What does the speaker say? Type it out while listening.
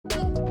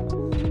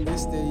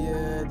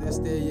This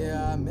the year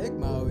I make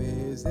my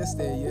ways. This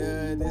the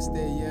year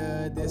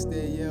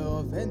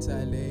of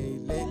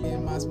ventilate. Lately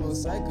my small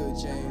cycle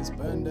chains.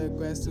 Burn the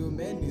grass, too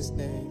many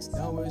snakes.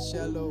 Down with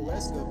shallow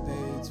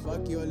escapades.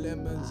 Fuck your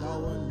lemons, I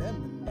want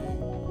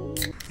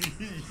lemonade.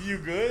 You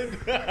good?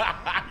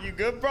 You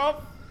good,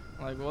 bro?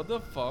 Like, what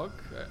the fuck?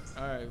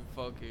 Alright,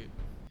 fuck it.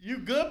 You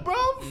good, bro?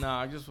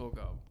 Nah, I just woke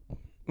up.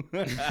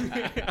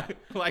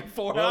 Like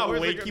 4 Well,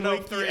 hours wakey, ago. No,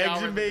 wakey, 3 eggs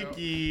hours and ago.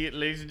 bakey.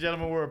 Ladies and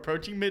gentlemen, we're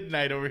approaching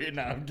midnight over here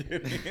now. I'm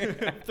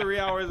kidding. 3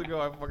 hours ago,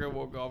 I fucking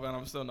woke up and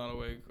I'm still not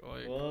awake.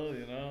 Like, Well,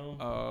 you know,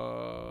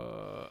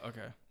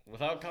 okay.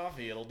 without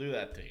coffee, it'll do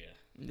that to you.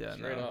 Yeah,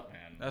 Straight no. up,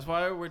 man. That's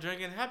why we're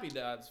drinking Happy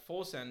Dads.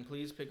 Full send,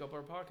 please pick up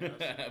our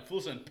podcast.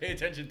 Fulson, pay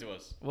attention to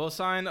us. We'll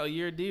sign a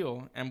year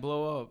deal and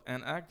blow up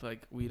and act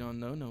like we don't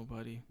know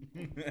nobody.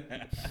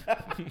 If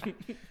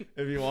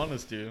you want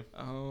us to.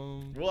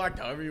 We'll act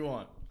however you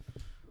want.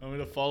 Want me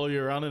to follow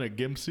you around in a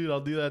gimp suit? I'll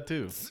do that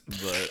too.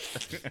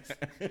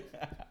 But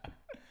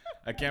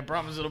I can't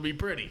promise it'll be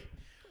pretty.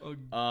 A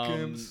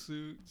gimp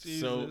suit.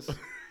 Jesus. So,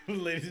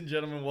 ladies and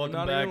gentlemen, welcome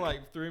Not back. even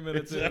like 3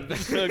 minutes It's in.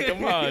 episode-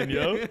 Come on,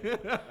 yo.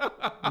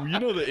 You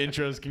know the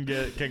intros can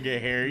get They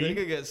hairy.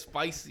 could get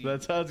spicy.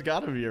 That's how it's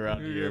got to be around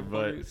They could here. get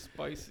But fucking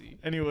spicy.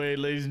 anyway,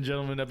 ladies and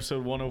gentlemen,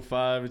 episode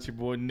 105. It's your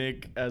boy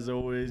Nick, as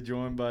always,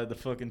 joined by the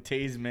fucking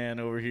Tase man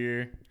over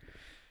here.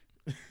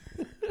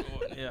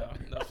 Oh, yeah,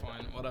 that's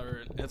fine.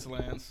 Whatever. It's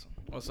Lance.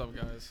 What's up,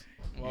 guys?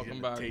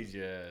 Welcome back. Tase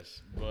your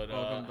ass. But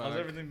Welcome how's back.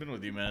 everything been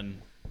with you,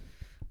 man?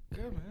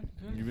 Good, man.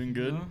 Good. You been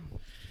good?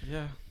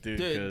 Yeah. Dude,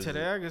 Dude, 'cause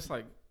today I just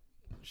like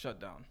shut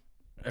down.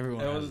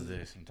 everyone it has was- a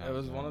day sometimes. It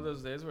was one man. of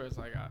those days where it's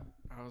like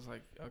I was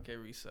like, okay,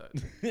 reset.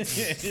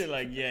 You're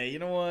like, yeah, you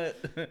know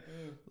what?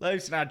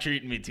 Life's not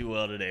treating me too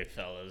well today,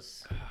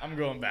 fellas. I'm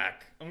going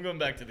back. I'm going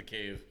back to the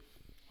cave.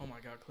 Oh my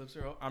God, clips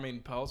are up. I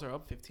mean, Pels are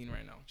up 15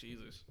 right now.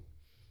 Jesus.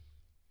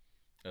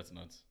 That's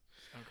nuts.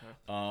 Okay.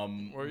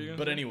 What were you gonna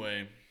But say?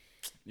 anyway,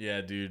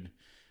 yeah, dude.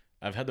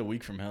 I've had the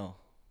week from hell.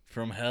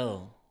 From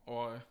hell.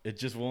 Why? It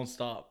just won't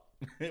stop.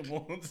 It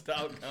won't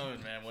stop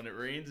coming, man. When it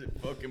rains, it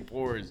fucking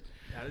pours.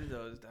 That is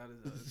does. That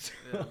is does.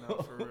 Yeah, no,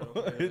 for real.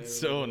 Yeah, It's it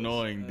so really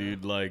annoying, is.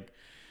 dude. Like,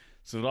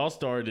 so it all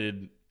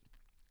started,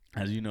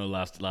 as you know,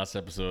 last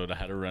episode, I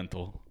had a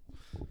rental.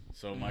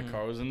 So my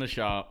car was in the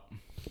shop.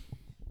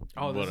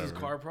 Oh, this is Whatever.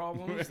 car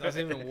problems? That's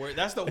even worse.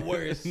 That's the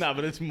worst. Nah,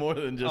 but it's more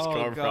than just oh,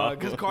 car God. problems.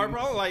 Because car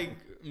problems, like,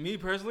 me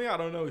personally, I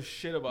don't know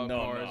shit about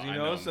cars, you I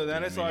know? So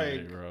then dude, it's me like,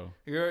 neither, bro.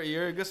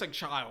 you're just like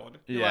child.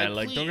 You're Yeah,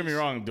 like don't get me "Please,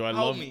 wrong. Do I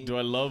help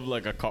love me."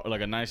 like a car,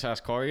 like a nice ass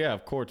car? Yeah,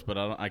 of course. But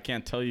I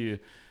can't tell you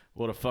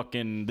what a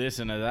fucking this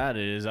and a that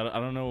is. I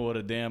don't know what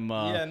a damn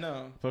Yeah,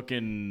 no.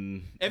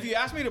 fucking. If you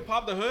asked me to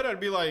pop the hood, I'd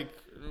be like,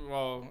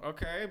 well,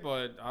 okay,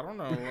 but I don't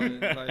know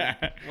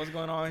what's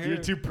going on here.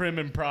 You're too prim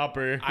and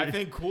proper. I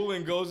think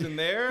cooling goes in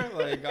there.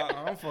 Like,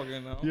 I don't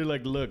fucking know. You're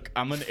like, look,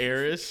 I'm an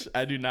heiress.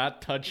 I do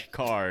not touch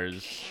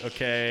cars.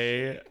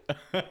 Okay.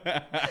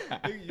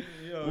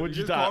 Yo, What'd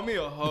you just thought? call me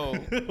a hoe.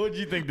 What'd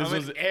you think? This I'm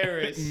an was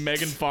heiress.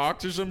 Megan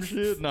Fox or some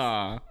shit?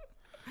 Nah.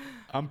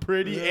 I'm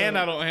pretty Yeah. and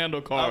I don't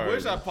handle cars. I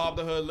wish I popped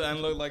the hood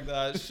and looked like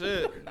that.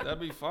 Shit, that'd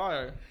be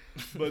fire.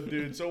 But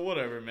dude, so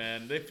whatever,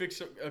 man. They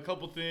fix a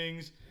couple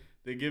things.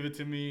 They give it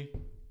to me.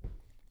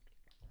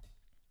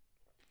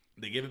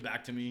 They give it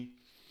back to me,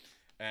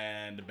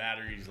 and the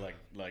battery's like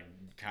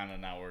kind of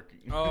not working.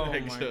 Oh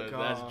Like, my so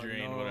God, that's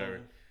drained. no.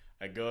 Whatever.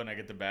 I go and I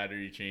get the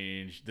battery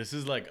changed. This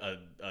is like a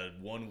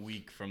 1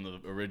 week from the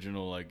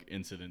original like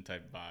incident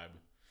type vibe.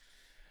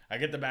 I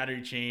get the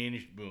battery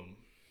changed. Boom,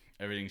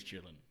 everything's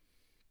chilling.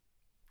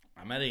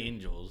 I'm at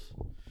Angels,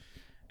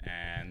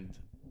 and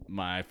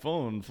my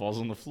phone falls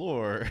on the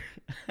floor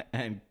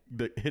and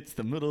hits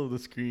the middle of the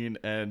screen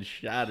and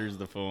shatters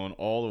the phone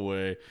all the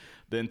way.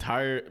 The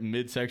entire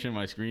midsection of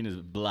my screen is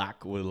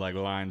black with like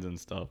lines and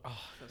stuff. Oh,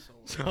 that's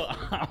So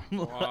I'm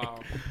Wow.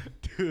 like,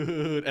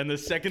 dude. And the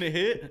second it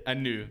hit, I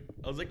knew.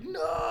 I was like,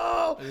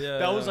 no. Yeah.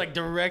 That was like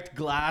direct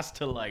glass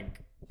to like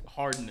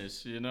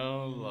hardness, you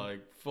know? Like,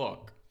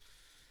 fuck.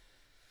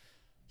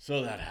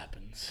 So that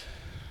happens.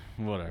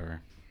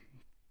 Whatever.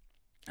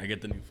 I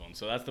get the new phone.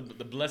 So that's the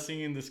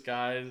blessing in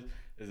disguise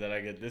is that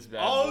I get this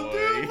bad boy.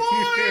 dude,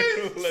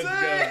 boys! Let's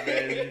go,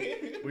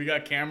 baby. We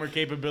got camera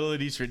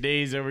capabilities for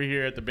days over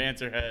here at the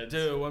Banter Heads.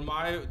 Dude, when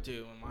my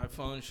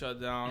phone shut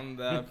down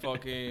that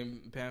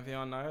fucking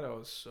Pantheon night, I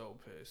was so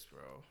pissed,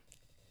 bro.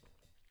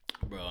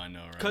 Bro, I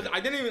know, right? Cause I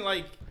didn't even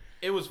like.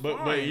 It was fine.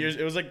 But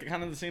it was like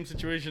kind of the same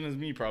situation as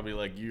me, probably.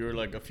 Like you were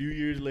like a few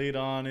years late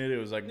on it. It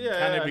was like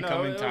kind of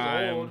becoming it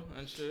time. was old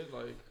and shit.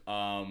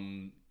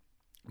 Like,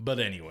 But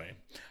anyway,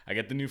 I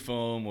get the new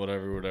phone.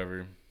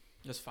 Whatever.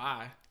 it's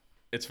fine.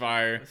 It's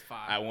fire. It's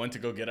fire. I went to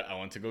go get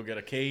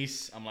a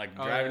case. I'm like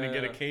Oh, driving to yeah,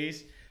 get yeah. a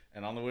case,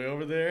 and on the way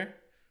over there,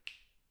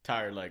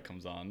 tire light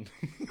comes on.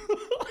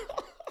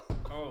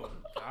 Oh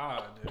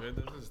God, dude,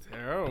 this is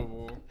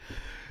terrible.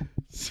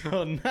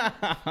 So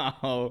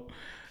now,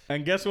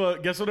 and guess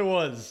what? Guess what it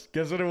was?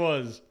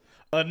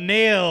 a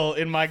nail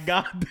in my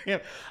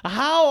goddamn.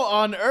 How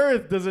on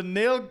earth does a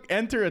nail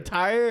enter a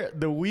tire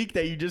the week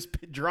that you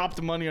just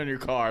dropped money on your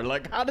car?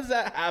 Like, how does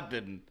that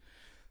happen?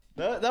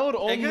 That would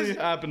only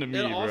happen to me,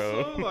 it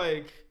also, bro.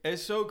 like,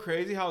 it's so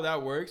crazy how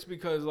that works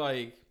because,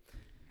 like,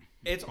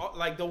 it's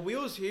like the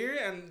wheel's here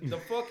and the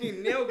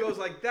fucking nail goes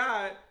like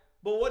that.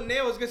 But what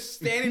nail is just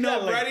standing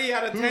up like, ready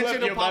at who attention left-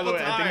 to yo, pop by the a way,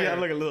 I think you tire? had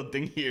like a little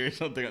thing here or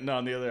something. No,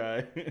 on the other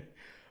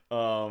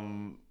eye.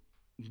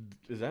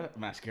 Is that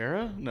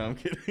mascara? No, I'm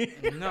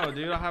kidding. No,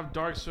 dude, I have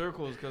dark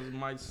circles because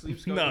my sleep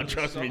schedule. No, is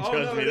trust so- me, Oh,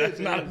 trust no, me. it That's is,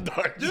 it not a is.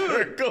 dark Dude.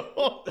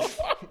 circle.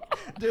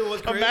 Dude,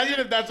 what's crazy? Imagine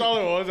if that's all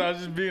it was. I was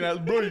just being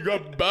like, bro, you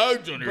got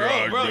bags on your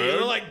eyes, Bro, man. you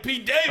look like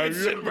Pete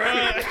Davidson, bro.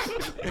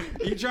 Bro.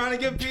 You trying to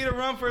get Pete a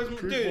run for his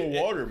Drink dude?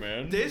 more water,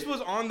 man. This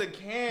was on the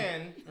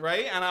can,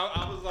 right? And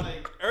I was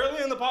like,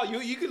 early in the pod,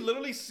 you could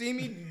literally see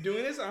me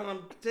doing this, and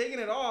I'm taking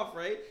it off,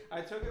 right?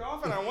 I took it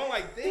off, and I went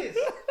like this,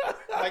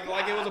 like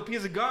it was a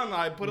piece of gum.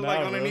 I put it like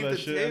underneath that the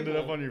shit table. ended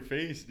up on your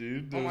face,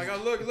 dude. Oh my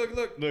god, look.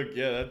 Look,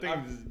 yeah, that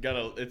thing's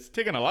it's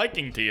taking a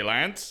liking to you,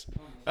 Lance.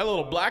 That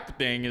little black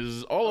thing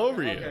is all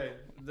over you. Okay,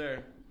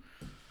 there.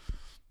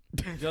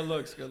 Good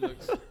looks.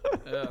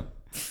 Yeah.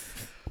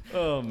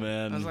 Oh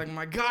man. I was like,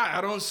 my God,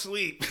 I don't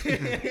sleep.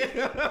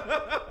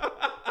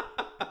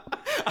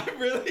 I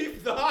really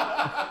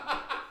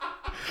thought.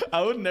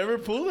 I would never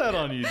pull that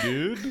on you,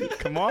 dude.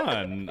 Come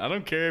on. I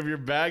don't care if your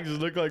bags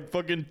look like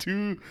fucking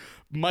 2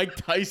 Mike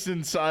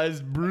Tyson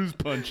sized bruise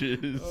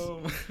punches.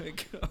 Oh my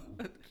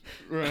God.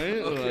 Right?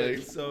 Okay,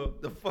 Like so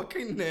the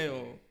fucking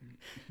nail.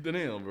 the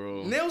nail,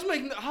 bro. Nails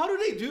make. How do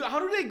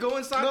they go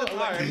inside the tire?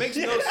 like- It makes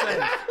no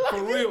sense.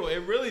 For real, it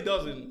really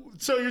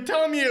doesn't. So you're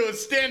telling me it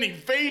was standing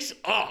face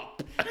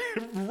up,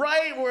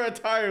 right where a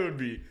tire would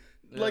be?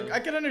 Like Yeah. I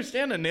can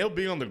understand a nail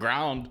being on the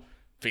ground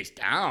face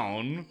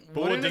down,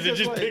 but What what if does it it just,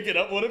 just like- pick it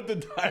up? What if the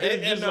tire It,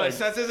 is just like it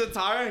sets as a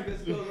tire and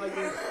just goes like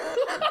this.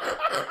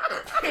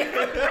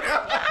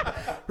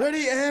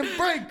 ready and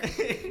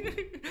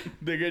break?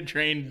 They get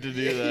trained to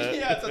do that.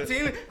 Yeah, it's a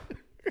team.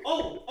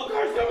 Oh, a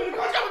car's coming!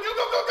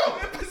 Go!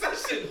 In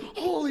possession.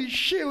 Holy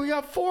shit, we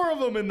got 4 of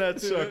them in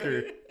that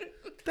sucker.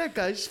 That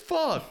guy's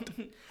fucked.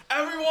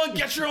 Everyone,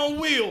 get your own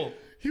wheel.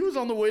 He was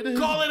on the way to his,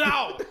 Call it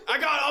out. I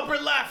got upper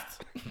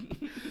left.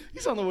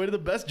 he's on the way to the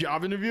best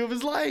job interview of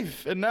his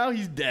life, and now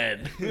he's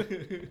dead.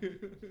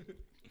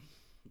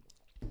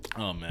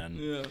 Oh man.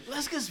 Yeah.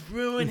 Let's just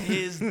ruin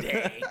his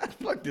day.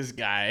 Fuck this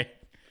guy.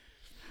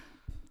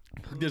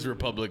 Fuck this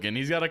Republican.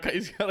 He's got a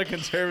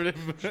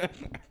conservative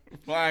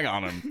flag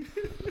on him.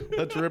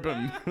 Let's rip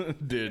him.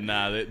 Dude,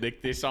 nah,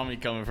 they saw me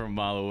coming from a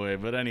mile away.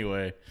 But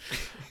anyway,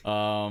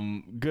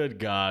 good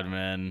God,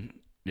 man.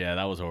 Yeah,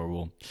 that was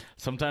horrible.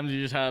 Sometimes you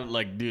just have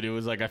like, dude, it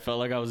was like I felt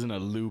like I was in a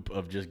loop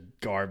of just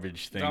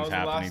garbage things was the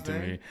happening last to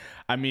thing? me.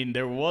 I mean,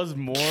 there was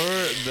more.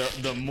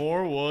 The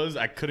more was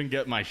I couldn't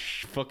get my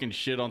fucking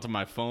shit onto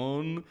my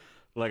phone.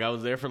 Like I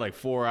was there for like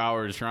 4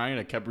 hours trying.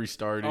 I kept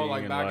restarting. Oh,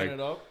 like and backing like, it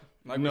up?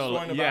 Like no,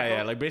 restoring the yeah,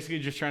 backup? like basically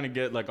just trying to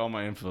get like all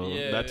my info.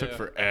 Yeah, that took yeah.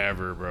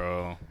 forever,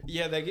 bro.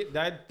 Yeah,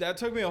 that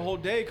took me a whole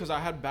day because I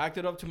had backed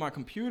it up to my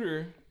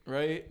computer,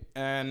 right?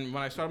 And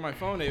when I started my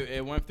phone,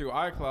 it went through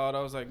iCloud.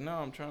 I was like, no,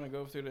 I'm trying to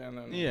go through the and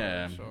then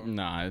Yeah, so.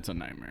 nah, it's a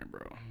nightmare,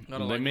 bro.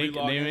 Gotta, They like, make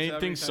relog into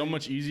things so everything.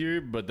 much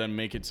easier, but then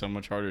make it so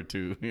much harder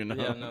too. You know.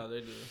 Yeah, no, they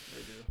do.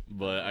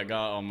 But I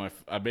got all my.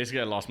 I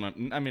basically lost my.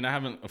 I mean, I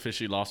haven't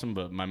officially lost them,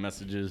 but my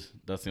messages.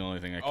 That's the only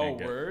thing I can't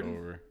get word?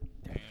 over.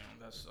 Damn,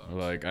 that sucks.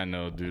 Like I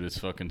know, dude, it's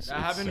fucking. That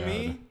happened to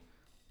me.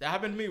 That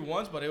happened to me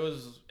once, but it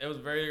was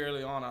very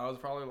early on. I was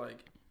probably like,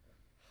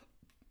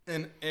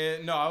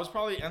 I was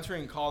probably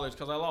entering college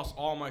because I lost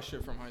all my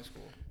shit from high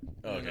school.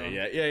 Okay, You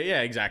know?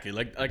 yeah, exactly.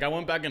 Like I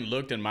went back and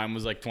looked, and mine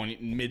was like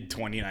mid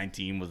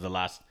 2019 was the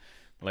last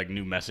like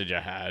new message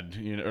I had,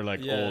 you know, or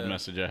like Yeah. old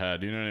message I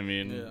had. You know what I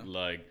mean? Yeah.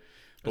 Like,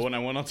 but when I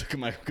went onto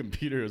my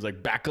computer, it was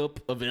like backup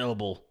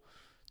available.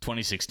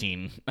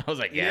 2016. I was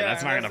like, yeah,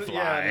 that's not gonna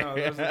fly. yeah, no,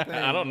 that's the thing,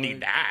 I don't like, need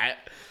that.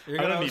 you're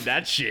I don't gonna- need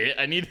that shit.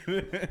 I need.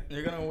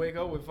 You're gonna wake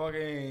up with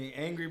fucking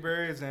Angry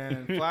Birds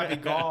and Flappy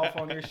Golf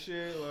on your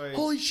shit. Like,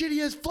 Holy shit, he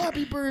has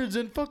Flappy Birds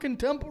and fucking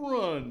Temple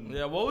Run.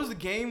 yeah, what was the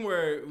game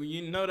where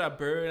you know that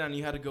bird and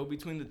you had to go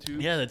between the two?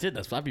 Yeah, that's it.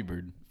 That's Flappy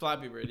Bird.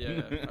 Flappy Bird,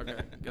 yeah. Okay,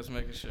 just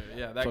making sure.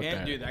 Yeah, that Fuck game,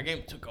 that. dude, that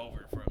game took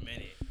over for a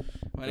minute.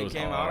 When It it was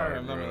came out, I hard,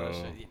 remember that bro.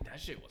 shit. Yeah, that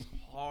shit was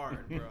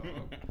hard, bro.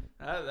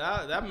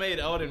 that made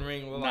Elden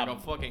Ring look like Nah, a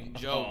fucking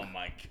joke. Oh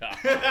my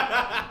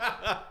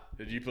god.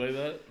 Did you play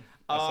that?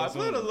 I saw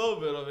played a some- little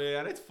bit of it,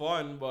 and it's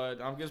fun,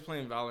 but I'm just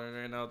playing Valorant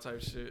right now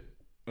type shit.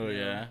 Oh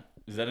yeah.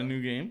 Is that a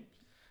new game?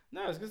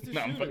 No, it's just the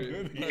No, I'm fucking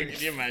shooter. with you. Like,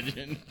 Can you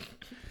imagine?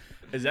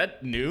 Is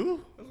that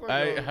new? It's like I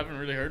a- haven't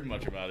really heard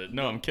much about it.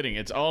 No, I'm kidding.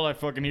 It's all I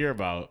fucking hear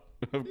about.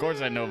 Of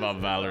course I know about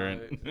It's Valorant.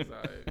 alright, it's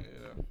alright,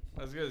 yeah.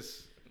 That's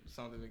just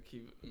something to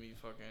keep me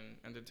fucking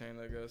entertained,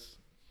 I guess.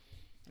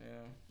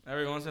 Yeah.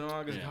 Every once in a while,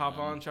 I just Yeah, hop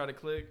man. on, try to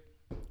click.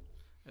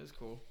 It's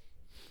cool.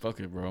 Fuck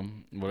it, bro.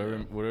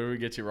 Whatever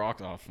gets your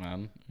rocks off,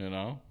 man. You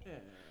know? Yeah.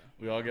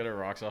 We all get our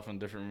rocks off in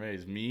different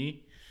ways.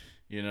 Me,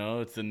 You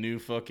know, it's the new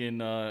fucking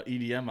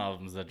EDM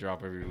albums that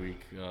drop every week.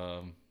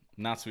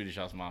 Not Swedish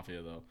House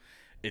Mafia though.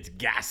 It's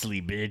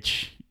Ghastly,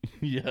 bitch.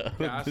 Yeah,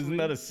 Ghastly? Isn't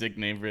that a sick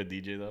name for a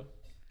DJ though?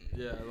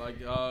 Yeah, like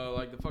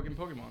the fucking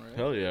Pokemon, right?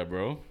 Hell yeah,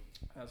 bro.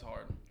 That's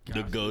hard. The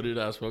Ghastly. goated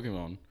ass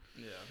Pokemon.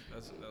 Yeah,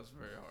 that's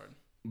very hard.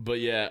 But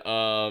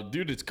yeah,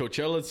 dude, it's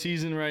Coachella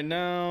season right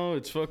now.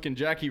 It's fucking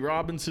Jackie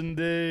Robinson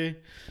Day.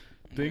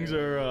 Things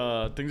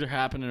are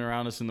happening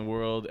around us in the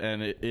world,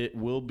 and it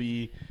will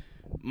be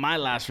my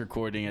last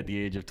recording at the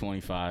age of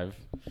 25.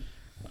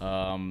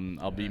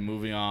 I'll be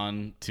moving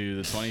on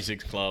to the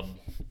 26 Club.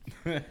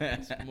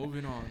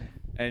 Moving on.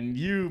 And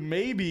you,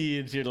 maybe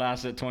it's your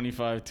last at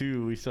 25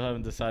 too. We still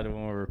haven't decided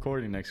when we're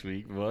recording next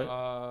week,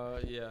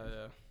 but yeah.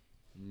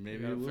 maybe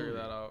We gotta we'll figure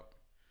that out.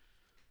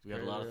 We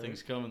got a lot of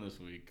things coming this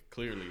week,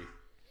 clearly.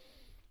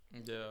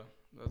 Yeah,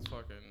 that's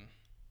fucking.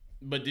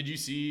 But did you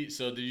see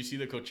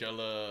the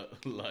Coachella,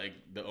 like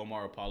the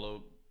Omar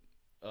Apollo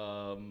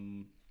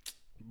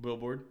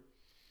billboard?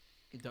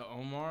 The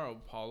Omar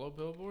Apollo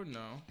billboard?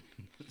 No.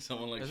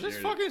 Someone like Is this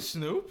shared fucking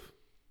Snoop?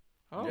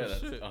 Oh yeah,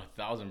 that's shit.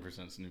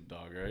 1,000% Snoop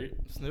Dogg, right?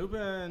 Snoop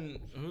and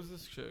who's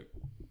this chick?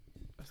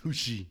 Who's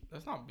she?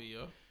 That's not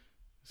Bia.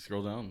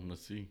 Scroll down,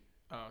 let's see.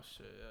 Oh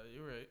shit, yeah,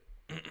 you're right.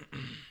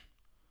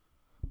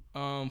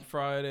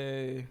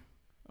 Friday.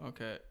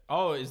 Okay.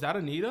 Oh, is that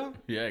Anita?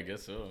 Yeah, I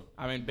guess so.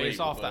 I mean, based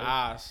Wait, off the what?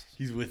 ass.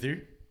 He's with her.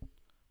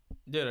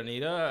 Dude,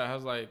 Anita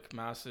has like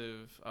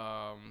massive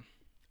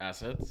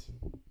Assets.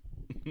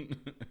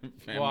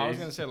 well, I was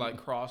gonna say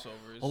like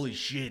crossovers. Holy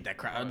shit, that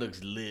crowd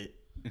looks lit.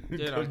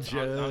 Dude,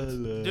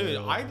 Coachella. dude,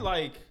 I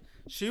like.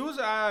 She was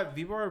at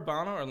Viva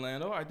Urbana,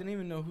 Orlando. I didn't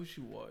even know who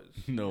she was.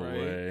 No right?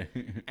 way.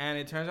 And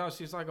it turns out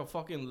she's like a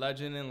fucking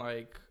legend in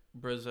like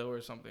Brazil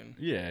or something.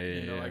 Yeah,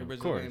 You know, like a of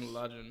Brazilian course.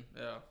 legend.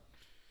 Yeah.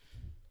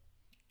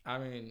 I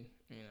mean,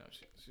 you know,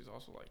 she's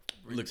also like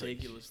Looks like-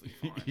 ridiculously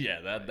fine.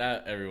 Yeah,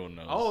 that everyone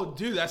knows. Oh,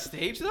 dude, that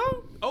stage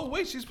though? Oh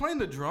wait, she's playing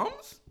the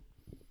drums?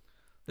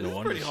 This no is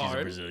wonder pretty she's hard.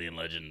 a Brazilian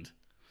legend.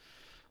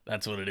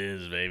 That's what it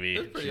is, baby.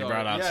 It's pretty She hard.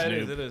 brought out Yeah,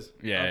 Snoop. it is.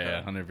 Yeah, Okay.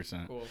 yeah,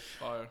 100%. Cool.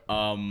 Fire.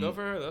 Um, Go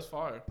for her. That's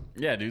fire.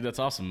 yeah, dude, that's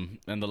awesome.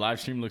 And the live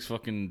stream looks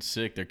fucking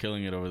sick. They're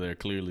killing it over there,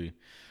 clearly.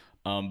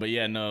 But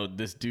yeah, no,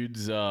 this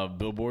dude's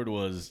billboard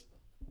was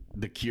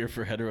the cure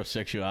for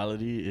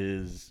heterosexuality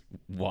is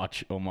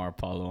watch Omar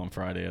Apollo on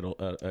Friday at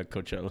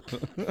Coachella.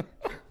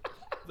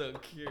 The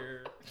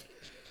Cure.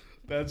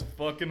 That's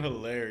fucking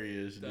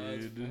hilarious,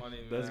 That's dude. funny,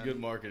 That's man. good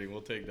marketing.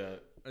 We'll take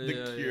that. The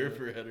Yeah, cure yeah.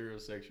 for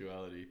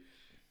heterosexuality.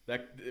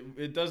 That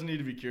it doesn't need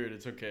to be cured.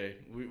 It's okay.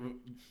 We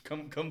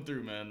come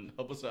through, man.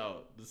 Help us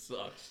out. This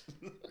sucks.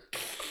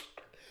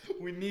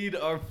 We need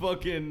our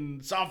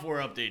fucking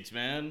software updates,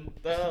 man.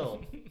 The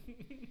hell.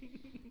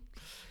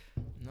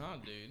 Nah,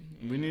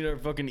 dude. We need our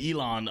fucking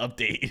Elon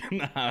update.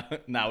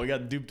 Nah, we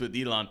got duped with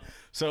Elon.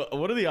 So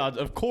what are the odds?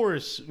 Of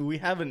course, we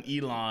have an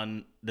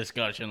Elon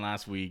discussion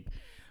last week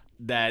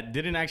that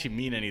didn't actually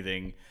mean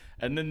anything.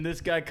 And then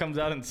this guy comes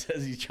out and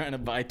says he's trying to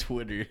buy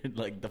Twitter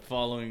like the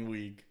following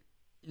week.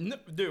 No,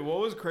 dude, what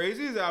was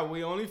crazy is that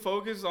we only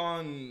focused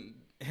on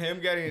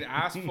him getting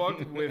ass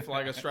fucked with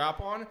like a strap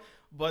on,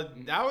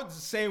 but that was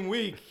the same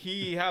week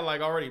he had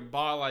like already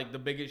bought like the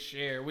biggest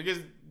share. We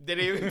just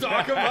didn't even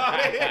talk about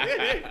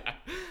it.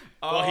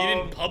 Well, he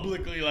didn't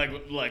publicly like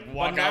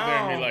walk out there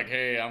and be now- like,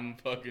 "Hey, I'm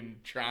fucking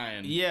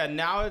trying." Yeah,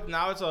 now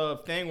it's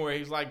a thing where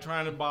he's like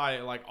trying to buy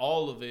like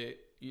all of it.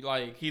 He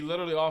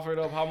literally offered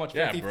up how much?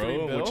 Yeah, 53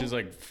 bro, bill? which is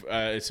like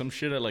some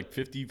shit at like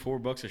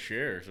 $54 a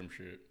share or some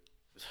shit.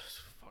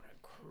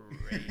 Fucking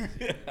crazy.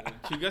 Dude.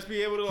 To just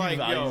be able to He like,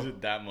 values yo,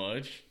 it that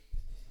much.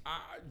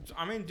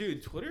 I mean,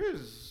 dude, Twitter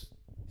is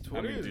dude,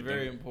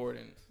 very don't-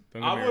 important.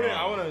 don't get me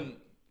I wrong. wouldn't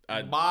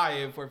I'd- buy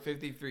it for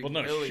 53 Well,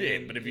 no billion,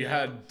 shit, but if you know?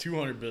 had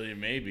 200 billion,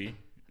 maybe,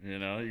 you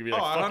know, you'd be Oh,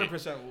 like, I "Fuck it.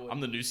 100% would. I'm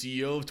the new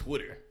CEO of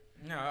Twitter."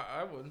 Yeah,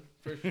 I would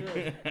for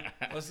sure.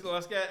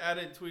 let's get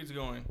edit tweets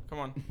going. Come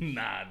on.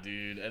 Nah,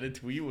 dude, edit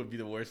tweet would be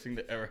the worst thing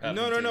that ever happened.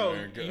 No. to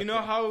America. You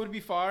know how it would be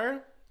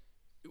fire?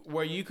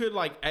 Where you could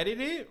like edit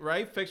it,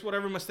 right? Fix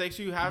whatever mistakes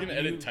you have. you can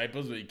edit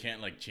typos, but you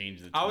can't like change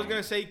the. Tweet. I was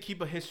gonna say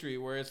keep a history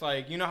where it's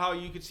like, you know how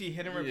you could see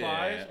hidden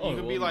replies. Yeah. You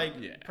could be well, like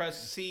yeah.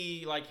 press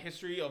C like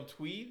history of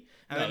tweet,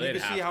 and No, then you they'd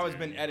can see have how to. it's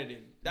been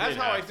edited. That's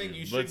They'd how I have think to,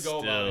 you but should go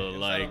about it still, instead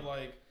like- of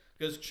like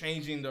just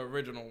changing the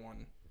original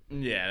one.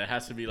 Yeah, it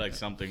has to be like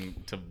something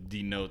to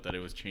denote that it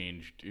was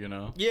changed. You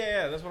know.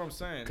 Yeah, that's what I'm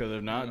saying. Because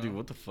if not, You know? dude,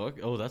 what the fuck?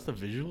 Oh, that's the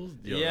visuals.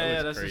 Yo,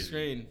 yeah, that looks that's crazy. the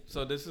screen.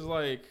 So this is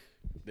like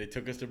They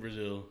took us to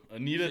Brazil.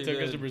 Anita She took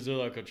us did. to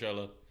Brazil at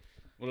Coachella.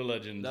 What a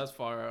legend. that's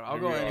fire. I'll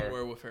Here go we are.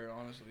 anywhere with her,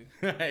 honestly.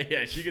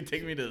 Yeah, she could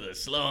take me to the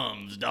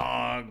slums,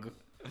 dog.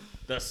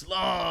 The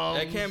slums.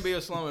 That can't be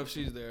a slum if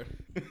she's there.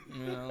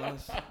 You know,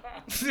 that's...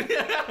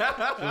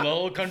 The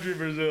whole country of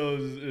Brazil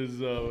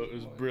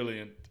is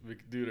brilliant. We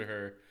could do to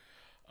her.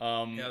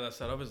 Yeah, that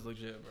setup is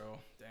legit, bro.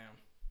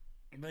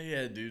 Damn. But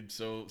yeah, dude.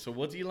 So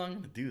what's Elon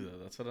gonna do though?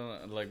 That's what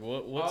I like.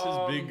 What's his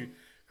big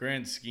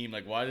grand scheme?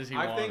 Like, why does he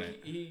I want think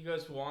it? he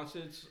just wants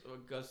it,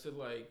 just to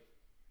like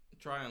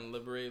try and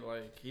liberate.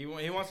 Like he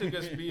wants to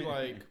just be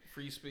like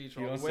free speech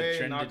He all wants the way, to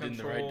trend not it in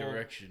the control. right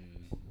direction.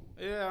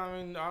 Yeah, I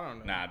mean, I don't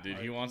know. Nah, dude,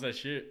 Like, he wants that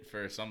shit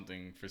for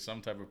something, for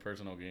some type of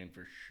personal gain,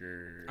 for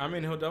sure. I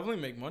mean, he'll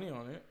definitely make money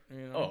on it.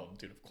 You know? Oh,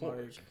 dude, of course,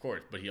 Like- of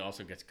course. But he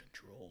also gets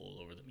control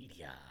over the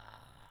media.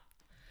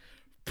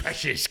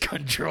 Precious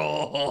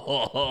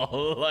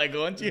control. Like,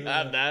 once you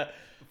have that,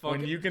 when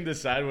Fuck it. you can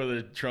decide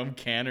whether Trump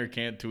can or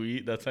can't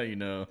tweet, that's how you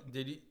know.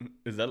 Did he?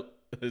 Is that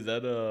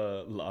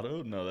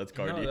Lotto? No, that's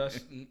Cardi. No,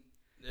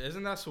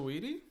 isn't that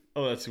Sweetie?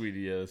 Oh, that's Sweetie.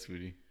 Yeah, that's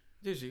Sweetie.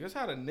 Dude, she just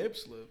had a nip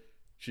slip.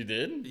 She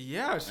did?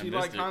 Yeah, she missed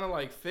like it. kind of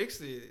like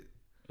fixed it.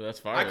 That's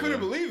fire. I couldn't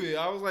though. believe it.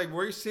 I was like,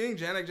 "Where you seeing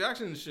Janet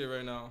Jackson and shit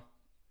right now?"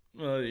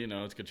 Well, you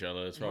know, it's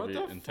Coachella. It's What probably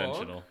the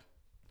intentional.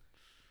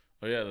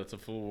 Oh yeah, that's a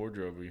full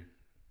wardrobe.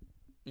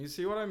 You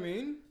see what I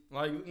mean?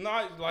 Like,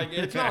 not like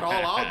it's not all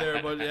out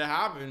there, but it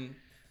happened.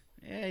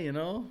 Yeah, you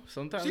know,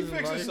 sometimes She in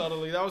fixed it life-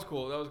 subtly. That was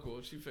cool. That was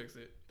cool. She fixed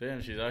it. Damn,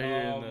 she's out here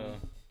in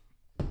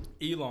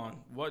the. Elon,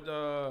 what?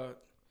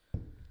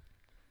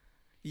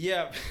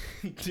 Yeah,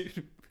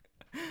 dude.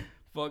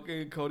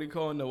 Fucking Cody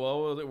Cole and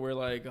Noel were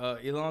like,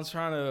 Elon's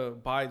trying to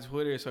buy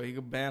Twitter so he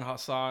could ban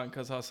Hassan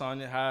because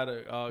Hassan had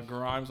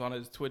Grimes on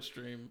his Twitch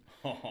stream.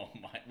 Oh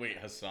my! Wait,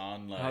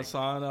 Hassan, like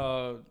Hassan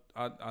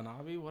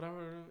Anabi,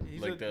 whatever. He's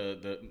like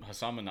the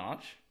Hassan Minaj.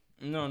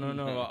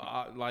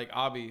 no, like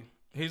Abi.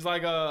 He's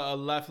like a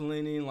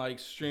left-leaning like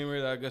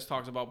streamer that just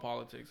talks about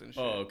politics and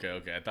shit. Oh,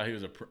 okay. I thought he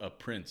was a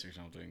prince or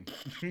something.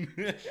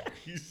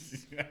 He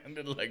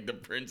sounded like the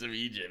Prince of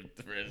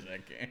Egypt for a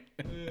second.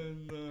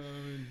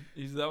 And,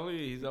 he's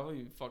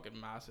definitely fucking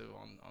massive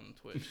on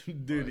Twitch.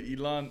 Dude,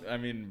 Elon. I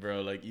mean,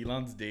 bro, like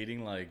Elon's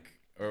dating like,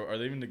 or are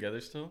they even together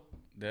still?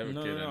 They have a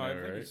No, kid, no, I I know,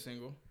 think right? he's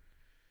single.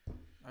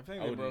 I think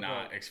I they would broke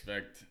not up.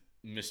 expect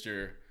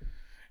Mr.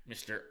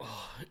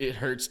 Oh, it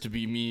hurts to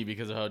be me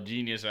because of how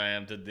genius I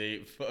am to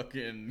date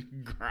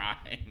fucking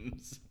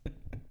Grimes.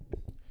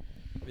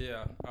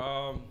 Yeah.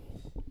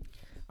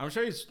 I'm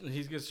sure he's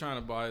just trying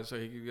to buy it so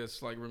he could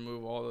just like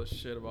remove all the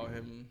shit about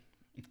him,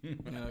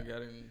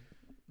 getting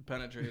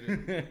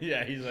penetrated.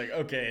 Yeah, he's like,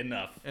 okay,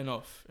 enough.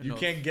 Enough. You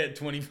can't get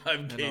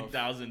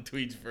 25,000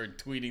 tweets for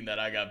tweeting that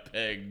I got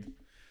pegged.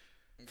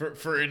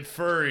 For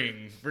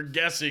inferring, for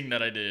guessing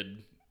that I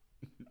did.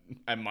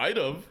 I might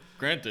have.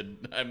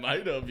 Granted, I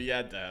might have. You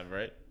had to have,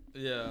 right?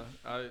 Yeah.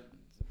 I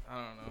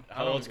don't know.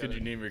 How else could you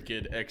name your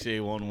kid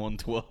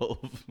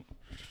XA1112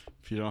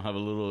 if you don't have a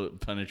little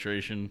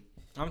penetration?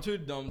 I'm too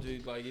dumb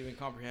to like even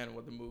comprehend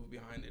what the move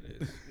behind it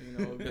is. You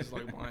know, just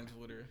like behind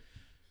Twitter.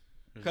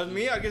 Cause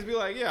me, I just be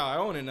like, yeah, I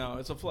own it now.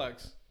 It's a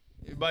flex.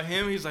 But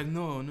him, he's like,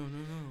 no.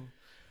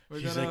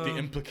 He's like the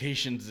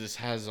implications this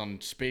has on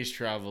space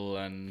travel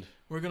and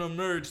we're gonna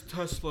merge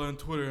Tesla and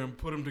Twitter and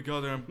put them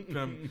together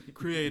and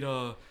create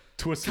a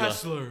Twizzler.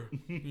 Tesla,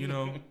 you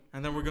know,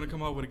 and then we're gonna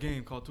come out with a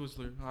game called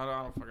Twizzler. I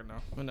don't fucking know.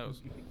 Who knows?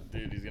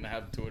 Dude, he's gonna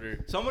have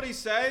Twitter. Somebody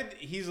said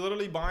he's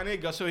literally buying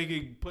it just so he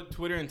could put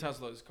Twitter in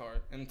Tesla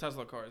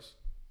cars.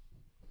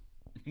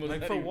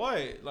 Like for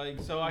what? Like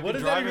so I What can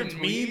does that drive and even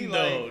tweet? mean, Like,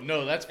 though?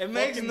 No, that's it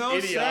makes fucking no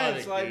idiotic,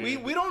 sense. Like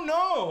dude. we don't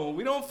know.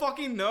 We don't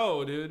fucking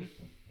know, dude.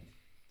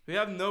 We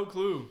have no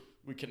clue.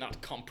 We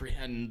cannot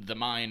comprehend the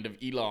mind of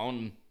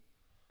Elon.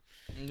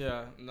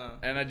 Yeah, no.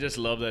 And I just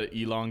love that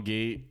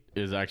elongate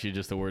is actually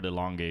just the word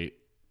elongate.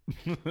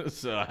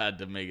 So I had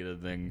to make it a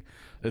thing.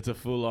 It's a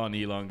full-on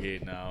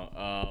elongate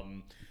now.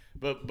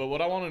 But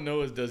what I want to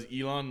know is, does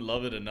Elon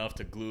love it enough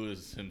to glue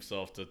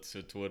himself to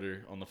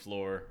Twitter on the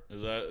floor?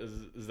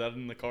 Is that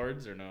in the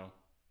cards or no?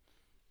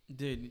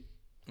 Dude,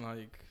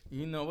 like,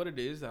 you know what it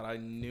is that I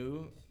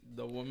knew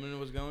the woman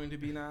was going to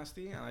be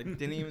nasty and I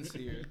didn't even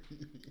see her.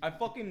 I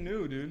fucking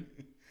knew, dude.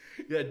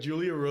 Yeah,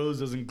 Julia Rose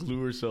doesn't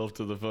glue herself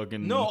to the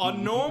fucking... No, a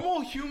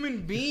normal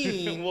human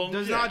being Well,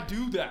 does yeah. not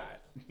do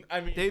that.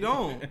 I mean... They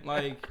don't.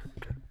 Like,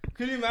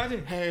 could you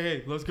imagine?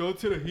 Hey, let's go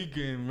to the Heat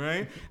game,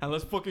 right? And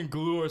let's fucking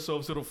glue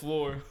ourselves to the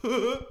floor.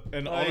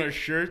 And like, on our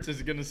shirts,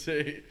 it's going to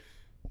say,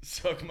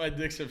 suck my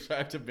dick,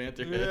 subscribe to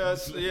Banter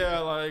yes, Heads. yeah,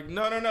 like,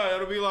 no.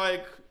 It'll be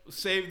like,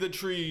 save the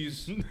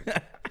trees.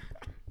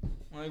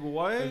 Like,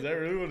 what? Is that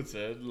really what it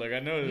said? Like, I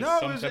know it's No,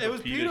 some type it of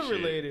was PETA PETA shit.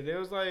 related. It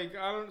was like,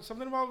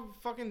 something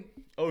about fucking...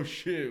 Oh,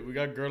 shit. We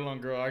got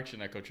girl-on-girl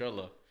action at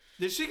Coachella.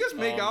 Did she just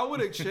make out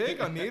with a chick,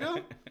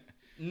 Anita?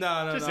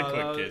 No. Just a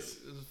quick kiss.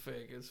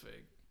 It's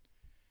fake.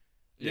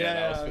 Yeah,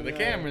 that was for the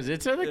cameras.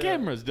 It's for the Yeah.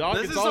 cameras, dog.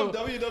 This it's is all...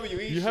 some WWE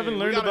You shit. haven't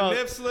learned we got about- a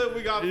nip slip.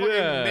 We got fucking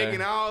Yeah.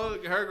 making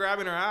out, her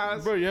grabbing her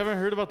ass. Bro, you haven't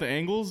heard about the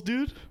angles,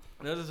 dude?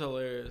 This is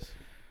hilarious.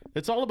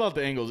 It's all about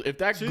the angles. If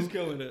that She's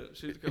killing it.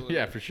 She's killing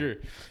yeah, it. for sure.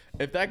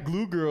 If that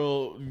glue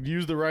girl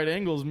used the right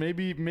angles,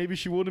 maybe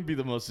she wouldn't be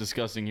the most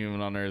disgusting human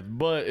on earth.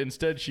 But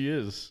instead, she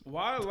is.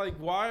 Why?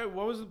 What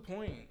was the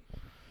point?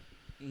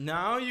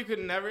 Now you could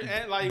never...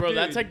 Like, Bro, dude,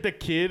 that's like the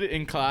kid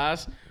in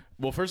class.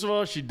 Well, first of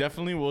all, she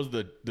definitely was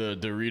the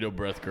Dorito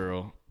breath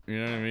girl. You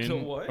know what I mean? The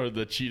what? Or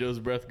the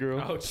Cheetos breath girl.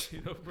 Oh,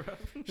 Cheeto, bro.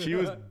 She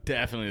was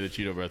definitely the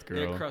Cheeto breath Yeah,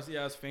 girl. crusty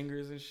ass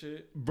fingers and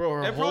shit. Bro,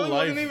 her It whole probably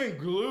life. wasn't even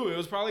glue. It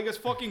was probably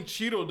just fucking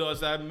Cheeto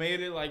dust that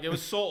made it like it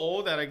was so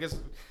old that I guess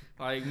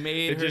like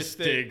made It her just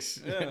stick. sticks,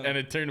 Yeah. and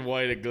it turned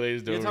white. It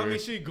glazed You over. tell me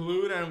she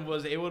glued and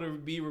was able to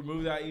be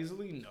removed that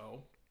easily?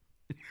 No.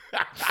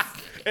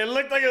 It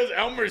looked like it was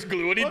Elmer's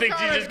glue. What do you think?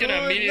 She's just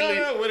gonna immediately?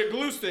 No, with a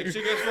glue stick.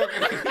 She gets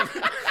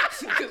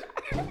fucking.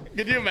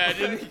 Could you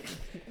imagine?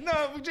 No,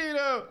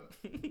 Vegeta.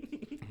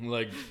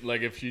 like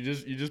if you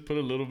just put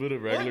a little bit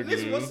of regular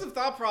glue. What's the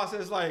thought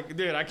process like,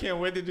 dude? I can't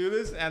wait to do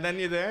this, and then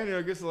you're there, and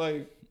you're just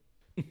like,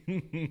 I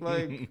don't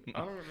know.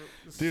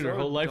 Dude, her so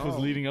whole life was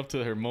dumb. leading up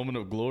to her moment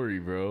of glory,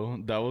 bro.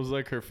 That was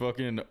like her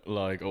fucking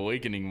like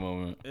awakening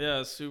moment.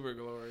 Yeah, super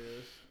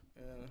glorious.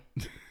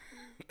 Yeah.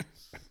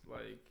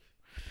 Like,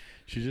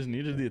 She just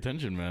needed the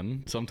attention,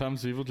 man.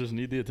 Sometimes people just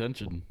need the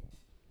attention.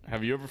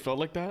 Have you ever felt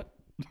like that?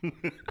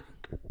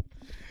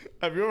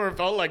 Have you ever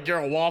felt like you're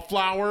a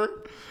wallflower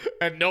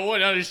and no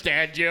one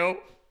understands you?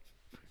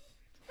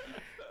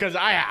 Because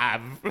I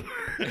have.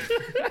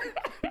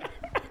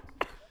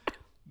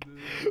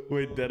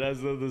 Wait,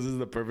 deadass though, this is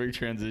the perfect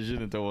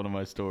transition into one of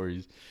my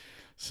stories.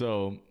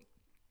 So,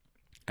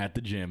 at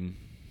the gym,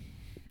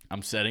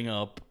 I'm setting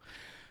up.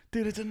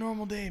 Dude, it's a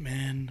normal day,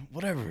 man.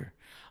 Whatever.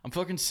 I'm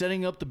fucking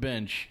setting up the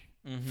bench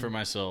for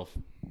myself.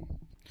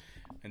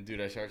 And dude,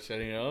 I start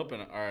setting it up,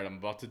 and all right, I'm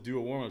about to do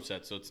a warm-up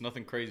set, so it's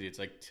nothing crazy. It's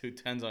like 2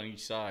 10s on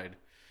each side.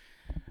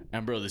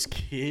 And bro, this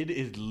kid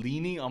is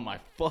leaning on my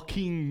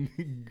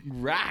fucking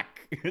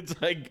rack. It's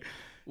like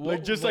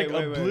just wait,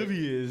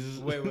 oblivious.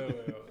 Wait.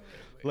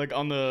 Like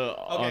on the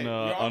Okay,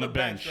 you're on a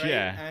bench, right?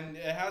 yeah. And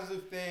it has a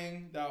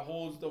thing that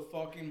holds the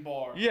fucking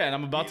bar. Yeah, and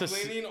I'm about He's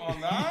to leaning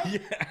on that. Yeah.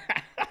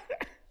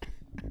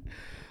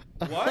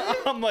 What?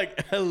 I'm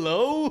like,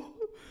 hello?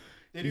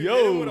 Did you Yo,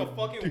 hit him with a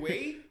fucking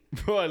weight?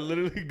 Bro, I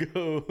literally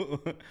go.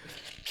 wait,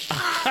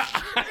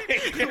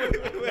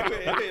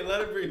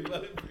 let it breathe.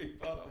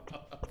 Hold on.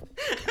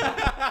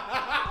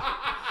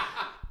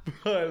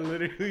 Bro, I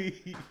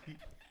literally.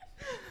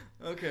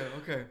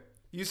 Okay.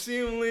 You see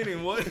him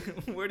leaning. What?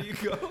 Where do you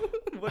go?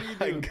 What do you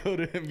I do? go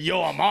to him,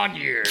 yo, I'm on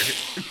here.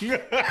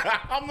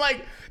 I'm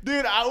like,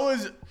 dude, I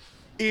was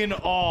in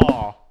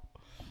awe.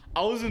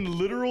 I was in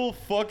literal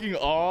fucking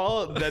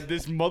awe that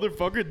this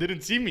motherfucker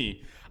didn't see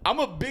me. I'm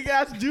a big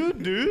ass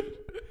dude.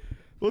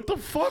 What the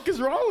fuck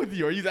is wrong with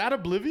you? Are you that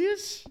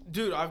oblivious?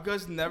 Dude, I've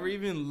just never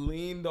even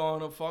leaned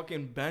on a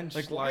fucking bench.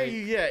 Like, why?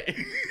 Yeah.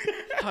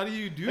 how do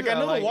you do Like, that? I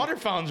know the water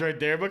fountain's right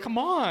there, but come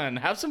on.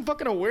 Have some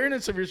fucking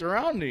awareness of your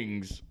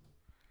surroundings.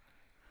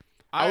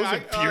 I was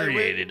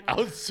infuriated. I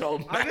was so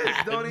mad. I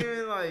just don't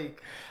even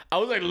like. I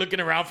was like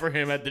looking around for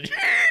him at the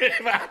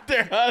gym out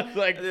there. I was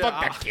like, Dude,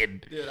 fuck that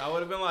kid. Dude, I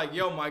would have been like,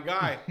 yo, my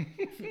guy.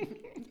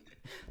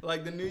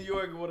 Like the New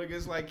York would have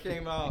just like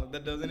came out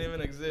that doesn't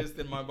even exist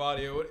in my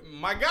body.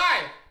 My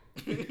guy.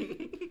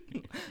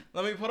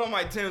 Let me put on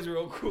my Timbs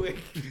real quick.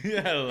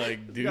 Yeah,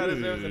 like, dude. That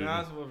deserves an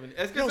ass whooping.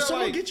 It's Yo, because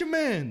someone like, get your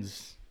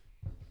mans.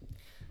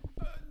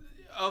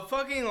 a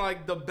fucking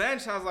like the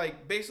bench has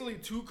like basically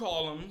 2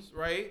 columns,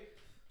 right?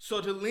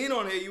 So to lean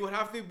on it, you would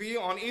have to be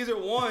on either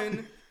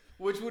one,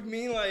 which would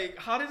mean like,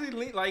 how does he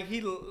lean? Like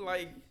he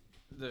like,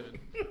 dude.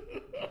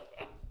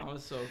 I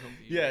was so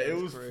confused. Yeah, it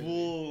That's was crazy.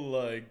 full,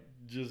 like,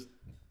 just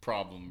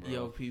problem, bro.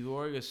 Yo, people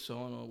are just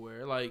so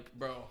unaware. Like,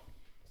 bro.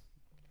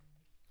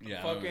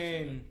 Yeah.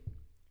 Fucking.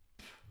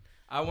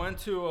 I went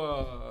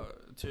to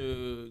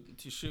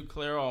shoot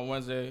Claro on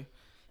Wednesday.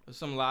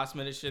 Some last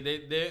minute shit.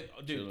 Dude,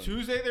 Chilling.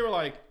 Tuesday they were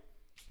like,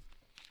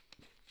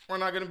 we're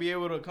not gonna be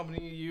able to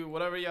accompany you,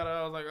 whatever. Yada.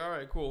 I was like, all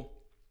right, cool.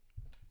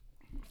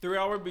 3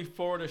 hours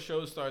before the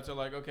show starts, they're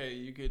like, okay,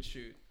 you could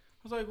shoot. I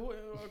was like, well,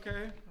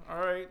 okay, all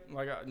right.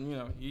 Like,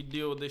 you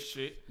deal with this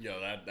shit. Yo,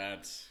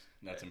 that's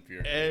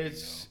infuriating.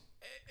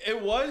 It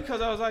was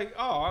because I was like,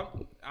 oh,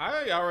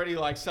 I already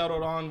like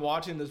settled on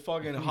watching this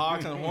fucking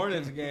Hawks and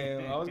Hornets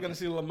game. I was gonna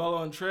see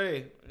LaMelo and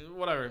Trey,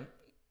 whatever.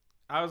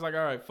 I was like,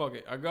 all right, fuck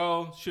it. I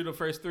go shoot the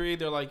first 3.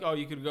 They're like, oh,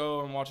 you could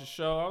go and watch a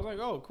show. I was like,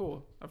 oh,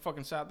 cool. I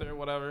fucking sat there,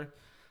 whatever,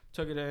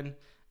 took it in,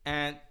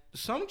 and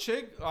some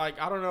chick, like,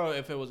 I don't know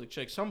if it was a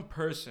chick, some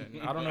person,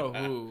 I don't know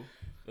who.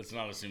 Let's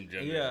not assume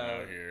gender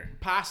out here.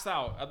 Passed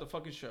out at the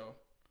fucking show.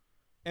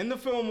 In the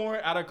Fillmore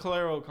at a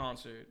Claro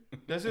concert.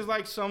 This is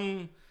like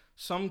some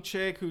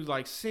chick who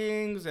like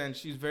sings and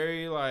she's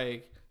very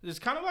like, it's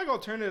kind of like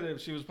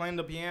alternative. She was playing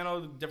the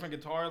piano, different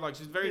guitar. Like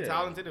she's very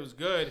talented. It was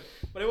good.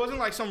 But it wasn't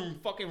like some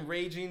fucking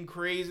raging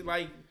crazy.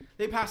 Like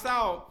they passed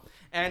out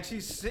and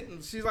she's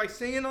like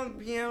singing on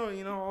the piano,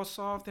 you know, all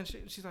soft and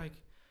shit. She's like,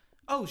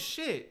 oh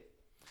shit.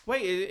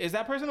 Wait, is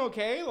that person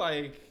okay?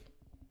 Like,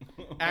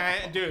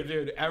 and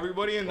dude,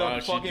 everybody in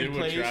the fucking she did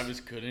place. What Travis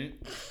couldn't.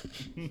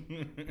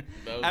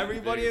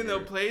 Everybody in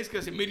the place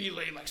because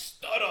immediately like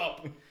stood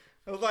up.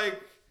 I was like,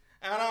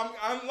 and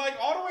I'm like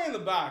all the way in the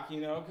back,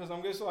 you know, because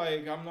I'm just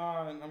like I'm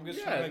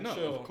just trying to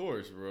chill. Of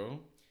course, bro.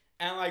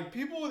 And like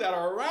people that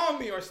are around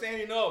me are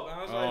standing up, and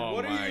I was like,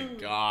 what are you? Oh my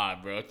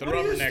god, bro! It's the what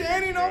are you rubberneckers,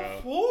 standing bro.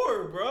 up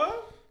for, bro?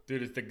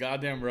 Dude, it's the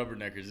goddamn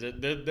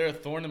rubberneckers. They're a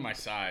thorn in my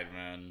side,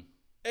 man.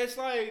 It's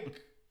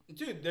like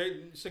Dude, they're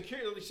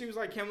security. She was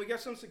like, "Can we get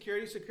some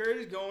security?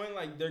 Security's going.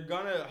 Like, they're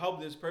gonna help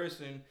this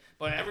person,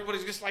 but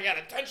everybody's just like at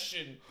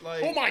attention.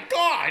 Like, Oh my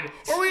God!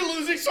 Are we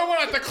losing someone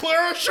at the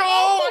Clara show?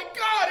 oh my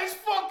God, it's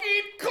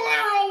fucking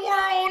Clara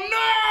World.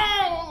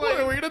 No! What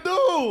are we gonna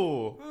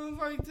do? I was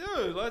like,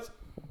 dude, let's.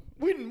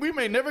 We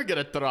may never get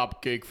a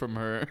drop cake from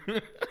her.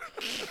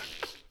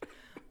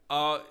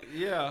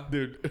 Yeah.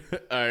 Dude,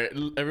 all right.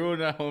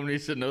 Everyone at home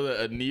needs to know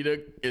that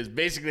Anita is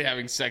basically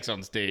having sex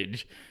on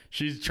stage.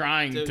 She's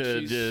trying Dude, to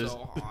she's just. so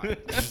hot.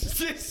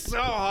 She's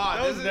so hot.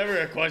 That was This is- never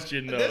a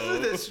question, though. This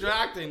is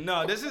distracting.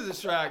 No, this is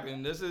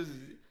distracting. This is.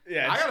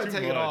 Yeah, I it's gotta too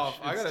take it much. off.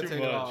 I It's gotta too take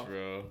it much, off.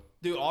 bro.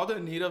 Dude, all the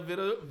Anita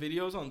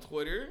videos on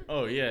Twitter,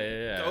 Oh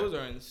yeah. those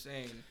are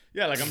insane.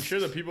 Yeah, like I'm sure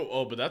the people.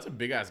 Oh, but that's a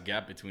big ass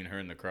gap between her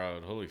and the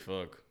crowd. Holy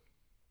fuck.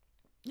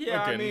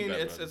 Yeah, Okay, I mean, not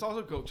it's bad.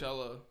 also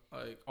Coachella.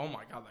 Like, oh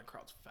my God, that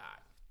crowd's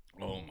fat.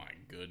 Oh my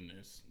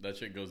goodness, that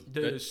shit goes.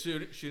 Dude,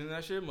 shooting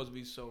that shit must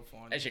be so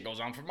fun. That shit goes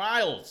on for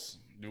miles.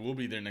 Dude, we'll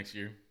be there next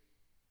year.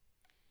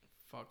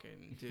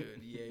 Fucking dude,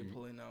 Ye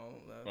pulling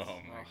out. That's, Oh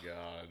my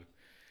God.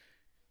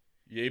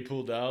 Ye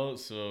pulled out,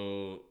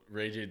 so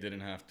Ray J didn't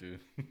have to.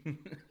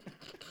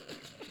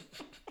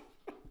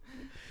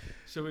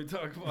 Should we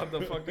talk about the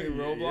fucking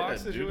Yeah, Roblox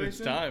situation? Dude, it's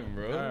time,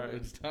 bro. Alright.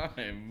 It's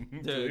time.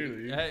 Dude,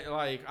 Clearly. hey,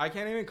 like I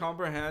can't even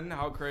comprehend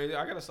how crazy.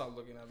 I gotta stop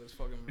looking at this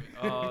fucking.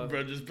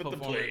 Bro, just put the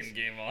performance. playing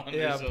game on.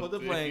 Yeah, or put the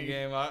something. playing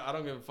game. I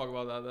don't give a fuck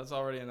about that. That's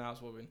already an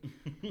ass whooping.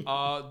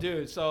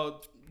 Dude,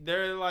 so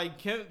they're like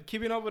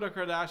keeping up with the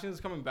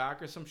Kardashians coming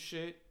back or some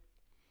shit.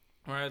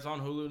 Alright, it's on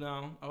Hulu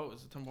now. Oh,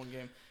 it's a 10-point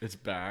game. It's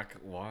back.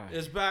 Why?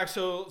 It's back.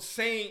 So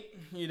Saint,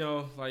 you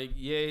know, like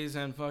Ye's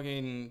and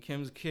fucking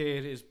Kim's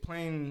kid is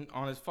playing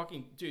on his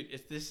fucking dude.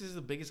 This is the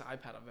biggest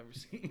iPad I've ever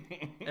seen.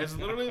 It's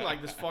literally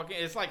like this fucking.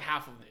 It's like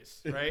half of this,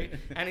 right?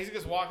 And he's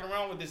just walking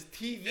around with this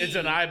TV. It's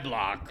an eye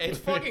block. It's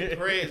fucking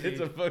crazy.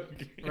 It's a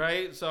fucking.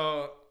 Right?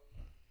 So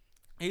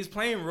he's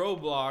playing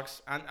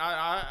Roblox, and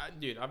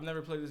dude, I've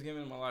never played this game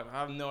in my life. I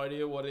have no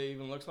idea what it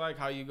even looks like,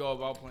 how you go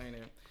about playing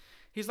it.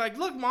 He's like,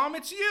 "Look, Mom,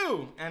 it's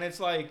you," and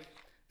it's like,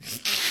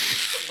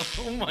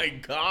 Oh my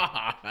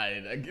God!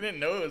 I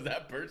didn't know it was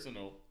that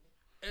personal.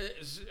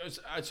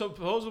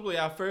 supposedly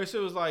at first it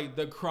was like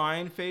the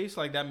crying face,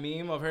 like that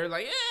meme of her,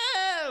 like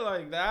yeah,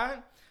 like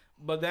that.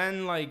 But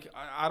then, like,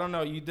 I don't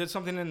know, you did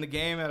something in the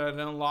game and it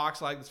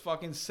unlocks like this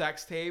fucking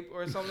sex tape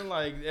or something.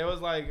 Like it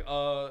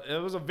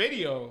was a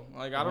video.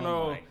 Like I don't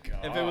know my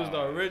if it was the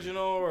God.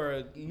 original or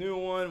a new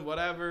one,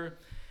 whatever.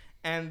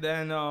 And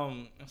then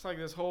it's like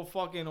this whole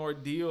fucking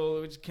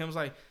ordeal, which Kim's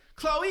like,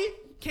 "Chloe,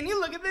 can you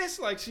look at this?"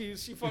 Like she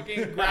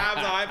fucking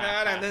grabs the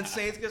iPad, and then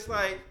Saints gets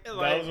like That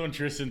was when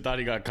Tristan thought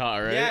he got caught,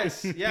 right?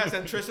 yes,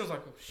 and Tristan's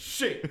like, "Oh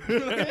shit."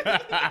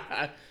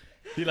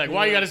 He's like,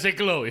 "Why you gotta say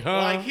Chloe, huh?"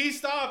 Like he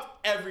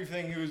stopped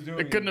everything he was doing.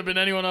 It couldn't have been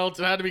anyone else.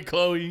 It had to be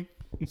Chloe.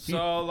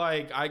 So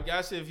like, I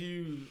guess if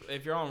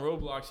you're on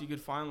Roblox, you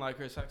could find like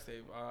her sex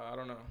tape. I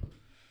don't know.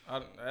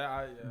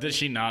 Did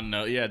she not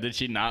know? Yeah, did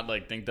she not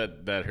like think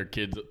that her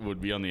kids would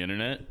be on the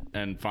internet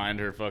and find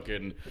her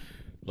fucking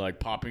like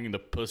popping the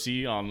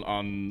pussy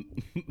on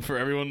for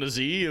everyone to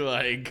see?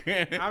 Like,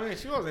 I mean,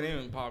 she wasn't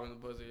even popping the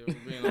pussy. If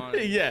we're being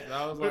honest. Yeah.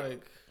 That was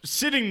like,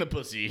 sitting the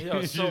pussy. yeah,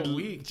 it was so She's-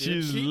 weak. Dude.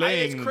 She's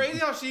laying. It's crazy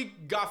how she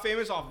got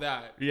famous off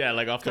that. Yeah,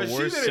 like off the 'Cause she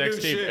worst didn't sex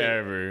do tape shit.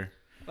 ever.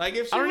 Like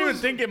if she I don't even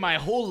was- think in my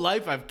whole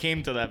life I've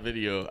came to that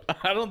video.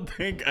 I don't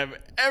think I've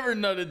ever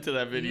nutted to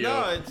that video.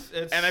 No, it's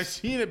and I've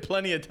seen it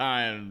plenty of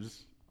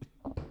times.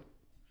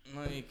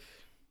 like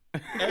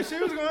if she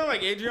was going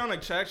like Adriana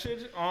Check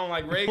shit on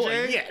like Ray J.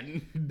 Well, yeah.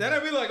 Then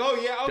I'd be like, oh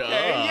yeah, okay,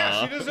 Duh.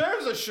 yeah, she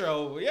deserves a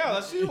show. Yeah,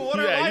 let's see what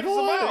her Yeah, life's you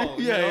know what? about.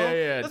 Yeah, you know?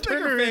 yeah. Let's Turn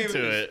make her her famous.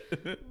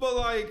 into it. But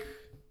like,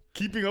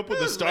 Keeping up with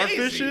it the was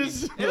lazy.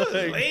 starfishes. It was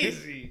Like,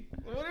 lazy.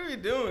 What are we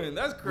doing?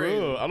 That's crazy.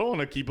 Bro, I don't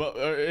want to keep up.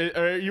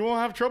 You won't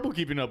have trouble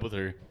keeping up with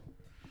her.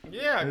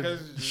 Yeah,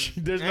 because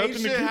There's ain't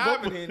nothing to shit keep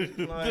happening. up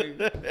with.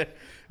 Like,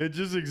 It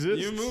just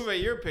exists. you move at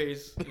your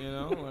pace, you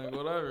know, like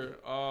whatever.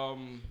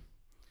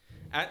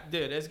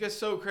 Dude, it gets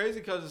so crazy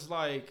because it's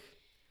like,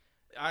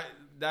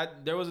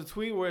 there was a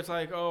tweet where it's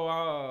like, oh,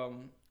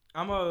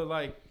 I'm gonna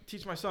like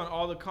teach my son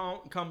all the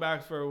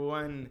comebacks for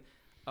when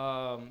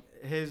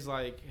his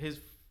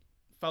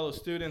fellow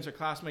students or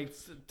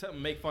classmates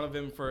make fun of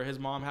him for his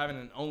mom having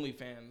an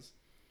OnlyFans.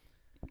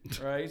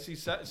 Right? She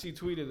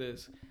tweeted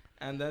this.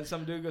 And then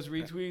some dude goes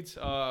retweets.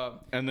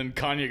 And then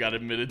Kanye got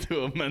admitted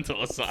to a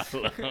mental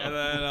asylum. And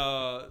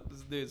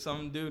then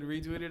some dude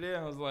retweeted it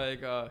and was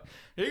like,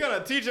 "You're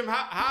gonna teach him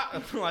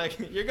how like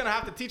you're gonna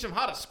have to teach him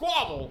how to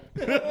squabble."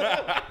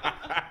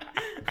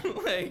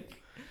 Like,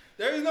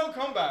 there's no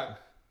comeback.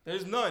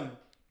 There's none.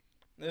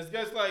 It's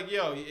just like,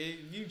 yo,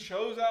 you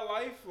chose that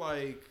life.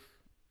 Like,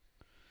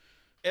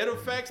 it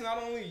affects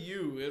not only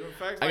you. It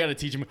affects. I Like, gotta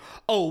teach him.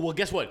 Oh, well,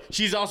 guess what?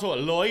 She's also a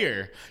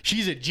lawyer.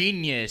 She's a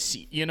genius.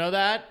 You know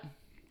that?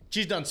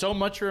 She's done so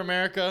much for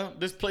America.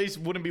 This place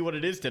wouldn't be what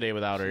it is today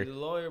without her. she's a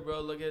lawyer,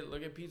 bro. Look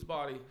at Pete's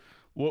body.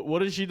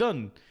 What has she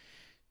done?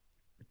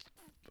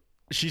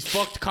 She's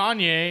fucked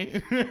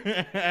Kanye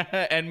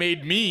and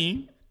made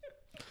me.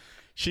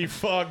 She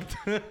fucked.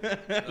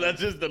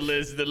 That's just the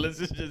list. The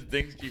list is just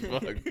things she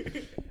fucked.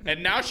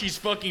 And now she's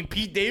fucking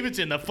Pete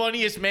Davidson, the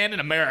funniest man in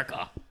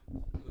America.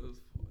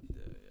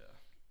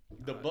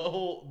 The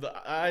butthole, the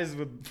eyes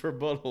for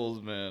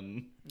buttholes,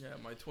 man. Yeah,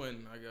 my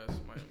twin, I guess.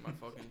 My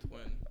fucking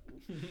twin.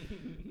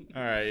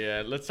 All right,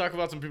 yeah. Let's talk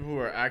about some people who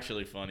are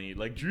actually funny,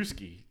 like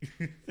Drewski.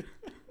 Damn,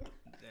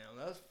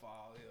 that's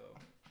foul,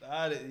 yo.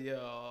 That is,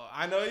 yo.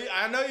 I know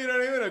you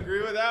don't even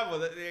agree with that, but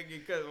that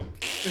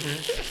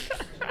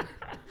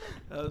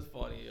was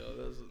funny, yo.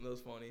 That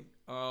was funny.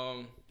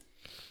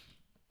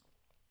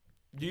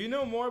 Do you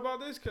know more about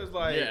this? Cause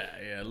like,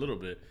 yeah, a little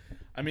bit.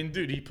 I mean,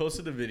 dude, he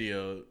posted the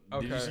video.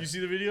 Okay. Did you see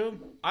the video?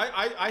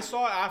 I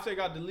saw it after it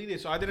got deleted,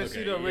 so I didn't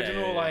see the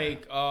original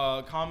like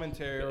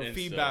commentary or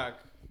feedback.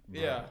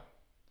 Bro. Yeah.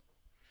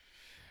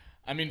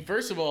 I mean,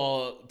 first of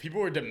all,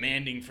 people were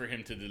demanding for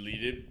him to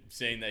delete it,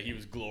 saying that he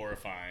was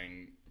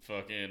glorifying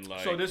fucking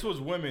like. So this was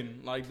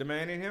women like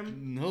demanding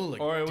him? No, like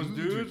or it was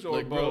dudes or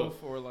like,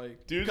 both, or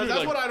like dudes. Because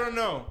that's like, what I don't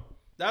know.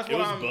 That's what it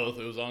was both.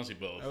 It was honestly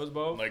both. It was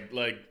both.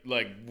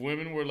 Like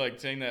women were like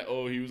saying that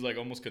he was like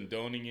almost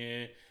condoning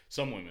it.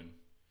 Some women.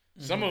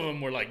 Some of them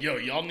were like, yo,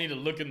 y'all need to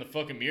look in the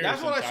fucking mirror.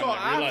 That's what I saw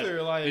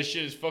after. Like, this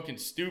shit is fucking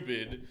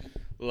stupid.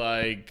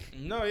 Like,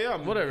 no, yeah,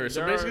 whatever.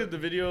 So basically, the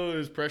video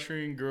is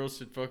pressuring girls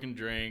to fucking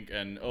drink,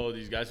 and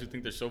these guys who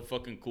think they're so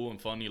fucking cool and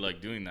funny,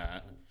 like doing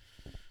that.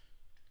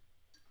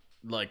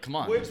 Like, come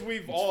on. Which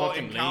we've all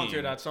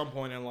encountered at some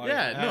point in life.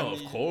 Yeah, no,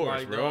 of course,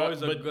 like, bro. They're always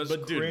the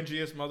but dude,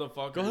 cringiest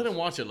motherfuckers. Go ahead and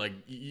watch it. Like,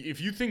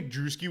 if you think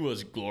Drewski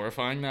was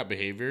glorifying that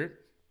behavior,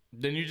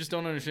 then you just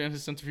don't understand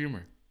his sense of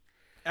humor.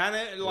 And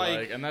it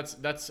and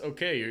that's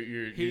okay.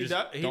 You just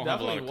don't have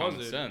a lot of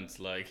common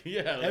sense. Like,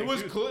 yeah, like, it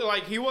was cool.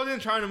 Like, he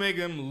wasn't trying to make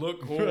him look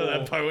cool. Bro,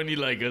 that part when he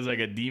like goes like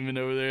a demon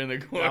over there in the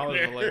corner. That was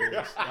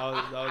hilarious.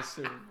 that was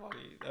super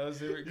funny. That was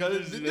super.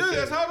 Because dude,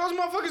 that's how those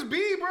motherfuckers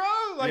be, bro.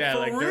 Like, yeah, for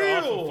like, real.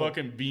 They're off a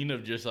fucking bean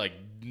of just like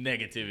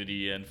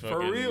negativity and fucking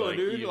for real, like,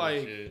 dude.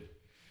 Like, shit.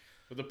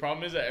 But the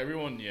problem is that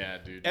everyone,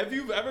 dude. If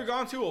you've ever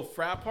gone to a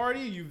frat party,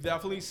 you've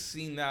definitely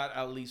seen that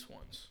at least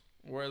once.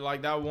 Where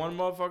like that one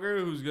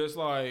motherfucker who's just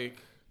like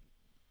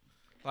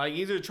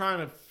either trying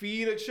to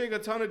feed a chick a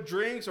ton of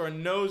drinks or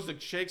knows the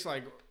chick's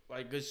like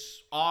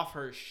just off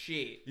her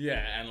shit.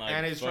 Yeah,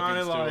 and it's trying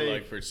to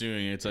still,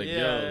 pursuing it. It's like,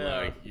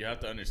 like you have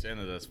to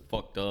understand that that's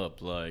fucked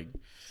up. Like,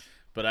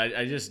 but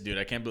I just, dude,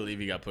 I can't believe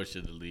he got pushed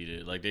to delete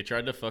it. Like, they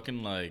tried to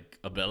fucking like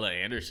Abella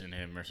Anderson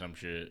him or some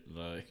shit.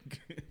 Like,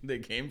 they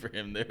came for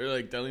him. They were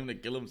like telling him to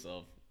kill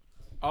himself.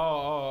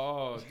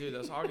 Oh, dude,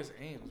 that's August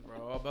Ames,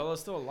 bro. Bella's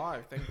still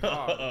alive, thank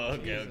God.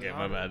 Okay,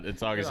 my bad.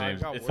 It's August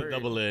Ames. It's a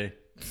double A.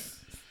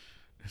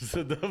 It's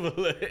a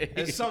double A.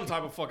 It's some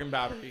type of fucking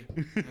battery.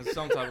 It's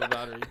some type of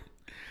battery.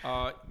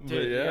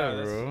 Dude,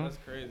 bro. That's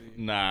crazy.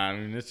 Nah, I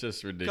mean, it's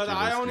just ridiculous.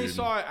 Because I only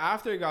saw it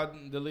after it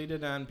got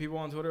deleted, and people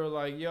on Twitter were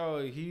like,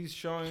 "Yo, he's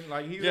showing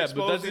he's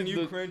exposing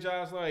you cringe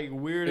ass weird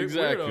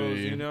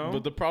weirdos," you know.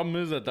 But the problem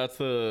is that that's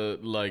the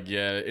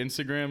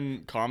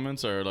Instagram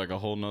comments are like a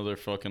whole nother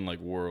fucking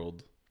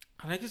world.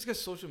 I think it's because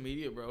social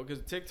media, bro.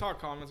 Because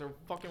TikTok comments are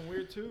fucking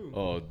weird too.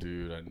 Oh,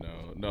 dude, I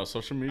know. No,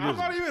 social media. I'm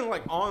not even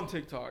on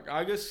TikTok.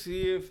 I just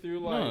see it through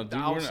the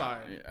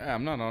outside.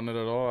 I'm not on it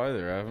at all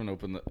either. I haven't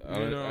opened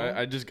the.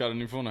 I just got a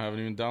new phone. I haven't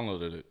even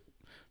downloaded it.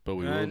 But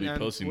we will be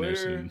posting there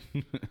soon.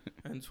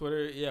 And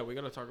Twitter, yeah, we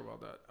gotta talk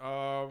about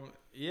that.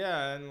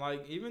 Yeah, and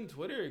even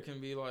Twitter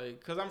can be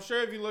because I'm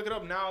sure if you look it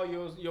up now,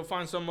 you'll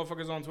find some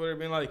motherfuckers on Twitter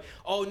being like,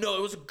 "Oh no,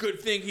 it was a good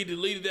thing he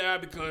deleted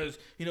that because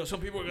some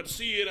people are gonna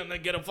see it and they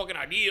get a fucking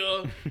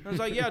idea." And it's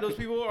like, yeah, those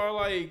people are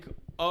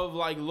of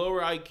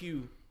lower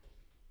IQ.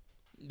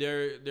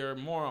 They're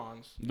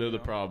morons. They're the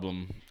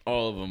problem.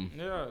 All of them.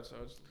 Yeah, so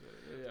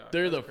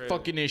they're the crazy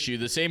fucking issue.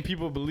 The same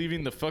people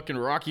believing the fucking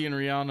Rocky and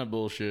Rihanna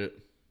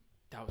bullshit.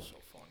 That was so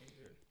funny,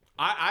 dude.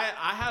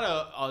 I had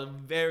a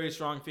very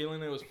strong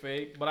feeling it was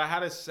fake, but I had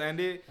to send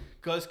it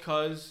cause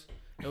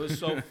it was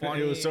so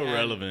funny. It was so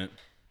relevant.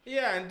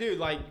 Yeah, and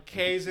dude,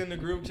 K's in the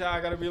group chat, I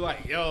gotta be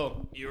like,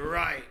 "Yo, you're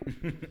right.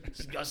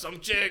 She's got some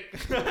chick."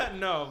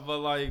 No,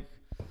 but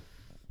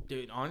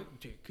dude,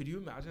 could you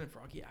imagine if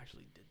Rocky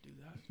actually did do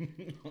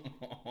that?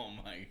 Oh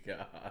my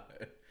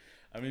god.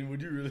 I mean,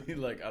 would you really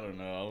I don't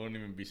know. I wouldn't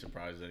even be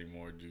surprised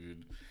anymore,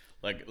 dude.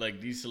 Like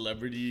these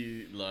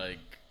celebrity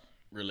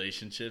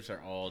relationships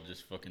are all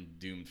just fucking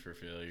doomed for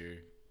failure.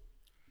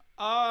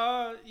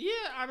 Yeah,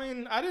 I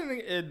mean, I didn't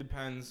think it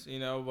depends,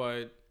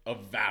 but a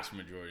vast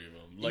majority of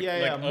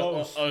them.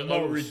 Most.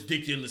 A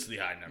ridiculously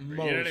high number.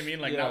 Most, you know what I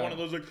mean? Not one of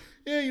those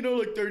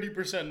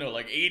 30%. No,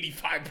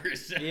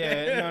 85%.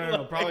 Yeah,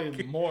 no,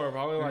 probably more.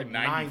 Probably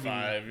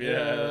 95. 90.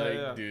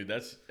 Yeah, dude,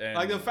 that's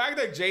the fact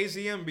that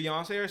Jay-Z and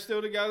Beyonce are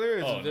still together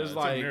is it's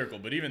a miracle.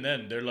 But even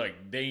then, they're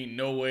they ain't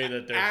no way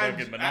that they're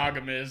fucking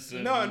monogamous.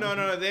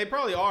 No, they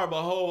probably are,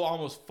 but Ho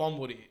almost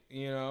fumbled it.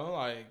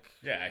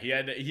 Yeah, he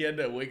had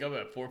to wake up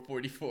at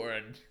 4:44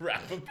 and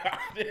rap about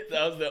it.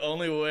 That was the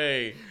only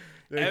way.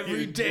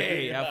 Every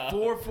day at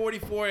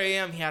 4:44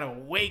 a.m. he had to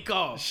wake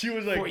up. She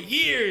was like, for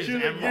years. She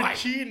was and like, you're write.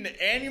 cheating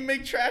and you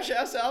make trash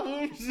ass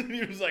albums? And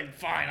he was like,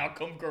 fine, I'll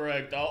come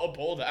correct. I'll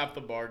uphold half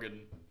the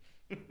bargain.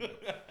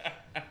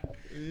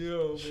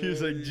 Yo, She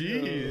was like,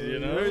 geez, you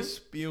know? We're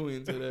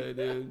spewing today,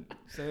 dude.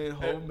 Saying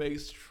Hov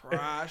makes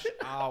trash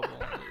albums.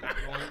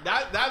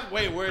 That's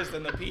way worse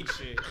than the Pete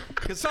shit.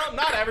 Cause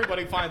not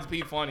everybody finds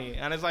Pete funny,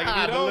 and it's like if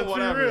you but don't, let's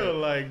whatever. be real.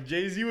 Like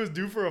Jay-Z was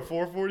due for a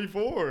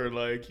 444.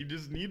 Like he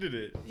just needed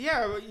it.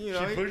 Yeah, but you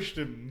know, She pushed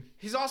him.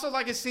 he's also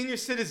like a senior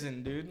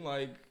citizen, dude.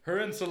 Like, Her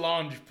and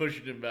Solange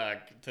pushed him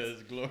back to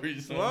his glory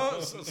zone.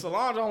 well,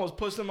 Solange almost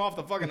pushed him off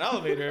the fucking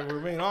elevator. If we're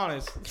being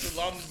honest.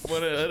 Solange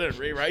went ahead and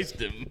Ray-Riced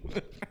him.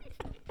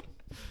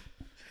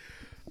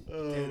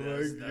 Oh Dude,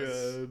 my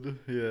god!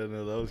 Yeah,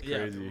 no, that was Yeah,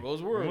 crazy.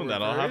 those were when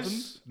that all happened?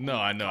 reverse. No,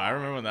 I know, I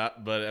remember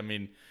that. But I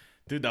mean,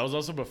 dude, that was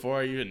also before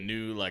I even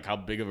knew like how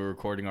big of a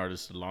recording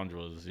artist Solange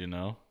was. You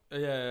know,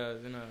 Yeah,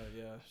 you know,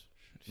 yeah.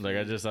 like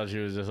I just thought she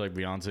was just like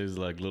Beyonce's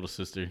like little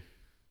sister.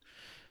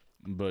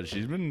 But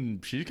she's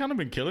kind of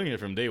been killing it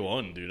from day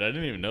one, dude. I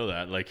didn't even know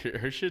that. Like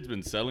her shit's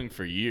been selling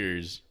for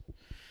years.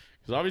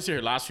 Because obviously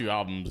her last few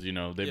albums, you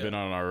know, they've been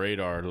on our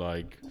radar.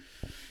 Like,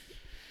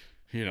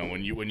 you know,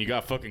 when you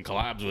got fucking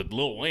collabs with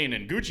Lil Wayne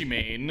and Gucci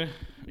Mane,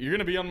 you're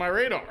gonna be on my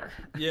radar.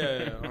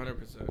 Yeah,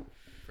 100%,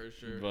 for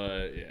sure.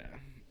 But yeah,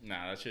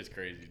 nah, that shit's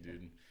crazy,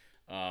 dude.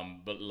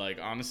 But like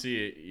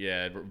honestly,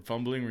 yeah,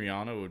 fumbling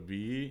Rihanna would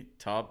be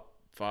top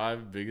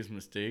 5 biggest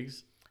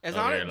mistakes. It's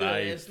of not. your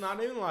life. It's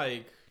not even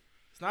like.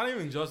 It's not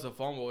even just a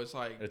fumble. It's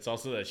like It's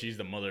also that she's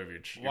the mother of your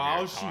child.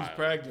 while she's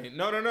pregnant.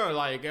 No.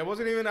 Like it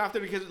wasn't even after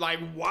because like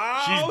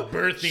wow, She's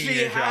birthing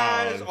she your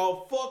has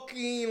child. a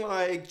fucking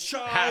like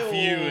child. Half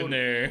you in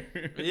there.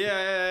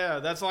 Yeah.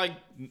 That's like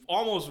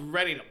almost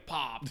ready to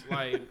pop.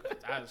 Like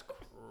that's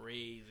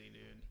crazy,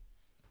 dude.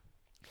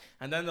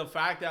 And then the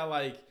fact that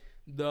like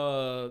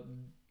the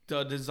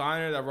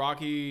designer that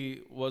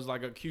Rocky was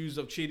like accused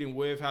of cheating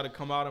with had to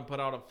come out and put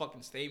out a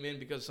fucking statement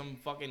because some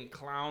fucking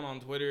clown on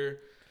Twitter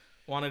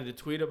wanted to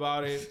tweet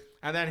about it,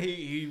 and then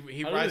he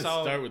How writes did it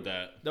out. start with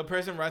that? The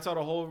person writes out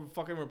a whole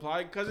fucking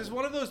reply because it's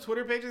one of those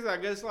Twitter pages that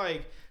I guess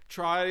like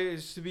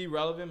tries to be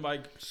relevant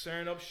by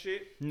stirring up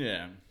shit.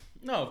 Yeah.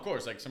 No, of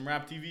course, like some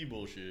rap TV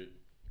bullshit.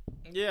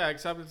 Yeah,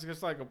 except it's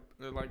just like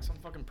some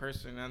fucking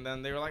person, and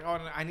then they were like, "Oh,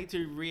 I need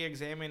to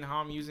re-examine how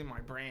I'm using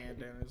my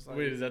brand," and it's like,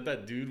 Wait, is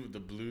that dude with the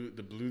blue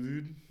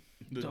dude?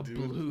 The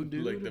blue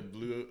dude? Like the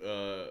blue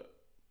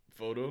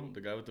photo,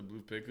 the guy with the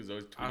blue pic who's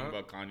always tweeting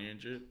about Kanye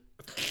and shit.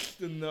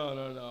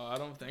 No, I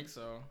don't think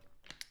so.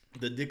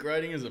 The dick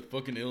riding is a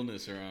fucking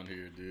illness around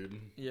here, dude.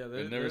 Yeah,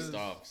 it never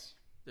stops.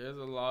 There's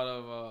a lot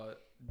of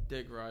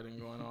dick riding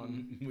going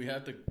on. We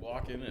have to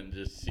walk in and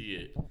just see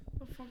it.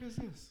 What the fuck is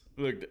this?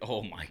 Look,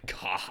 oh my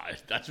god,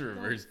 that's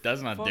reverse.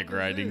 That's not fuck dick is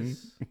riding.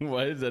 this?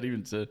 Why is that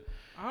even said?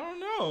 I don't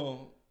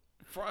know.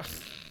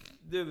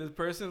 Dude, this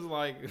person's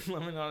like,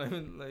 let me not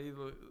even like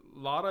a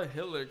lot of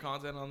Hitler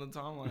content on the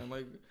timeline.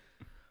 Like,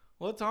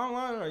 what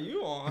timeline are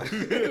you on?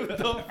 What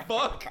the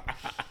fuck?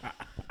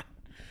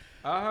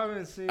 I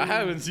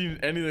haven't seen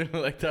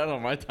anything like that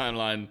on my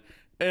timeline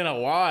in a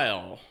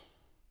while.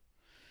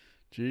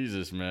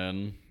 Jesus,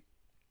 man.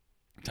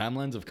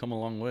 Timelines have come a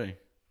long way.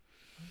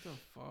 What the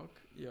fuck?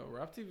 Yo,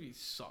 Rap TV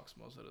sucks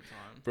most of the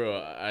time. Bro,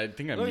 I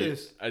think Look at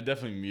this. I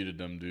definitely muted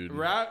them, dude.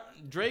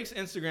 Drake's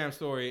Instagram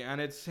story,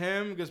 and it's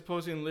him just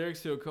posting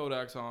lyrics to a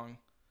Kodak song.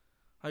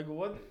 Like,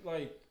 what?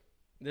 Like,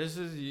 this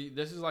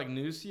is like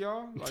news to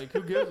y'all? Like,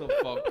 who gives a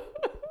fuck?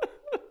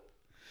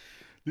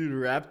 Dude,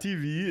 Rap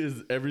TV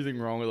is everything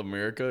wrong with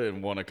America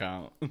in one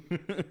account.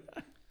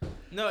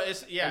 No,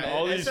 it's And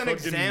all it's these an fucking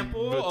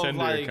example of pretender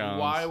like accounts.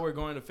 why we're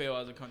going to fail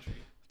as a country.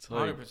 It's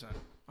like, 100%.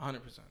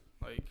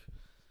 Like,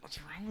 what's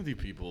wrong with you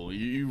people?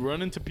 You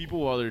run into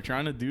people while they're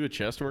trying to do a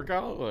chest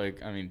workout?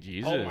 Like, I mean,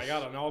 Jesus. oh my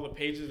god, on all the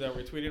pages that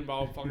were tweeting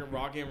about fucking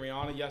Rocky and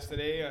Rihanna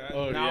yesterday,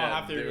 Oh, now yeah, I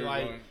have to they be were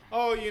like, going-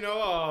 oh, you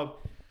know,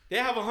 they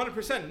have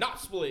 100%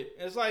 not split.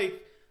 It's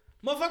like,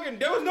 motherfucking,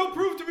 there was no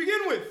proof to begin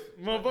with.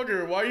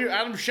 Motherfucker, why are you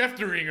Adam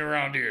Scheftering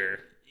around here?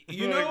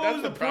 You Like, know,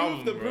 that's the the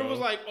problem, proof. The proof bro. was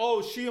like,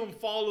 oh, she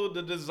unfollowed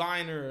the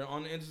designer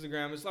on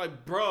Instagram. It's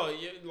like, bro,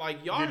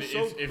 like y'all Dude,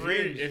 are so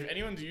cringe. if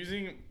anyone's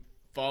using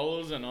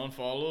follows and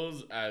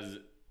unfollows as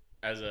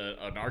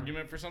an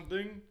argument for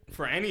something,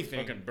 For anything,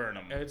 fucking burn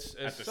them. It's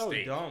at the so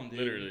stake, dumb, dude.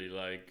 Literally,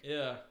 like,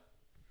 Yeah.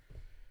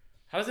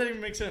 how does that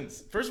even make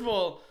sense? First of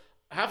all,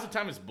 half the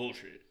time it's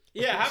bullshit.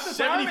 Yeah, half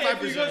the time, 75%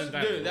 if you of go, the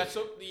time dude, that's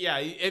so. Yeah,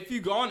 if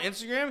you go on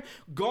Instagram,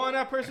 go on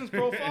that person's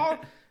profile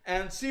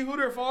and see who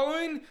they're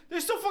following. They're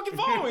still fucking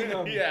following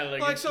them. Yeah,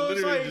 like it's so literally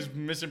it's like just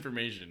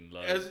misinformation.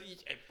 Like,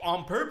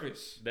 on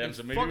purpose. damn, It's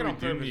so maybe fucking we on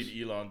do purpose.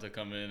 need Elon to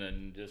come in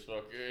and just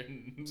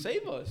fucking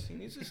Save us. He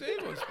needs to save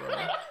us, bro.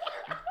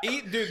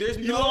 Dude, there's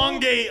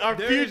elongate our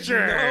there's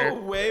future.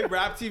 no way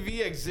Rap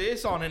TV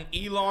exists on an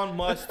Elon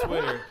Musk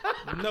Twitter.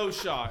 No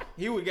shot.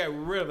 He would get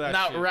rid of that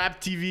Not shit. Rap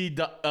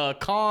TV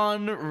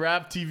Con,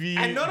 Rap TV.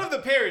 And none of the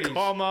parodies.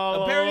 Como.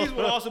 The parodies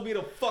would also be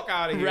the fuck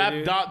out of here,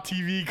 dude.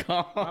 Rap.tv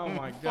Con. Oh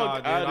my god,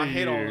 dude. I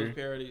hate all those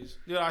parodies.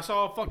 Dude, I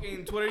saw a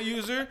fucking Twitter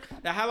user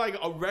that had like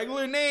a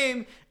regular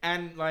name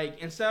and like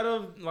instead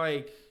of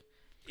like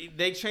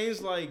they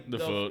changed like The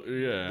photo,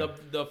 yeah.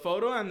 the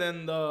photo and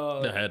then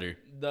the header.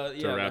 The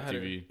to Rap the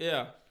header. TV.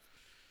 Yeah.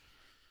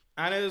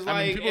 And it was I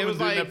like mean, people it have was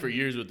been doing like that for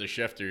years with the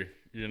Schefter.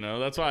 You know,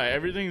 that's why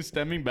everything's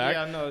stemming back.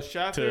 yeah, no,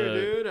 Schefter,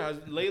 dude, has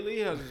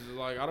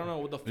like I don't know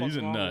what the fuck's He's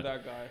a wrong nut. with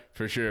that guy.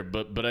 For sure,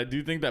 but I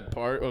do think that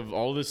part of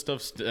all this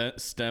stuff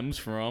stems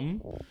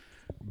from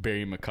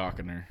Barry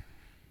McCockiner.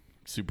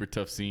 Super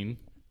tough scene.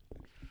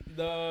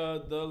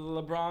 The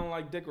LeBron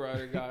like dick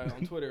rider guy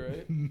on Twitter,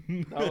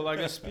 right? That was like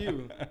a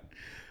spew.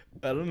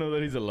 I don't know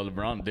that he's a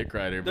LeBron dick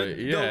rider, but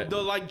The, yeah.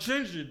 the like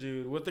ginger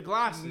dude with the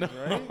glasses,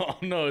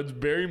 right? No, it's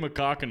Barry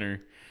McCockiner.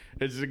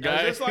 It's the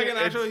guy. Is this like an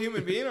actual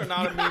human being or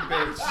not a meme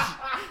page?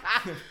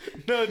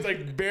 No, it's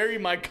like Barry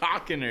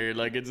McCockiner.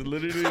 Like it's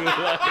literally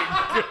like.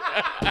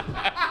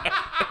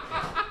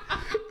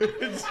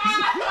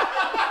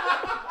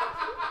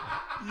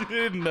 You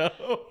didn't know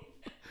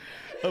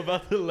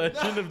about the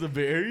legend of the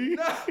Barry?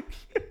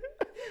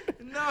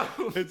 No.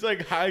 It's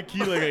like high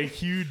key, like a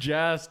huge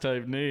ass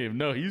type name.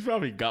 No, he's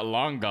probably got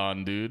long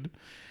gone, dude.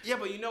 Yeah,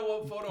 but you know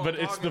what photo But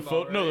I'm it's talking the about,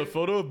 photo. right? No, the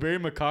photo of Barry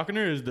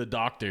McCockiner is the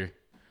doctor.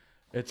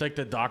 It's like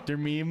the doctor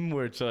meme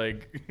where it's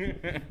like,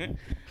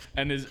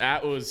 and his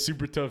at was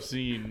super tough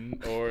scene,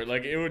 or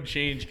like it would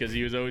change because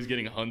he was always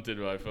getting hunted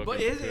by fucking. But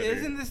Twitter.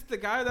 isn't this the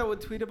guy that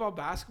would tweet about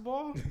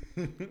basketball?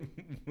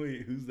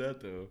 Wait, who's that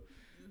though?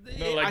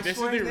 No, like I this is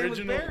swear the his name was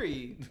original.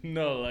 Barry.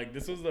 No, like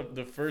this was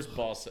the first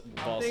ball sack.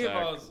 I think it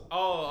was.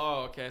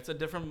 Oh, okay. It's a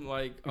different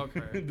like.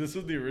 Okay. This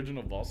was the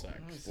original ball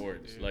sack me see,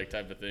 sports dude. like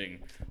type of thing,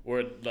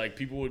 where like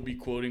people would be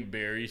quoting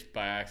Barry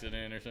by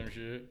accident or some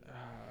shit.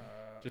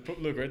 Just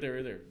look right there,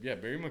 right there. Yeah,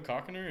 Barry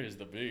McCockiner is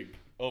the big.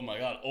 Oh my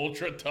god,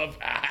 ultra tough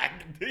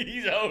hack.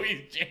 He's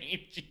always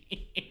changing.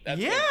 That's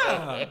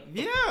Yeah,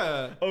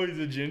 yeah. Oh, he's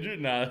a ginger?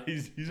 Nah,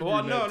 he's a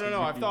Well, no. brunette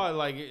I too. thought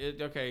like,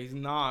 okay, he's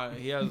not.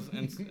 He has.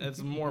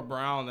 It's more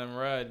brown than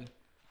red.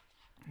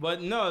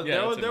 But no,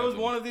 Yeah, that's there was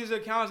amazing. one of these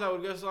accounts that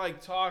would just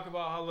like talk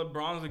about how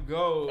LeBron's a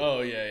GOAT. Oh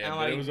yeah, and, but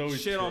like, it was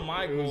always shit on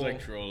Michael. It was like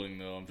trolling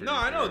though. I'm pretty No,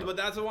 I know, sure. but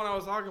that's the one I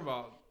was talking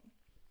about.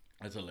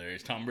 That's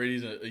hilarious. Tom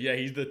Brady's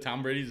he's the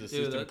Tom Brady's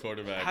assistant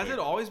quarterback. Has like, it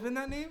always been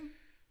that name?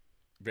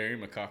 Barry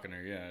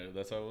McCockiner? Yeah,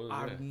 that's how it was.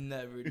 I've yeah.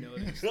 never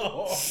noticed.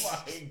 Oh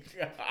my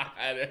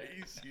god, are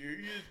you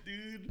serious,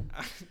 dude?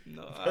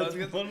 No, That's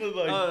one of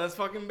like oh, that's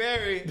fucking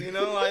Barry. You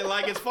know,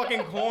 like it's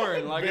fucking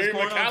corn. Like Barry it's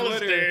corn on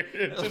Twitter. McAllister.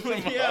 It's just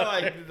a Yeah,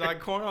 vibe.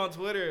 like corn on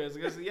Twitter. It's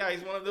just, yeah,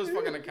 he's one of those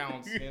fucking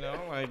accounts. You know,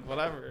 like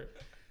whatever.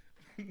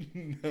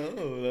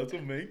 No, that's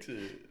what makes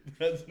it.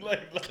 That's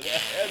like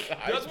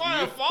That's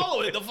why I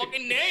follow it. The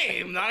fucking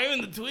name, not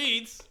even the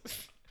tweets.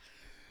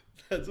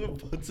 That's what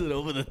puts it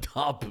over the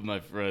top,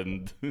 my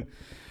friend.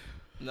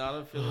 Not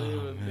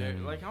affiliated with Barry.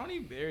 Like how many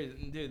Barrys?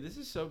 Dude, this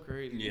is so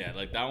crazy. Yeah,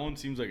 like that one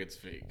seems like it's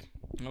fake.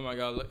 Oh my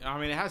god. Look, I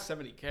mean, it has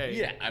 70K.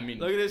 Yeah, I mean,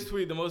 Look at this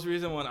tweet. The most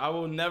recent one. I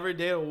will never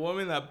date a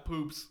woman that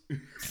poops.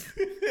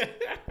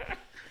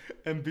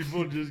 and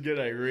people just get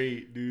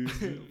irate, dude.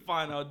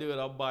 Fine, I'll do it.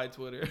 I'll buy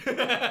Twitter.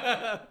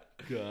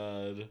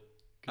 God.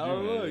 Oh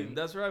look,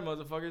 that's right,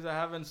 motherfuckers. I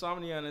have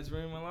insomnia and it's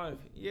ruining my life.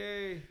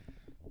 Yay.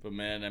 But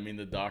man, I mean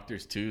the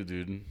doctors too,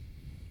 dude.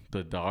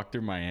 The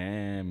Dr.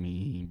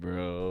 Miami,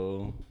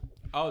 bro.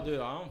 Oh, dude,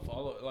 I don't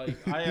follow.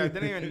 Like, I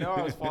didn't even know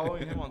I was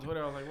following him on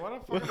Twitter. I was like,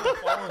 what the fuck am I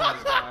following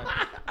this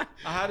guy?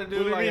 I had to do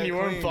What do you like mean a you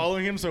weren't clean-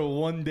 following him so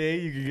one day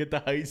you could get the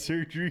height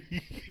surgery?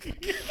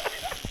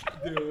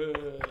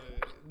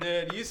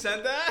 Dude, you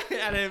sent that,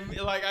 and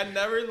it, like I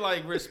never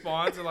like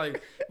respond to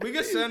like we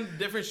could send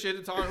different shit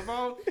to talk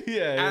about.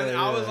 Yeah, and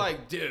yeah, I was yeah.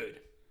 like, dude,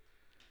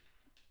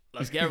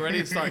 let's get ready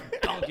to start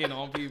dunking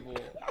on people.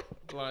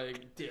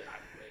 Like, dude,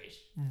 I wish.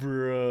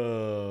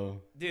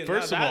 Bro. Dude,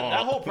 First of all,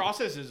 that whole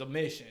process is a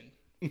mission.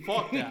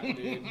 Fuck that,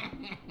 dude.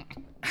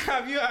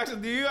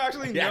 Do you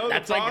actually know the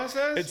process?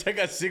 like it's like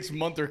a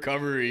 6-month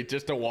recovery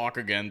just to walk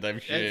again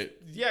type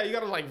shit. Yeah, you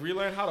gotta like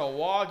relearn how to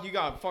walk. You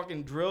got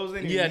fucking drills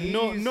in your Yeah,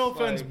 knees. no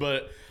offense, like,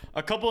 but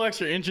a couple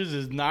extra inches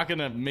is not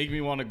gonna make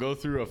me want to go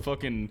through a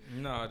fucking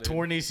no, dude.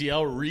 torn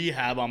ACL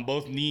rehab on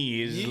both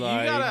knees. You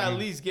like, gotta at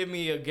least give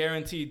me a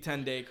guaranteed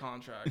 10-day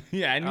contract.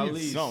 Yeah, I At need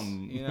least,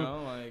 some. you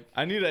know, like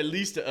I need at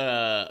least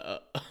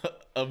a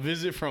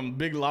visit from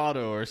Big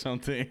Lotto or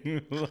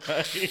something.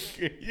 Like,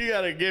 you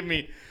gotta give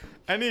me.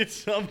 I need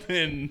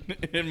something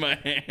in my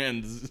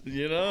hands,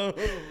 you know?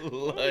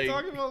 what are you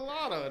talking about,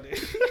 Lotto, dude?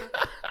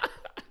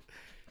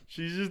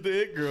 She's just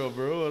the it girl,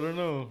 bro. I don't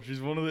know. She's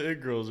one of the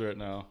it girls right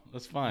now.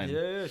 That's fine.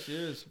 Yeah, she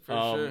is for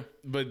sure.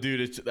 But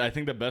dude, I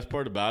think the best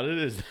part about it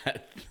is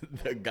that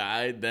the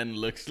guy then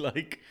looks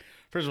like,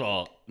 first of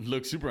all,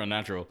 looks super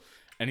unnatural,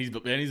 and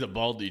he's a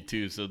baldy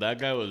too. So that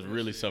guy was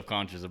really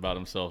self-conscious about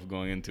himself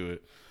going into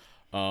it.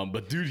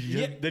 But dude,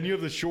 Yeah. then you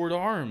have the short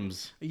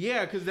arms.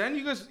 Yeah, because then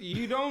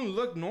you don't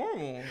look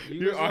normal.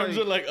 Your arms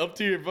are like up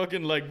to your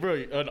fucking like,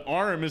 bro. An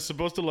arm is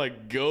supposed to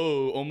like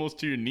go almost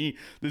to your knee.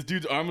 This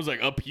dude's arm was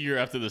like up here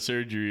after the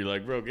surgery.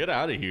 Like, bro, get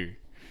out of here.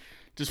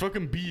 Just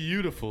fucking be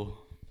beautiful.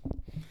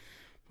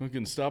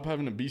 Fucking stop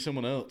having to be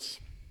someone else.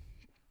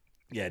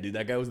 Yeah, dude,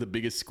 that guy was the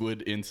biggest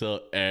squid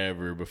incel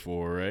ever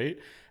before, right?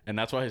 And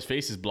that's why his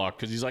face is blocked,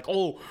 because he's like,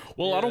 oh,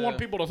 well, I don't want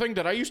people to think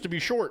that I used to be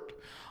short.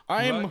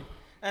 I'm...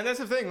 And that's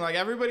the thing. Like,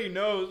 everybody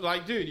knows,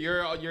 like, dude,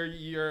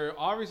 you're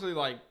obviously,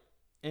 like,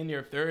 in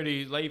your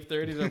 30s, late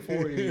 30s or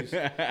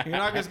 40s. You're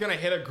not just going to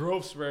hit a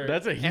growth spurt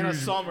That's a huge, in a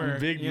summer,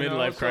 big you know?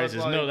 midlife So crisis.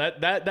 it's like, No,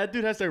 that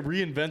dude has to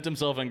reinvent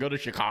himself and go to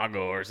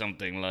Chicago or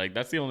something. Like,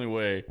 that's the only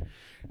way.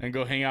 And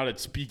go hang out at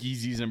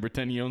speakeasies and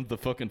pretend he owns the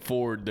fucking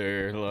Ford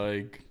there.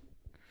 Like...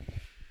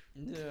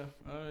 Yeah,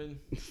 I mean...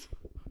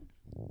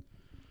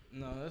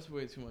 No, that's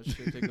way too much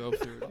shit to go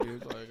through,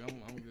 dude. Like,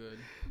 I'm good.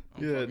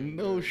 Yeah,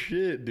 no good.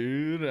 shit,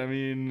 dude. I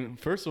mean,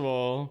 first of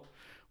all,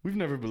 we've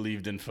never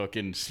believed in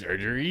fucking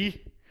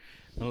surgery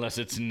unless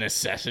it's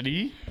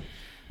necessity.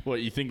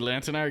 What, you think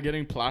Lance and I are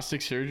getting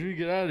plastic surgery?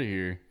 Get out of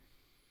here.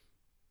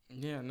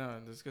 Yeah, no,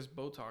 this gets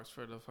Botox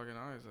for the fucking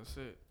eyes. That's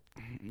it.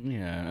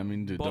 Yeah, I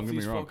mean, dude, Buff don't get me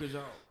these wrong. fuckers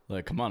out.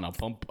 Like, come on,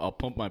 I'll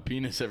pump my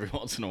penis every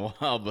once in a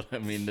while, but I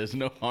mean, there's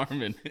no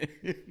harm in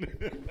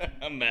it.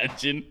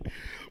 Imagine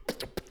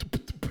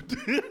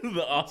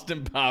the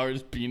Austin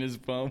Powers penis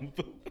pump.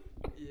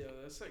 Yeah,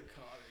 that's psychotic,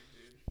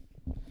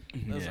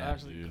 dude. That's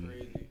actually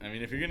crazy. I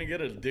mean, if you're gonna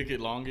get a dick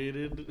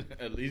elongated,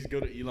 at least go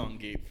to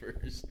elongate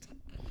first.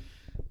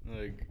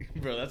 Like,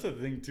 bro, that's a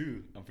thing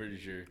too. I'm pretty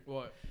sure.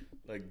 What?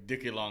 Like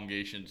dick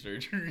elongation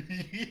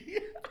surgery.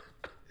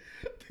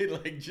 They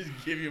like just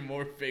give you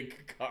more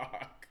fake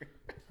cock.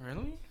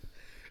 Really?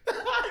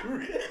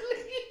 Really?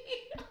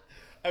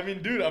 I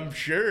mean, dude, I'm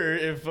sure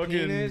if fucking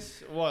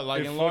Penis? What,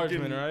 like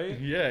enlargement, right?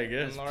 Yeah, I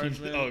guess.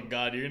 Enlargement. Oh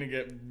god, you're gonna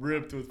get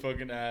ripped with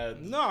fucking ads.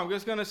 No, I'm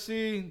just gonna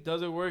see,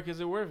 does it work? Is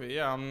it worth it?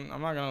 Yeah, I'm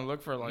not gonna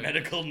look for like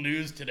Medical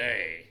news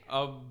today.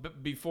 a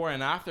before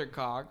and after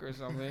cock or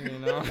something, you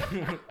know.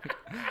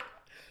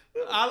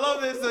 I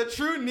love this. The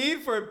true need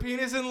for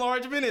penis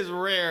enlargement is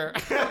rare.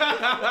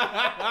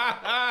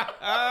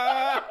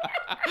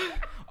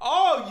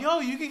 Oh, yo,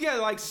 you can get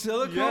like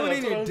silicone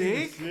in your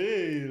dick.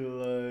 Say,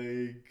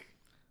 like,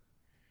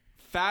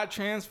 Fat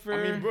transfer.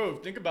 I mean, bro,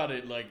 think about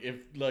it. Like, if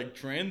like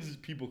trans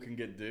people can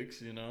get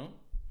dicks, you know,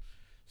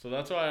 so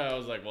that's why I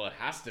was like, well, it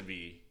has to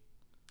be.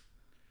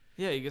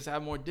 Yeah, you just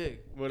have more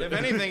dick. What- If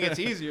anything, it's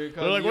easier.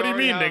 They're like, what do you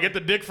already mean? They have- get the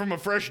dick from a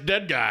fresh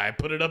dead guy.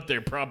 Put it up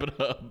there, prop it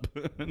up.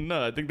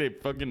 No, I think they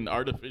fucking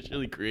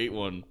artificially create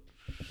one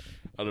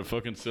out of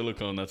fucking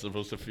silicone that's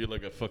supposed to feel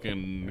like a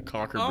fucking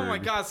cocker Oh bird. my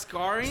god,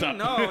 scarring? Stop.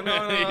 No. Yeah,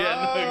 no, get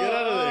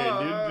out of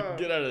there, dude.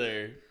 Get out of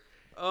there.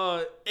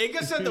 It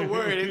just said the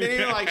word. It didn't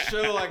even like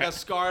show like a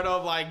scarred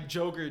up like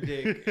Joker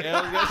dick. It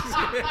was just-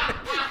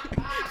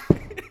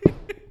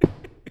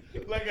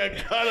 Like a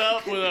cut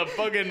up with a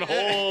fucking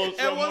hole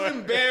somewhere. It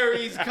wasn't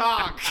Barry's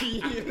cock,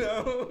 you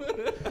know.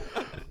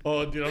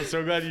 Oh, dude, I'm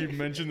so glad you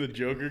mentioned the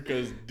Joker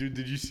because, dude,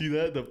 did you see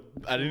that?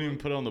 I didn't even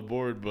put it on the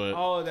board, but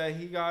Oh, that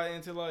he got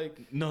into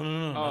like. no,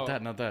 Oh.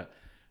 not that.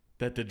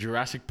 That the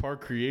Jurassic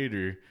Park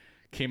creator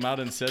came out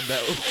and said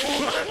that.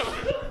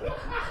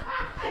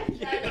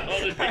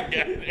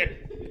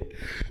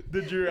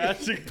 The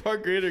Jurassic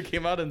Park creator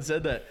came out and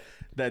said that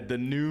the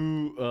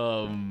new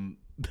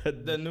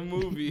The new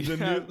movie.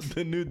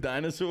 the new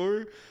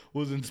dinosaur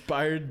was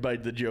inspired by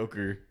the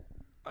Joker.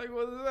 Like,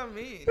 what does that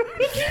mean?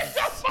 It's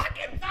a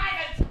fucking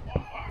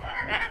dinosaur.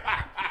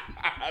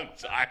 I'm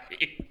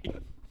sorry.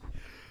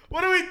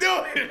 What are we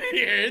doing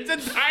here? It's a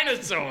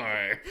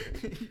dinosaur.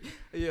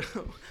 Yeah,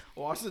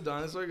 watch the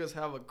dinosaur just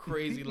have a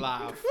crazy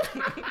laugh.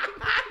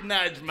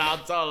 Now its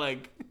mouth's all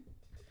like.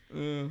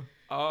 Yeah.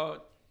 I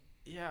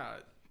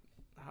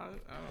don't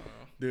know.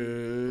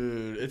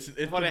 Dude, it's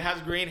But it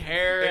has green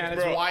hair and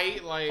it's bro,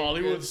 white. Like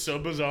Hollywood's so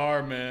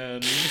bizarre,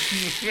 man.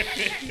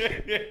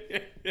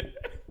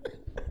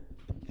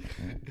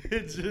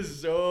 It's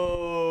just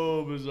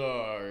so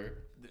bizarre.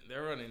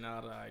 They're running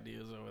out of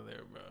ideas over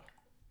there, bro.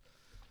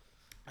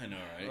 I know,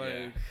 right? Like,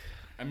 Yeah.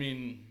 I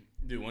mean,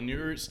 dude, when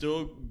you're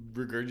still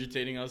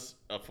regurgitating us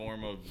a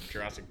form of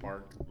Jurassic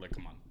Park, like,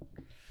 come on.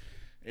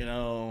 You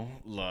know,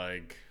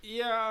 like...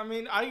 yeah, I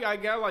mean, I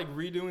get like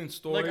redoing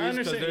stories Like, I because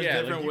understand, there's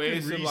yeah, different like, you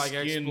ways can to like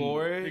reskin-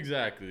 explore it.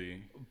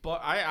 Exactly.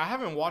 But I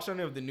haven't watched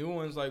any of the new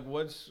ones. Like,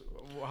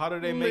 how do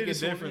they make it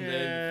Latest one, different?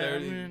 yeah, They're I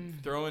mean-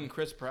 throwing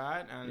Chris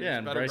Pratt and Yeah, it's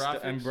and better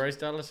graphics. Bryce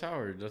Dallas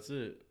Howard. That's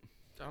it.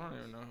 I don't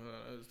even know who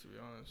that is, to be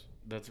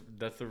honest.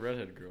 That's the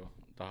redhead girl.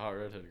 The hot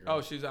redhead girl.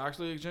 Oh, she's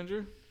actually a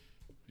ginger?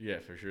 Yeah,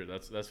 for sure.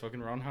 That's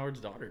fucking Ron Howard's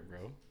daughter,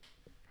 bro.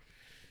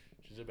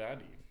 She's a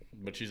baddie.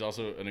 But she's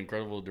also an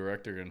incredible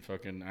director and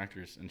fucking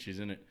actress, and she's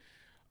in it.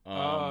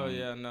 Oh,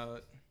 yeah, no.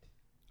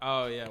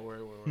 Oh, yeah,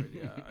 word.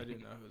 Yeah, I do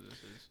know who this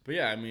is. But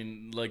yeah, I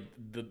mean, like,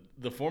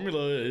 the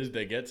formula is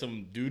they get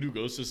some dude who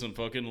goes to some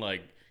fucking,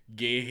 like,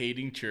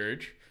 gay-hating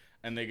church,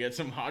 and they get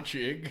some hot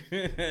chick,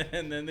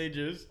 and then they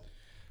just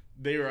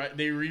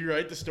they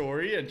rewrite the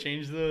story and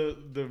change the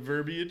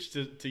verbiage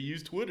to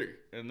use Twitter,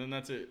 and then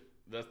that's it.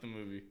 That's the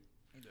movie.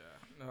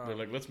 Yeah. They're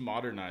like, let's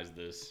modernize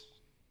this.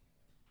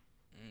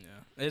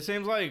 Yeah. It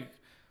seems like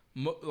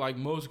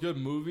most good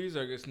movies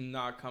are just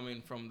not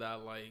coming from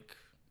that like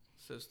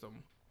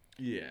system.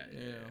 Yeah.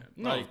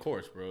 No, Like, of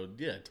course, bro.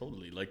 Yeah,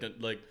 totally. Like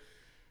that. Like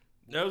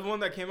there was one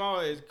that came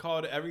out. It's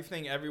called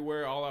Everything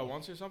Everywhere All at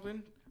Once or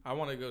something. I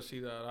want to go see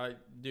that.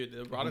 Dude,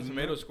 the Rotten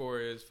Tomato score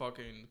is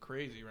fucking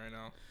crazy right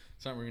now.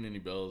 it's not ringing any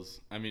bells.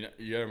 I mean,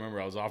 you gotta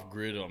remember, I was off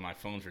grid on my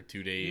phone for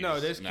 2 days. No,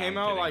 this came I'm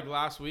out kidding. like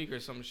last week or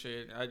some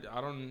shit. I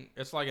don't.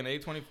 It's like an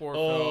A24 film.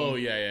 Oh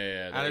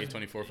yeah. And The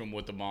A24 film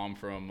with the mom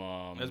from.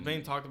 It's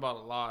being talked about a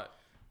lot.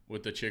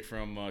 With the chick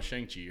from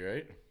Shang-Chi,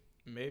 right?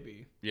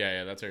 Maybe.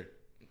 Yeah, that's her.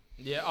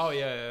 Yeah. Oh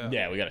yeah.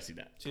 Yeah, we gotta see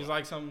that. She's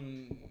like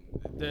some.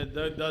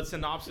 The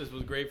synopsis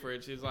was great for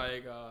it. She's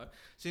like,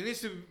 she needs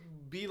to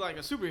be like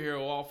a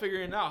superhero while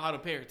figuring out how to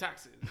pay her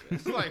taxes.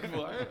 It's like,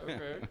 what?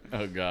 Okay.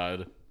 Oh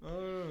God.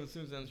 Oh, it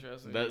seems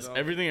interesting. That's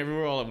Everything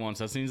Everywhere All at Once.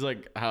 That seems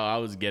like how I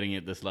was getting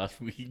it this last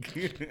week.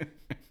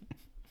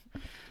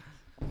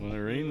 When it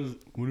rains,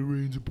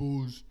 it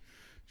pours.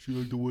 She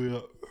like the way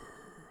I.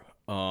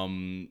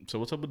 So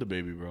what's up with the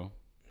baby, bro?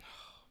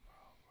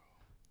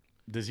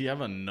 Does he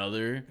have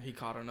another? He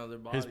caught another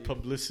body. His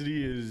publicist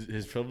is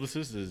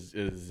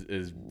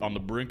on the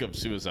brink of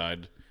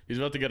suicide. He's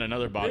about to get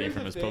another body Here's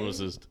from the his thing.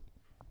 publicist.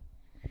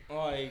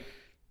 Like,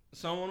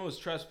 someone was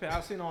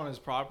trespassing on his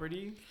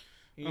property,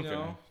 you Okay.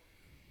 know?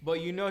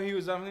 But you know he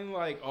was definitely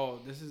like, oh,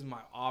 this is my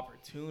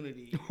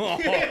opportunity. Oh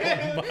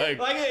my!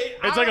 Like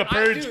It's like a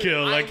purge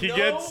kill. Like, he I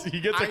gets a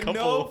I know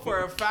couple-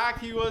 for a fact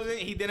he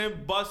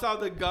didn't bust out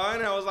the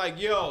gun. I was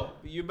like, yo,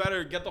 you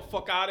better get the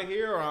fuck out of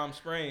here or I'm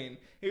spraying.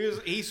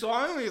 He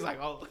saw him. He was like,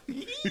 oh,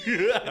 you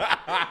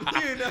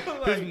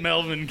know, His like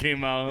Melvin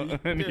came out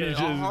and he dude,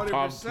 just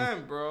popped.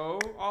 100%, bro,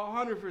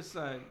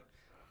 100%.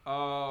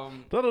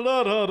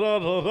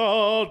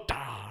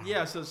 Da-da-da-da-da-da-da.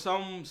 Yeah, so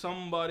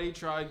somebody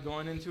tried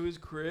going into his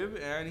crib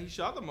and he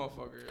shot the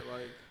motherfucker.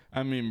 Like,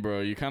 I mean,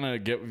 bro, you kind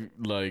of get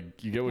what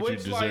you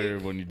Which,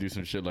 deserve like, when you do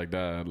some shit like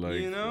that. Like,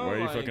 you know, why are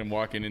you like- fucking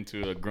walking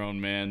into a grown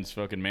man's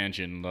fucking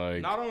mansion?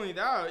 Like, not only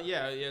that,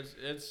 yeah,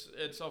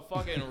 it's a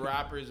fucking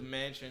rapper's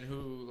mansion.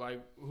 Who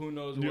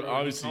knows? dude, where he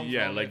obviously, come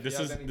yeah, from, like if this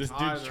he has is any this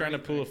ties dude's or trying to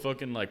pull a anything.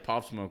 fucking like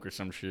Pop Smoke or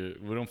some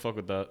shit. We don't fuck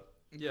with that.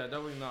 Yeah,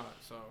 definitely not.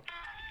 So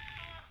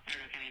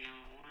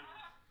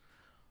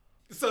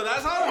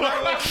that's how.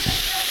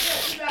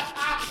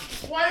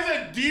 Why is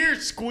a deer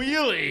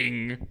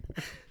squealing?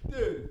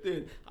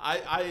 Dude,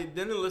 I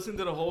didn't listen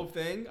to the whole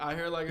thing. I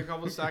heard like a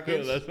couple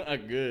seconds. That's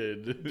not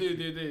good.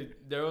 Dude,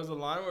 there was a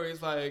line where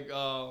he's like,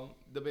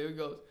 the baby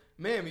goes,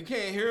 "Ma'am, you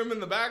can't hear him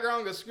in the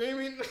background, just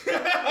screaming."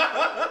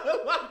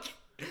 Like,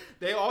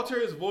 they alter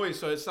his voice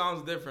so it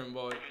sounds different,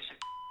 but.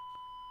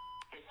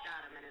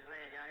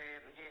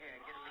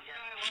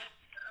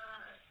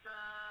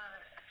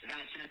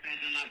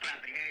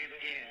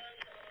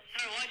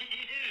 Sir, what did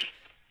you do?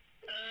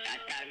 I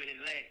shot him in his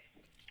leg.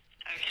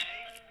 Okay.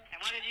 And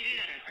what did you do?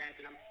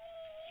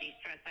 He's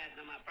trespassing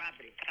on my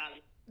property. Call him.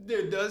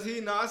 Dude, does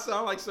he not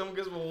sound like some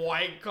just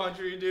white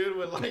country dude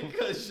with like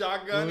a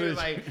shotgun? He's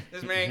like,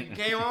 this man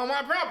came on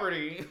my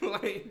property.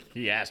 Like,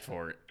 He asked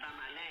for it. On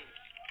my name.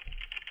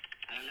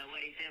 I don't know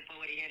what he's here for,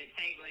 what he here to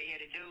take, what he here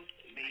to do.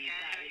 But he's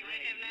out. He's with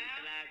him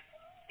now?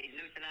 He's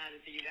neutralized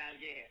until you guys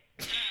get here.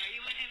 Sir, are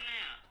you with him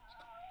now?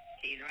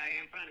 He's right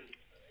here in front of me.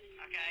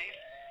 Okay.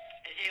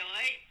 Is he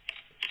awake?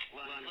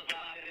 Well, look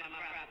up on my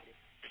property.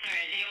 Sir,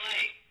 is he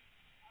awake?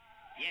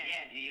 Yeah.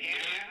 Do you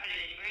hear him? Is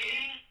he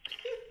breathing?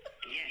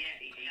 Yeah,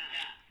 he's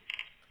stopped.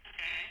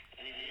 Okay.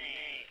 And it's his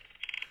head.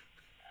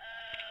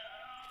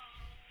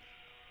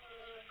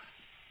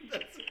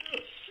 that's it.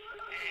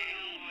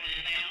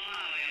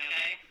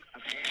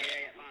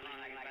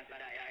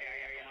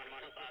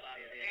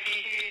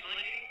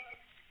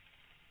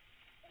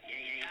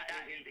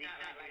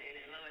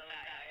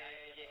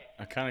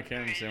 I kind of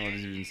can't understand what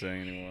he's even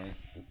saying anymore.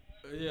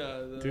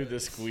 Yeah. Dude, the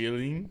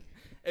squealing.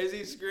 Is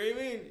he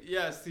screaming?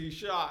 Yes, he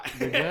shot.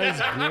 The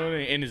guy's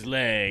groaning in his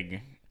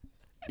leg.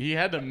 He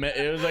had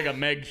it was like a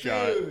Meg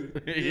shot.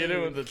 Dude, He hit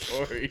him with the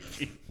Tory.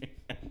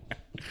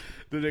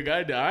 Did the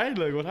guy die?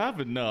 Like, what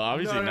happened? No,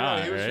 obviously No,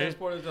 not, he was right?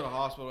 transported to the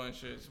hospital and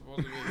shit. Supposed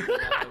to be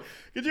alive.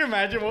 Could you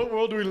imagine what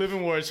world do we live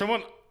in where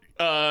someone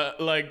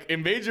like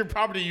invades your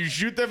property, you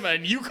shoot them,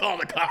 and you call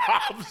the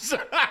cops?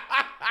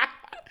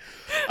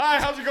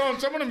 Hi, how's it going?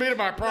 Someone invaded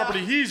my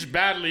property. He's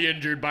badly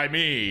injured by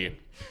me.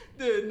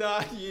 Dude,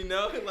 nah, you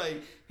know,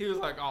 like, he was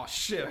like, oh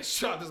shit, I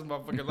shot this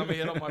motherfucker. Let me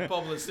hit up my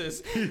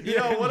publicist.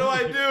 Yo, what do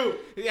I do?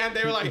 And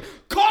they were like,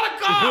 call the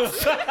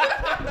cops! There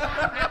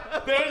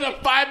was a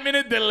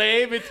 5-minute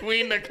delay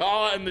between the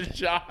call and the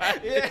shot.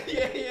 Yeah.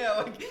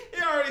 Like,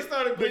 he already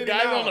started The bleeding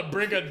guy's out. on the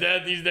brink of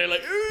death. He's there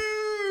like,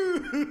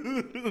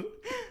 ooh.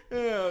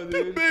 Yeah,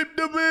 dude.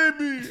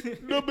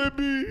 The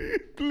baby,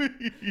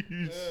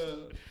 please. Yeah.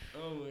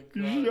 Oh my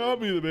You god. shot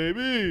me, the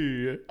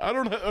baby. I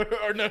don't know.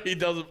 Or no, he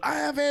doesn't. I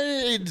have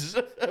AIDS.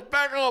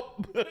 Back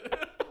up.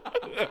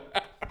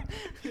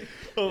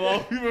 Of all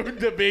people,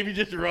 the baby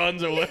just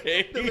runs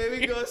away. The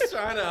baby goes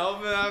trying to help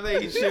him after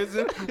he shoots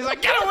him. He's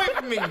like, get away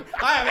from me.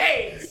 I have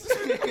AIDS.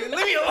 Leave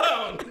me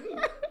alone.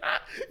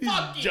 He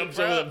Fuck you, jumps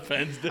bro. over the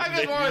fence. The I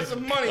just wanted baby's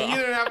some money. gone. You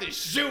didn't have to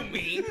shoot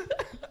me.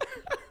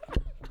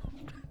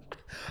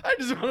 I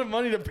just wanted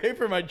money to pay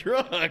for my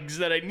drugs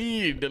that I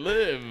need to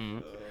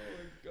live.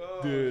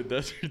 God. Dude,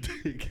 that's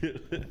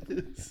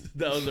ridiculous.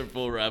 That was a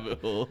full rabbit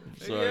hole.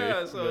 Sorry.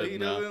 Yeah, so but he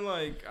nah.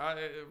 doesn't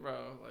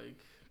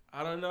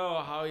I don't know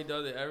how he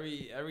does it.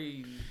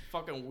 Every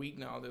fucking week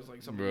now, there's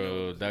like something. new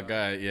Bro, with that this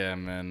guy, yeah,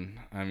 man.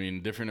 I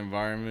mean, different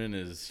environment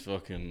is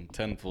fucking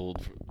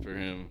tenfold for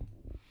him.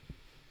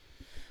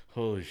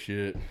 Holy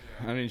shit.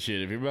 I mean,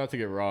 shit, if you're about to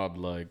get robbed,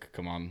 like,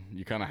 come on.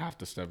 You kind of have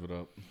to step it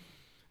up.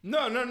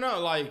 No.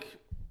 Like,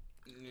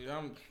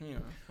 I'm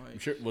I'm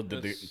sure, what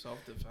did they...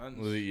 self-defense.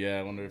 Yeah,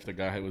 I wonder if the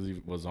guy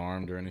was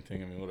armed or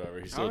anything. I mean, whatever.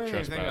 He's I still don't even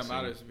trespassing. think that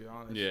matters, to be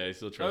honest. Yeah, he's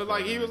still I was trespassing.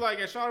 like, he was like,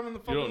 I shot him in the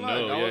You fucking don't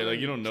leg. know. I Yeah, wasn't like,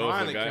 you don't know if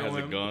trying the to guy kill has a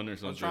him. gun or I was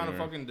something. trying to or-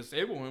 fucking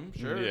disable him,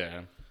 sure.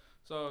 Yeah.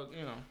 So,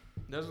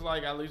 there's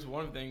like at least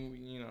one thing,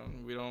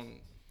 we don't.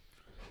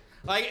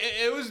 Like,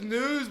 it was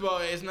news,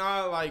 but it's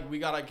not like we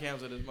gotta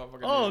cancel this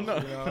motherfucker. Oh, news, no.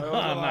 It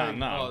was like,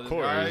 Nah, of this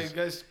course. guy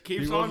just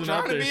keeps He on wasn't trying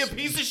out to there be a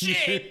piece of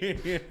shit.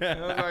 Yeah. And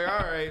I was like,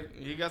 all right,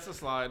 he gets a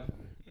slide.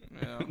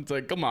 Yeah. It's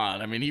like, come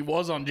on. I mean, he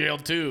was on jail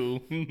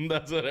too.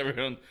 That's what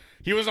everyone.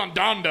 He was on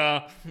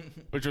Donda,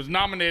 which was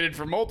nominated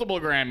for multiple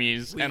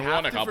Grammys We and have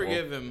won a to couple.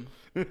 forgive him.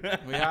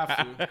 We have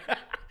to.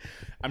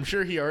 I'm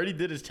sure he already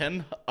did his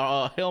 10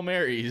 Hail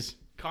Marys.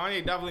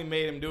 Kanye definitely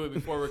made him do it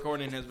before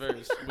recording his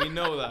verse. We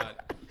know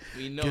that.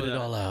 We know Get that. it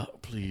all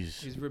out,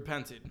 please. He's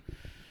repented.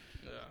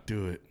 Yeah.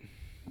 Do it.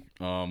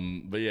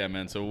 But yeah,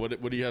 man. So what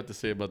do you have to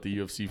say about the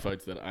UFC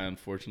fights that I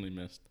unfortunately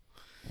missed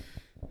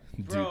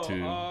Bro, due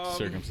to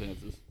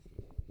circumstances?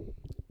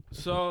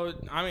 So,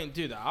 I mean,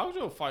 dude, the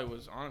Aljo fight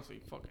was honestly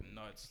fucking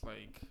nuts.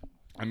 Like,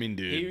 I mean,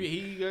 dude,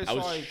 he just I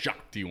was like,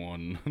 shocked he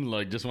won.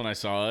 Like just when I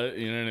saw it,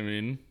 you know what I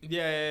mean?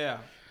 yeah.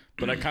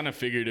 But I kind of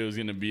figured it was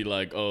gonna be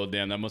like, oh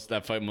damn,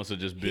 that fight must have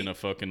just been a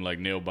fucking like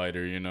nail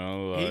biter, you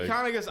know? Like, He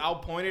kind of just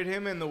outpointed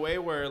him in the way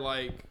where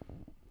like,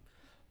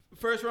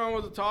 first round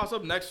was a toss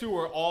up. Next two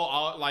were all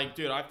out. Like,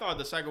 dude, I thought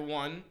the second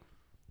one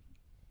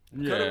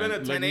could have been a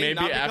 10-8. Like maybe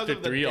not because after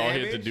of the 3, all he had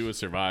to damage. do was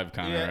survive,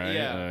 kind of, Yeah, right?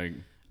 yeah. Like,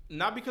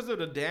 Not because of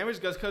the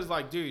damage, just because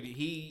like, dude,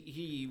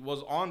 he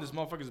was on this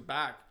motherfucker's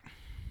back.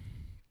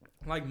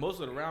 Like most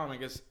of the round, I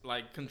guess,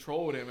 like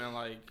controlled him and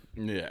like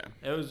yeah.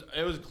 it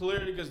was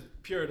clearly just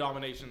pure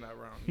domination that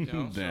round. You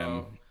know? Damn.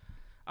 So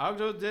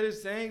Aljo did his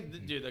thing.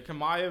 Dude, the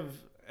Kamaev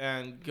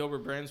and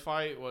Gilbert Burns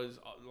fight was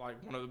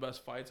like one of the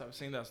best fights I've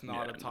seen. That's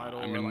not Yeah, a title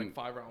I or mean, like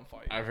 5-round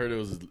fight. I've heard it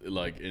was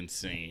like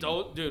insane.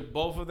 Dude,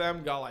 both of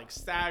them got like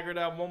staggered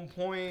at one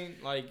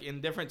point, like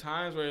in different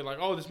times where you're like,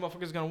 oh, this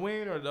motherfucker's gonna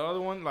win, or the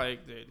other one,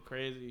 like, dude,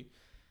 crazy.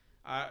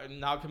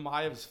 Now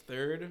Kamaev's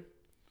third,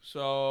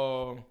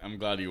 so I'm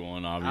glad he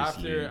won,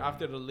 obviously.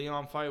 after the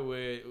Leon fight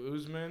with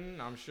Usman,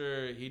 I'm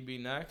sure he'd be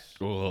next.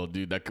 Oh,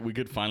 dude, we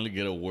could finally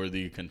get a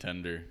worthy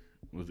contender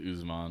with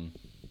Usman.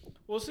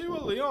 We'll see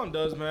what Leon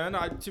does, man.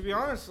 To be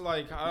honest,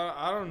 like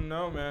I don't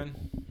know, man.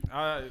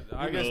 I Who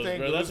just knows, think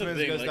bro? That's the Usman's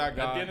thing. just Like, that At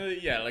the guy. end of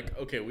the, yeah, like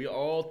okay, we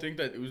all think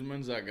that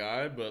Usman's that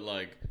guy, but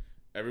like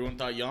everyone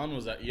thought Yan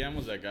was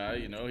that guy.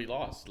 You know, he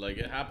lost. Like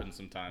it happens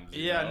sometimes.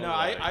 you Yeah, know? no,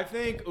 like, I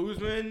think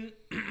Usman.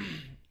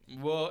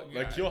 Well,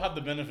 like he'll have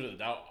the benefit of the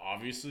doubt,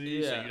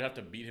 obviously. So Yeah. you'd have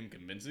to beat him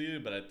convincingly.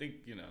 But I think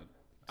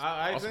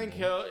I possible.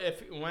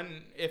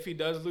 think if he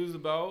does lose the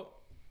belt,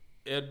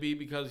 it'd be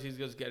because he's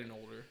just getting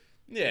older.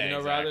 yeah, You know,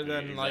 exactly, rather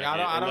than like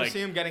exactly. I don't Or, like,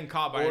 see him getting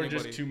caught by or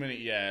anybody. just too many.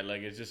 Yeah,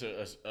 like it's just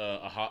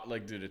a hot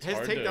like dude. It's His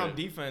hard takedown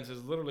to, defense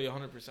is literally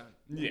 100%.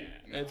 Yeah,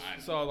 no, I know.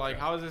 So like,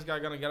 how is this guy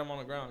gonna get him on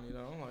the ground? You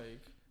know, like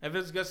if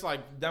it's just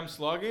like them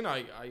slugging,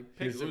 I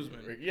pick He's a-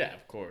 Usman. Yeah,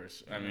 of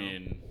course. I You know?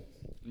 mean,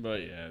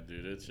 but yeah,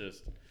 dude, it's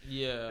just.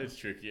 Yeah. It's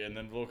tricky. And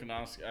then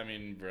Volkanovski, I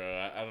mean, bro,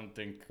 I don't want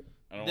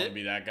The- to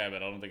be that guy,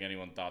 but I don't think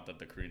anyone thought that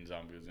the Korean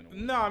Zombie was going to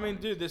win. No, I mean,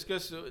 dude,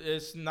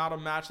 it's not a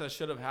match that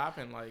should have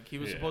happened. Like he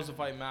was Yeah. supposed to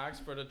fight Max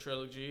for the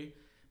trilogy.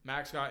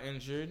 Max got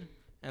injured,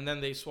 and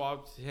then they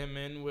swapped him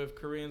in with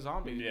Korean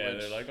Zombie. Yeah,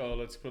 which they're like, oh,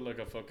 let's put like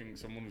a fucking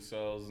someone who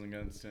sells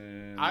against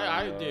him.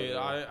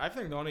 I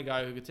think the only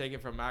guy who could take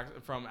it from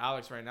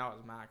Alex right now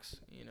is Max.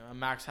 You know, and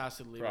Max has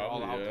to leave it all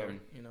Probably, out yeah. there.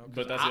 You know, 'cause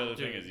But that's the other dude,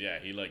 thing is, yeah,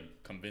 he like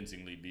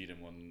convincingly beat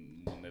him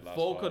when they lost.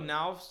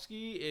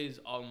 Volkanovski is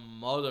a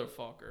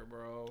motherfucker,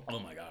 bro. Oh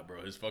my god,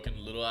 bro, his fucking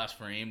little ass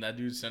frame. That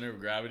dude's center of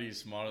gravity is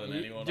smaller than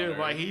anyone. Dude, on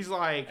but Earth. he's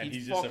like And he's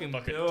he's just a fucking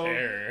fucking built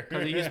terror.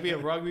 because he used to be a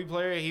rugby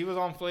player. He was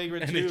on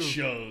Flagrant and 2. it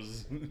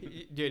shows.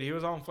 Dude, he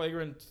was on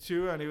Flagrant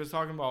 2 and he was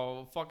talking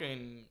about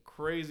fucking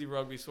crazy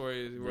rugby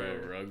stories. Bro,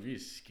 Where rugby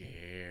is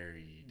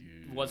scary,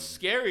 dude. what's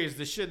scary is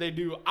the shit they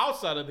do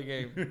outside of the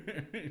game.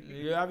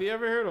 Have you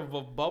ever heard of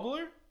a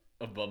bubbler?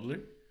 A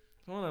bubbler?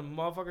 When a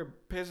motherfucker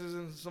pisses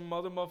in some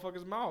other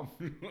motherfucker's mouth.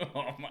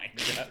 Oh my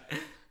god.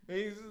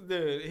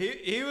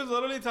 He was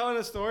literally telling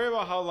a story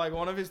about how like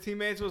one of his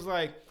teammates was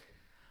like,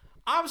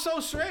 I'm so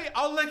straight.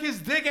 I'll lick his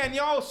dick, and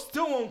y'all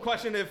still won't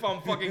question if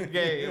I'm fucking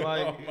gay.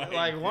 Like, Oh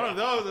like one of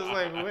those is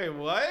like, wait,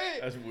 what?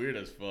 That's weird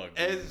as fuck. Dude.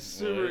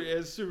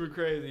 It's super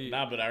crazy.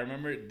 Nah, but I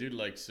remember, dude.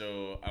 Like,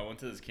 so I went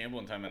to this camp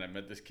one time, and I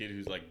met this kid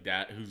whose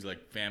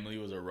family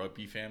was a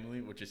rugby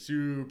family, which is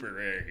super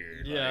rare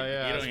here. Yeah, like,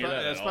 yeah. You don't hear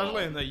that at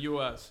Especially all. in the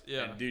U.S.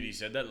 Yeah. And dude, he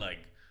said that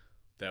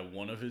that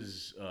one of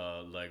his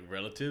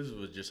relatives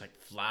was just like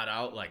flat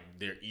out like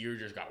their ear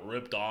just got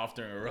ripped off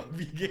during a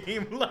rugby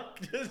game,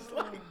 like just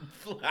like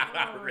flat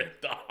out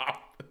ripped off.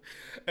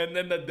 And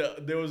then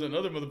there was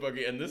another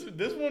motherfucker, and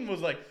this one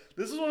was like,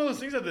 this is one of those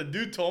things that the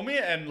dude told me,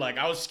 and like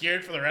I was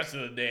scared for the rest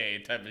of the day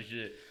type of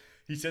shit.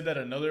 He said that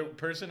another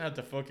person had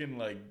to fucking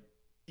like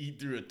eat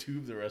through a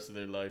tube the rest of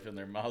their life, and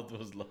their mouth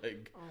was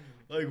like,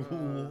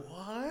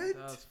 what?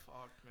 That's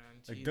fucked, man.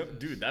 Like, Jesus.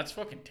 dude, that's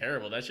fucking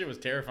terrible. That shit was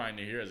terrifying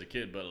to hear as a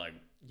kid, but like,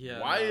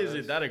 Yeah, why no, is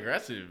that's- it that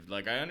aggressive?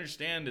 Like, I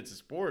understand it's a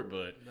sport,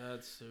 but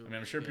That's super I mean,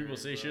 I'm sure people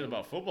say shit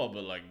about football,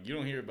 but like, you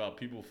don't hear about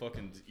people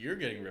fucking ear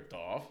getting ripped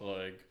off,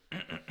 like.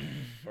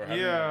 Or having,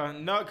 Yeah,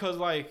 no, cause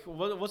like,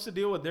 what's the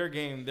deal with their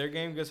game? Their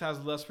game just has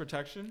less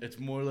protection. it's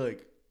more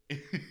like,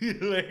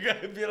 like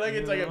I feel like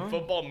it's like Yeah. a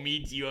football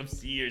meets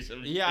UFC or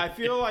something. Yeah, I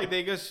feel like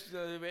they just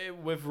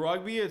with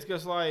rugby, it's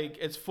just like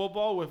it's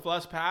football with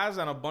less pads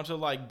and a bunch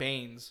of like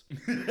Banes.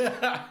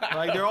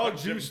 Like they're all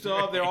juiced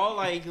up. They're all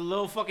like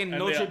little fucking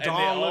Notre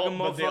Dame looking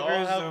but they all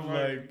motherfuckers. have and,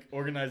 like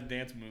organized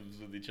dance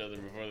moves with each other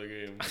before the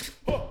game.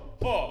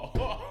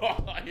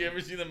 You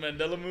ever see the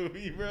Mandela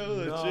movie, bro?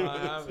 That no, shit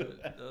I was-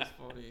 haven't. That's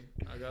funny.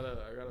 I gotta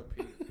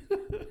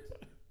peek.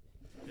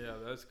 Yeah,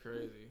 that's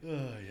crazy.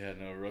 Oh, yeah,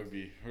 no,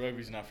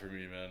 rugby's not for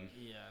me, man.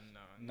 Yeah,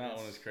 no. Not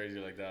when it's crazy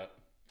like that.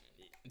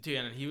 Dude,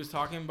 and he was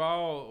talking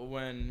about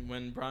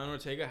when Brian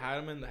Ortega had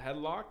him in the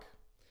headlock,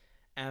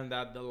 and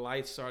that the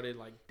lights started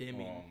like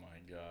dimming. Oh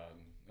my god,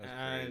 that's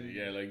And- crazy.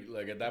 Yeah,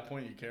 like at that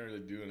point you can't really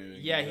do anything.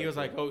 Yeah, he was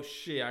like, "Oh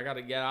shit, I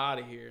gotta get out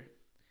of here,"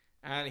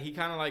 and he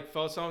kind of like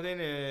felt something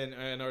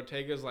in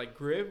Ortega's like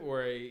grip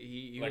where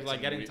he was like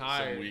some getting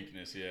tired. Some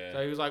weakness, yeah.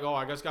 So he was like, "Oh,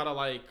 I just gotta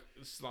like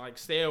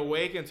stay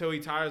awake until he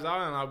tires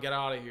out, and I'll get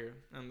out of here."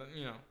 And then,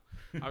 you know,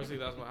 obviously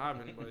that's what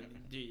happened.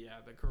 But dude, yeah,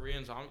 the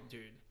Koreans,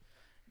 dude,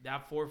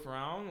 that fourth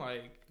round,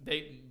 like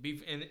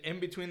in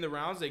between the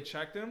rounds, they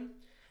checked him,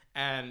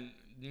 and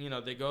you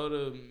know they go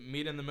to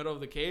meet in the middle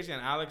of the cage,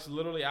 and Alex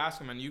literally asked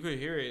him, and you could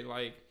hear it,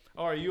 like,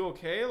 "Oh, are you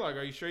okay? Like,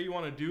 are you sure you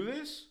want to do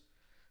this?"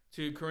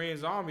 To Korean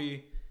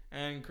Zombie,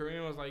 and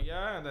Korean was like,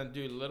 "Yeah," and then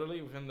dude,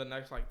 literally within the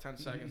next like 10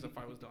 seconds, the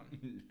fight was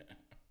done.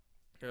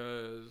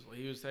 Because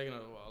he was taking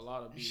a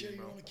lot of beating,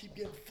 bro. to keep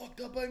getting fucked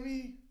up by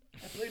me?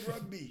 I played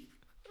rugby.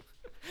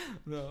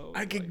 No.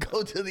 I can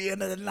go to the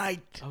end of the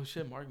night. Oh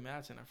shit, Mark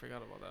Madsen. I forgot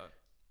about that.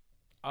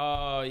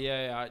 Oh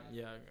yeah.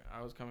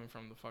 I was coming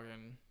from the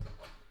fucking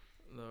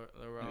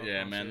the Raw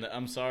Yeah, man. concert.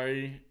 I'm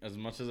sorry. As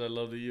much as I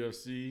love the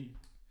UFC,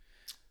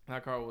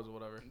 That card was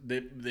whatever.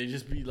 they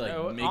just be like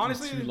Yeah, making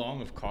honestly- too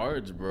long of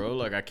cards, bro.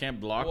 Like I can't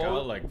block Well,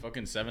 out like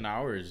fucking 7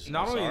 hours.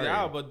 Not I'm only sorry.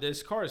 that, but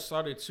this card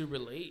started super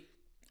late.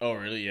 Oh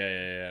really?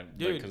 Yeah.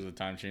 Dude. Because of the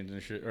time change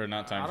and shit, or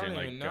not I time don't change,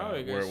 like even know, I where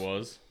it guess.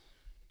 was.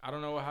 I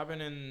don't know what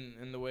happened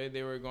in the way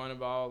they were going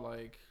about,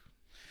 like,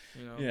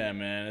 you know. Yeah,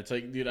 man. It's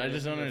like, dude, I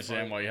just don't Good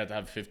understand fight. why you have to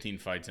have 15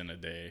 fights in a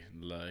day.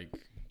 Like,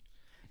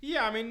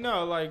 Yeah, I mean,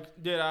 no, like,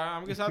 dude,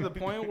 I'm just at the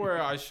point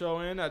where I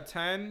show in at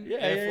 10.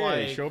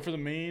 yeah. Show for the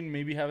main,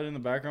 maybe have it in the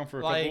background for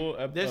a like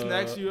couple. this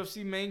next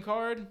UFC main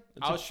card,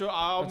 I'll that's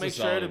a make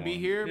sure to solid be one.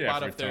 here Yeah, by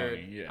for the third.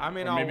 Tony, yeah. I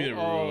mean, Or maybe I'll, the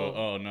Rua.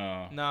 Oh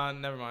no, Nah,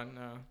 never mind.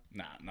 No,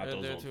 nah, not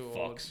they're those too old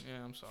old. fucks.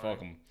 Yeah, I'm sorry. Fuck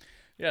them.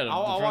 Yeah,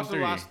 I'll front watch three.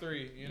 the last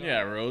three. You know?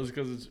 Yeah, Rose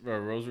because it's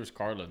Rose versus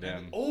Carla.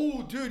 Damn.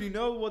 Oh, dude, you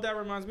know what that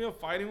reminds me of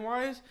fighting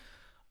wise?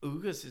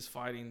 Ugas is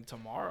fighting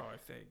tomorrow, I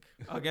think,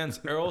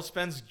 against Errol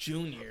Spence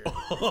Jr.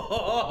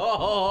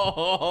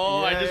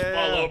 Oh, I just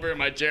fall Yeah. over in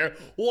my chair.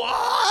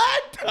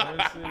 What?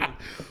 Let's see.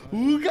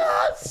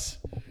 Ugas?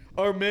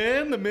 Our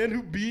man, the man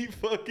who beat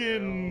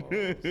fucking.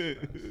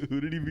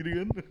 Who did he beat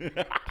again?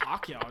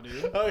 Pacquiao,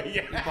 dude. Oh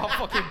yeah.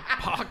 About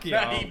fucking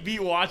Nah, he Pacquiao.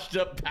 beat Washed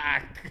Up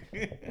Pac.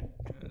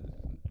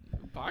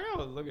 Pacquiao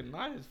was looking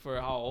nice for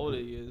how old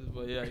he is,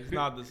 but yeah, he's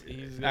not this.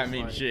 He's just I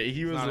mean, like, shit. He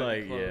he's was not even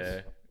like, close.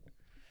 yeah.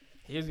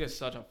 He was just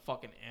such a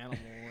fucking animal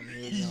when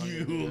he was younger.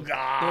 You dude.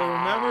 guys. Dude,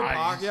 remember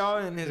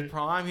Pacquiao in his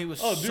prime? He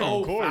was Oh, dude, so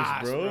of course,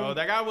 fast, bro.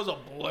 That guy was a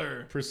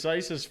blur.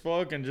 Precise as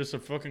fuck and just a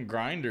fucking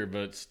grinder,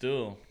 but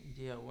still.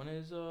 Yeah, when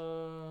is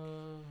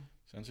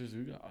Censors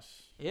Ugas.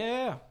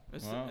 Yeah,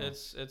 it's Wow.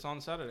 it's on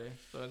Saturday,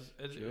 so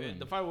Chilling.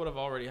 the fight would have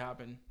already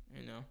happened,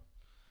 you know.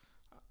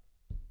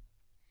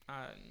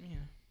 Yeah,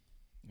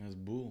 That's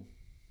bull.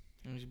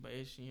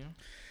 it's, you know.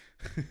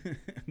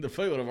 The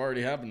fight would have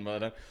already happened by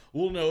then.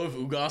 We'll know if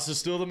Ugas is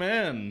still the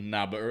man.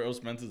 Nah, but Earl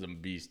Spence is a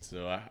beast,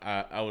 so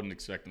I wouldn't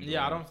expect him to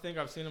Yeah, I win. don't think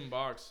I've seen him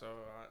box, so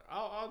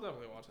I'll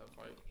definitely watch that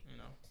fight. You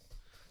know,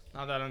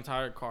 not that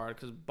entire card,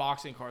 because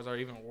boxing cards are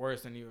even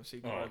worse than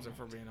UFC cards. If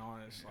we're being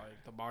honest,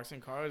 like the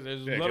boxing cards,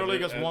 there's Yeah, 'cause literally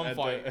at- just one at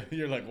fight.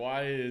 you're like,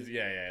 why is...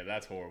 Yeah,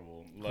 that's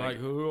horrible. Like,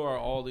 who are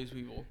all these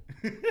people?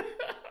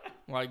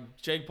 Like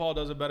Jake Paul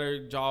does a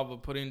better job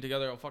of putting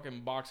together a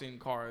fucking boxing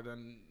card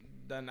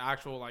than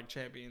actual like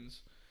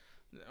champions.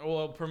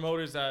 Well,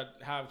 promoters that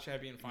have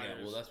champion fighters.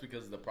 Yeah, well, that's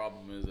because the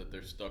problem is that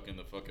they're stuck in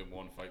the fucking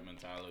one fight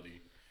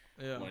mentality.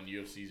 Yeah. When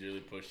UFC's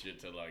really pushed it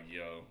to like,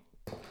 yo,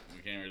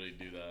 we can't really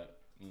do that.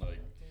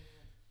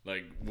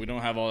 Like we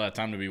don't have all that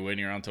time to be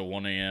waiting around till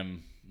 1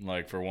 a.m.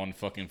 like for one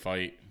fucking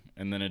fight,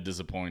 and then it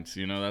disappoints.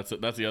 You know,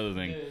 that's the other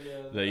thing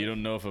that you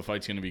don't know if a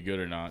fight's gonna be good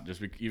or not.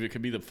 Just even it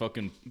could be the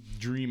fucking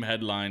dream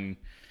headline,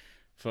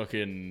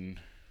 fucking.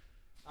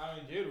 I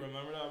mean, dude,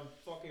 remember that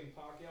fucking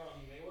Pacquiao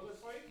and Mayweather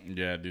fight?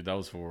 Yeah, dude, that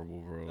was horrible,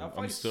 bro. That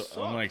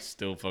fight I'm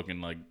still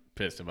fucking like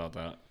pissed about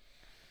that.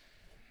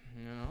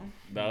 You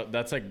know,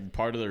 that's like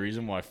part of the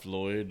reason why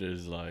Floyd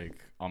is like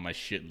on my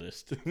shit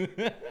list.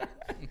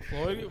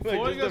 Floyd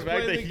Like, just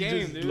played the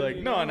game, just, dude. like,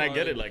 you no, know, and I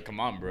get it. Like,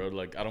 come on, bro.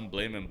 Like, I don't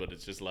blame him, but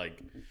it's just like,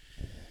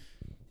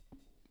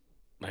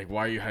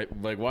 why are you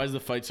why is the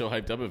fight so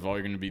hyped up if all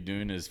you're gonna be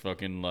doing is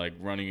fucking like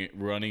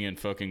running and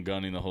fucking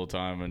gunning the whole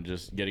time and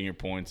just getting your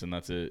points and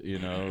that's it, you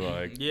know?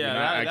 Like,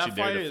 yeah, you're not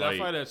that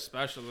fight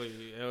especially,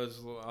 it was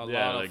a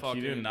lot of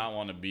fucking. He did not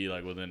want to be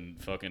like within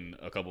fucking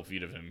a couple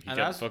feet of him. He And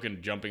kept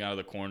fucking jumping out of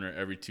the corner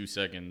every 2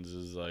 seconds.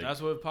 Is like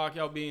that's with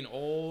Pacquiao being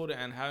old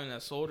and having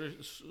that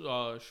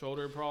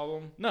shoulder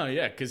problem. no,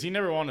 yeah, because he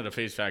never wanted to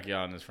face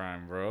Pacquiao in his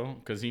prime, bro.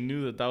 Because he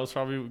knew that was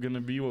probably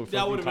gonna be what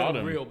That would fucking have caught been a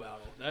him. real battle.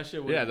 That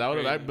shit would. Yeah, that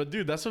would have. But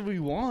dude, that's what we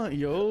want,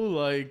 yo.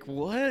 Like,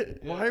 what? Yeah.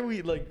 Why are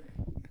we like?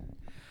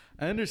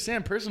 I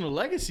understand personal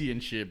legacy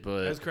and shit,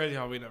 but It's crazy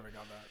how we never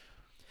got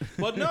that.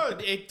 But no,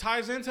 it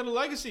ties into the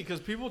legacy because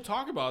people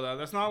talk about that.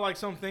 That's not like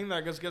something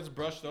that just gets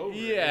brushed over.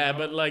 yeah, you know?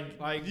 but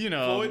like you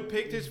know, Floyd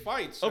picked his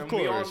fights. of and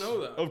course, we all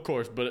know that. of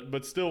course.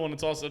 But still, when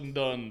it's all said and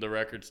done, the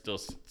record still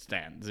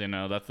stands. You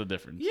know, that's the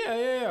difference.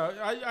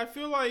 Yeah. I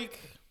feel like,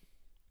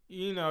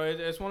 you know,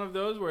 it's one of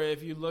those where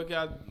if you look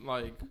at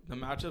like the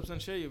matchups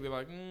and shit, you'll be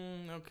like,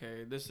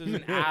 okay, this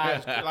isn't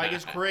as like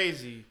it's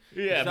crazy.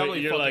 Yeah, It's but definitely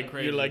you're fucking like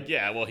crazy.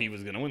 yeah, well, he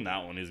was gonna win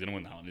that one. He's gonna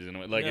win that one. He's gonna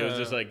win. Like it was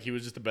just like he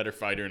was just a better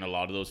fighter in a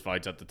lot of those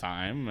fights at the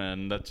time,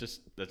 and that's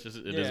just it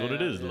is what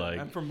it is. Yeah. Like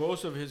And for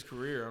most of his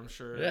career, I'm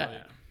sure. yeah,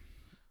 like,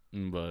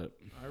 but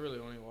I really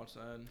only watch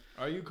that.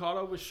 Are you caught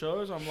up with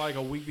shows? I'm like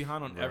a week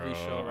behind on every bro,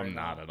 show. Right I'm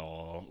now. not at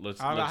all. Let's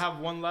I have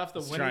one left.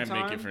 let's The try winning and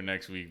time. make it for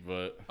next week,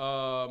 but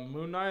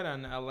Moon Knight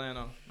and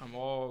Atlanta. I'm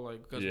all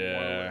like because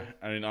yeah.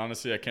 I mean,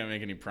 honestly, I can't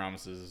make any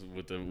promises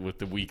with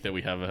the week that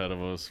we have ahead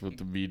of us with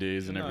the B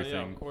days and everything.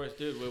 Yeah, of course,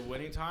 dude. With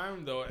winning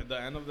time, though,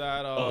 the end of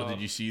that. Oh, did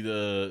you see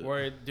the?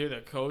 Where dude, the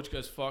coach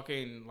just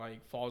fucking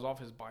like falls off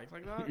his bike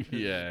like that?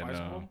 Yeah, his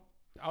I know. bicycle?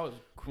 That was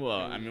crazy.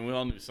 Well, I mean, we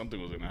all knew something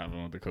was gonna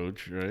happen with the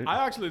coach, right?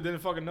 I actually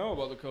didn't fucking know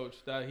about the coach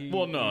that he.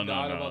 Well, no, he no,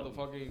 died no. About the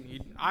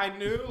fucking. I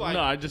knew like.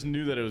 no, I just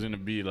knew that it was gonna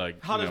be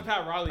like. How you does know,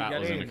 Pat Riley Pat get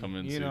was in? gonna come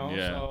in you soon, know,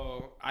 yeah.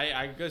 so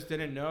I just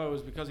didn't know it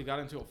was because he got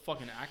into a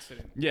fucking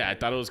accident. Yeah, I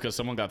thought it was because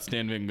someone got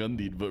Stan Van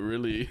Gundy'd, but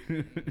really.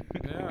 Yeah,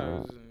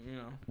 it was, you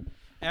know.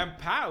 And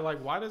Pat,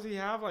 like, why does he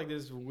have like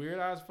this weird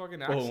ass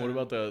fucking accent? Oh, what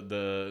about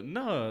the?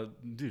 No,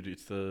 dude,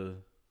 it's the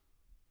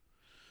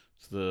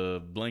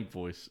blank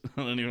voice.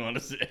 I don't even want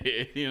to say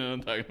it. You know what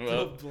I'm talking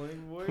about? the blank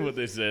voice? What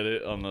they said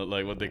it on the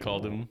like what they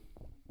called him.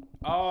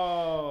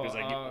 Oh, He was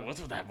like,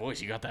 "What's with that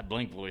voice? You got that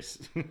blank voice."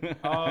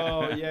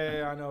 oh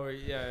yeah, I know.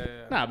 Yeah.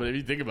 Nah, but if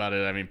you think about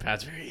it, I mean,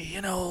 Pat's very,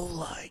 you know,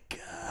 like,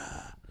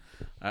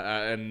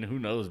 and who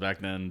knows back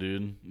then,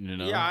 dude? You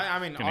know. Yeah, I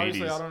mean,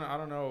 obviously, 80s. I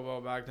don't know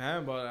about back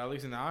then, but at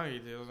least now he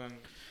doesn't.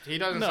 He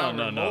doesn't No, sound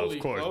no, remotely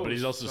of course, close, but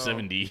he's also so.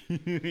 70.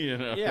 You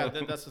know. Yeah,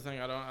 that's the thing.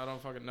 I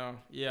don't fucking know.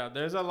 Yeah,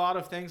 there's a lot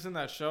of things in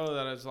that show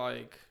that is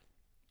like.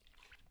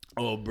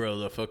 Oh, bro,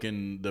 the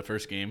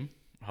first game.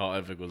 How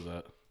epic was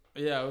that?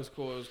 Yeah, it was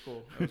cool. It was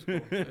cool.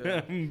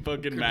 Yeah.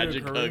 Fucking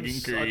Magic Kareem's hugging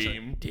such a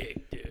Kareem.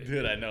 dick, dude.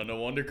 Dude, I know. No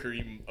wonder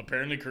Kareem.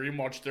 Apparently, Kareem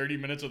watched 30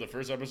 minutes of the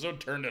first episode,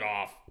 turned it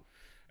off,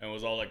 and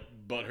was all like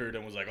butthurt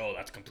and was like, "Oh,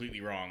 that's completely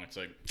wrong." It's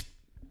like,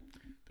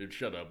 dude,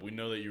 shut up. We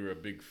know that you were a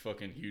big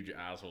fucking huge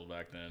asshole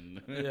back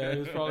then. Yeah, he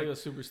was probably a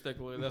super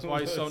stickler. That's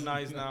why he's so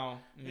nice now.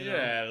 You know?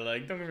 Yeah,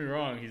 like don't get me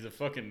wrong, he's a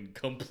fucking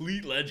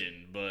complete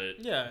legend, but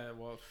Yeah,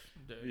 well,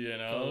 dude, you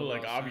know, goes like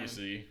without saying.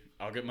 obviously,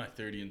 I'll get my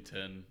 30 and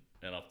 10,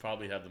 and I'll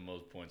probably have the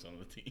most points on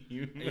the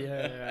team.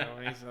 Yeah,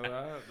 when he said that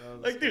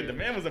was Like, dude, the good.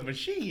 man was a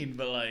machine,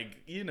 but like,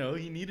 you know,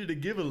 he needed to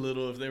give a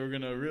little if they were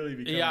gonna really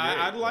become. Yeah,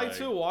 great. I'd like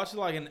to watch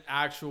like an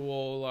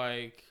actual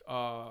like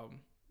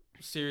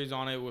series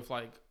on it with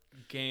like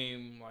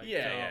game like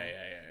Yeah.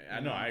 I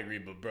know, know. I agree,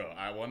 but bro,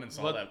 I went and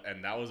saw But- that,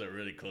 and that was a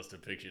really close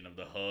depiction of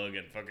the hug,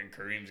 and fucking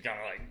Kareem's kind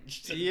of like,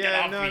 get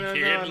Yeah, off no, me, no,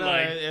 kid. no, no.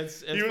 Like,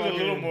 It's he was fucking, a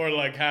little more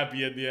like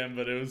happy at the end,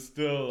 but it was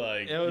still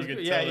like It was you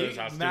could yeah. tell there was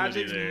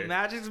hostility there.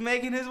 Magic's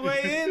making his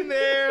way in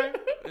there.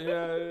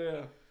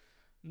 Yeah.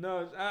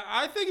 No,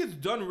 I think it's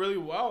done really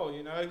well.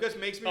 You know, it just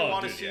makes me Oh,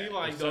 want to dude, see yeah,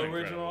 like it's the so original.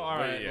 incredible. All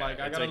But right, yeah, like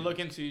I it's gotta like- look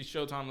into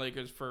Showtime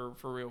Lakers for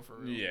real.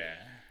 Yeah.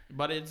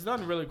 But it's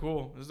done really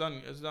cool. It's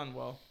done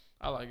well.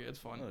 I like it. It's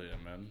fun. Oh yeah,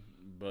 man.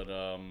 But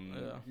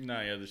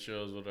the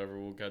shows, whatever.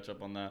 We'll catch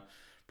up on that.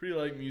 Pretty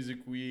light music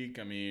week.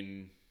 I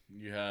mean,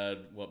 You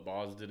had what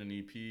Boz did an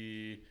EP.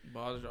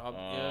 Boz dropped.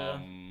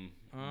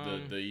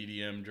 The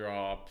EDM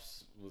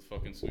drops with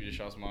fucking Swedish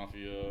House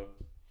Mafia.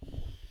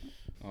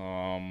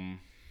 Let me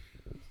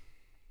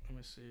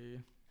see.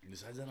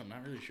 Besides that, I'm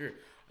not really sure.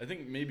 I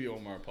think maybe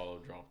Omar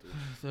Apollo dropped it.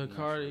 The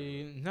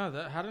Cardi. Sure.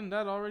 No, hadn't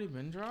that already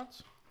been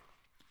dropped?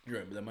 You're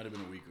right, but that might have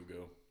been a week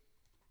ago.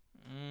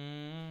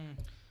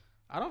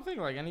 I don't think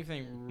like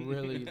anything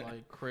really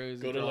like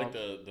crazy. Go to like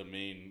the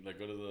main, like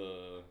go to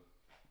the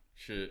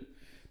shit.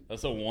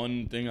 That's the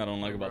one thing I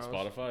don't like about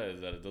Spotify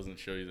is that it doesn't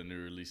show you the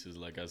new releases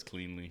like as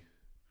cleanly.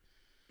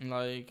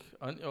 Like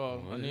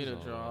Anita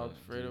dropped,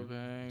 Fredo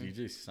Bang,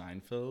 DJ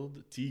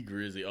Seinfeld, T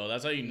Grizzly. Oh,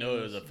 that's how you know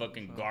it was a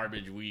fucking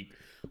garbage week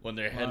when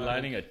they're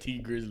headlining a T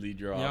Grizzly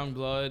drop. Young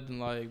Blood and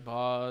like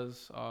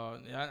Boz.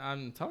 Yeah,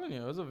 I'm telling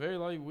you, it was a very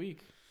light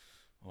week.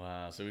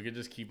 Wow, so we could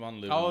just keep on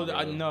living. Oh,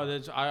 I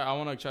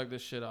want to check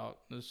this shit out.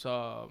 This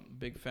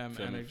Big Femme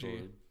Energy.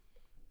 Forward.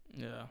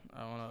 Yeah,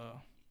 I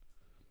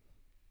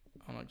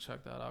wanna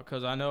check that out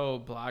because I know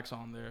Black's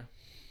on there.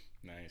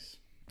 Nice.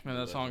 And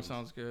that song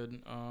sounds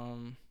good.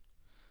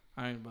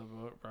 I ain't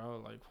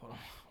bro, like what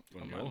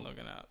am I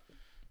looking at?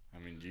 I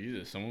mean,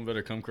 Jesus, someone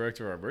better come correct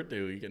to our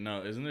birthday week.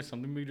 No, isn't there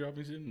something big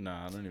dropping soon?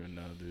 Nah, I don't even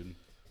know, dude.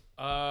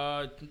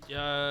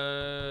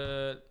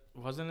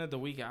 Wasn't it the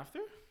week after?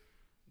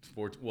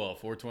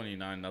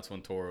 4/29. That's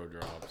when Toro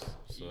drops.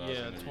 So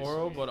that's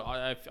Toro, but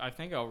I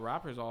think a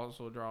rapper's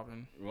also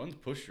dropping. One's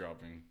Push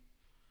dropping.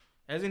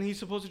 Isn't he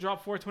supposed to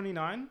drop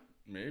 4/29?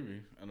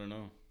 Maybe, I don't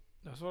know.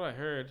 That's what I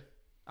heard.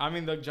 I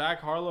mean, the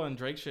Jack Harlow and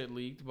Drake shit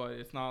leaked, but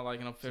it's not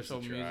like an official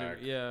music.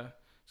 Yeah,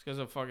 it's because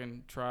of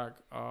fucking track.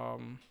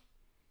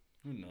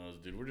 Who knows,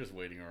 dude? We're just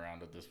waiting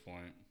around at this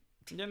point.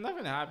 Yeah,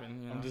 nothing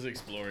happened. I'm just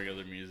exploring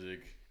other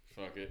music.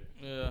 Fuck it.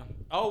 Yeah.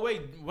 Oh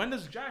wait, when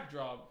does Jack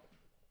drop?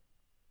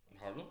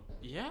 Harlow?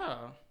 Yeah.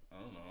 I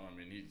don't know. I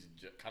mean, he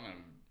kind of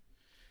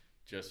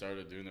just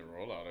started doing the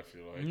rollout, I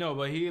feel like. No,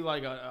 but he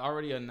like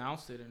already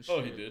announced it and shit.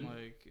 Oh, he did?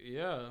 Like,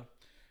 yeah.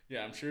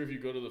 Yeah, I'm sure if you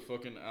go to the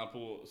fucking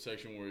Apple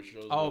section where it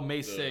shows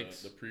May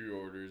 6th. The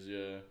pre-orders,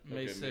 yeah.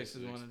 May 6th is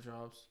when it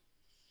drops.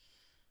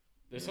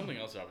 There's something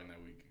else dropping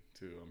that week,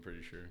 too, I'm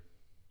pretty sure.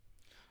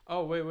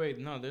 Oh, wait.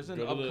 No, there's an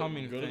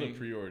upcoming thing. Go to the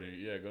pre-order.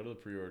 Yeah, go to the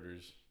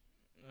pre-orders.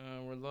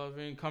 We're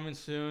loving. Coming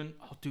soon.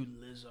 Oh,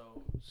 dude,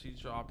 Lizzo. She's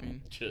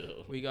dropping.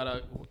 Chill. We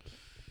gotta...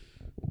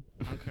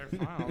 Okay,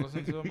 fine. I'll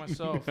listen to it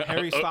myself.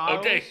 Harry Styles.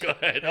 Okay, go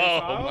ahead.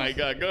 Styles? My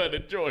God. Go ahead.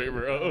 Enjoy,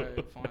 bro.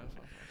 Right, fine.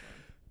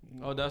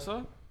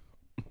 Odessa?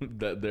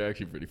 They're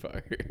actually pretty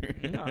fire.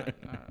 No,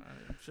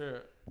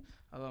 sure.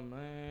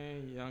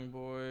 LMA,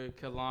 Youngboy,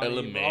 Kehlani.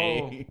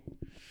 LMA.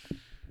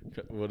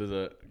 What is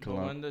that?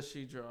 When does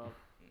she drop?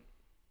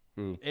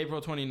 Ooh.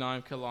 April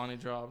 29th, Kehlani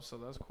drops, so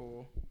that's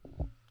cool.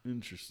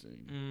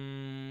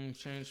 Interesting.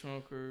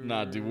 Chainsmokers.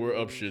 Nah, dude, we're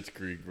up Shit's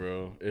Creek,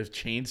 bro. If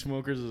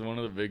Chainsmokers is one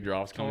of the big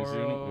drops coming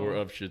soon, we're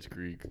up Shit's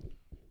Creek.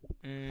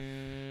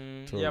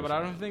 Yeah, but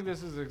I don't think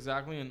this is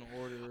exactly in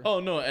order.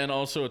 Oh, no, and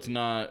also it's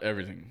not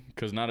everything.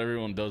 Because not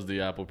everyone does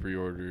the Apple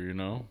pre-order, you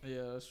know?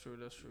 Yeah, that's true.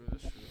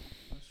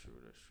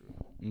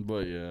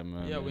 But yeah,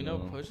 man. Yeah, we know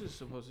Push is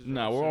supposed to drop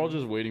Nah, we're soon. all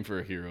just waiting for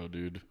a hero,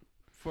 dude.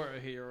 For a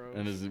hero.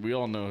 And we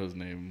all know his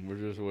name. We're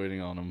just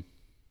waiting on him.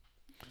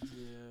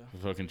 Yeah.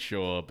 Fucking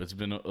show up. It's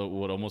been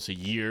almost a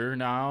year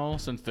now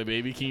since the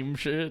Baby Keem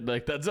shit.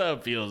 Like that's how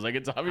it feels. Like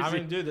it's obviously.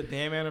 I mean, dude, the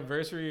damn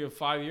anniversary of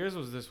 5 years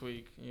was this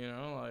week. You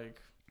know,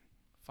 like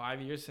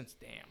 5 years since.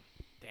 Damn.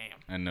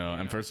 I know.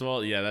 And first of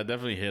all, yeah, that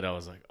definitely hit. I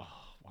was like, oh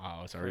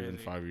wow, it's already been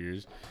 5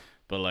 years.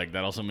 But like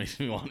that also makes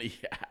me want to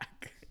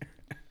yak.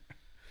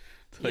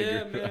 Like,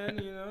 yeah, man.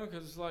 You know,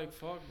 cause like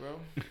fuck, bro.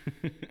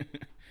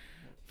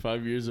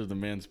 5 years of the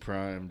man's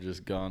prime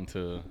just gone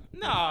to.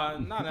 Nah,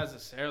 not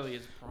necessarily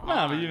his prime.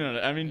 Nah, but you know,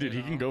 I mean, dude,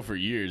 he can go for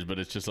years, but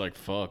it's just like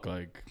fuck,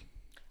 like.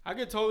 I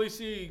could totally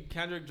see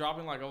Kendrick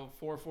dropping like a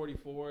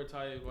 444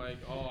 type, like,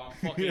 oh,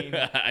 I'm fucking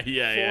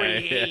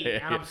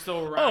 48 and I'm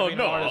still rapping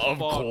hard as fuck.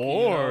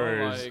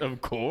 Course, you know? Like,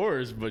 of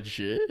course, but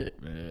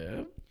shit,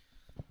 man.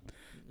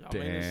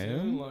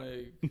 Damn.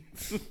 Like,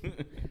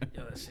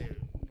 yo, that shit,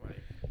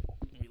 like,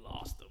 we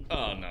lost him.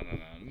 Oh no,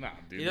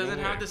 dude. He doesn't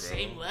have the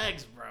same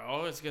legs,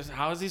 bro. It's because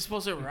how is he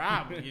supposed to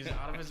rap? He's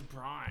out of his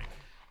prime.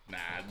 Nah,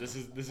 this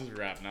is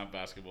rap, not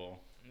basketball.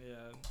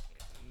 Yeah,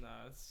 you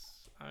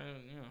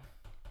know.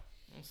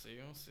 We'll see.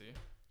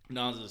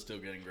 Nas is still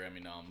getting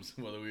Grammy noms,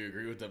 whether we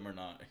agree with them or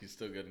not. He's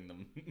still getting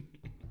them.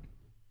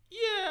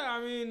 Yeah,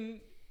 I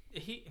mean,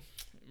 he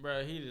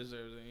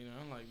deserves it. You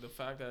know, like the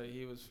fact that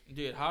he was,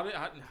 dude. How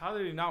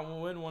did he not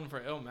win one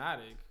for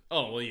Illmatic?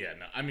 Oh well, yeah.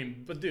 No, I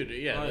mean, but dude,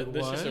 yeah, like,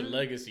 that's just a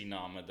legacy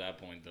nom at that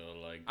point, though.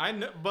 Like, I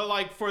know, but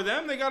like for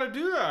them, they gotta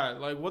do that.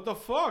 Like, what the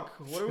fuck?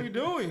 What are we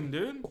doing,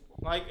 dude?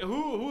 Like,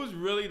 who's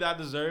really that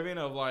deserving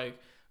of like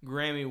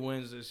Grammy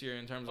wins this year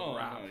in terms of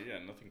rap? No, yeah,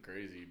 nothing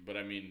crazy. But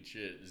I mean,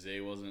 shit, Zay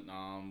wasn't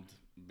nommed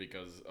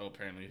because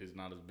apparently he's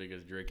not as big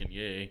as Drake and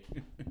Ye.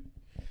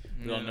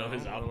 We all know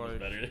his album was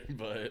better,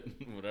 but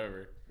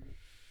whatever.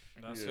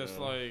 That's just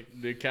like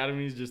the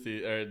Academy's just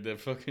the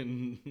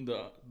fucking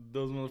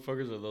those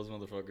motherfuckers are those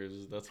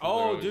motherfuckers. That's what they're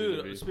oh, always gonna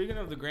dude. be. Speaking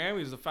of the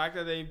Grammys, the fact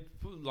that they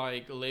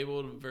like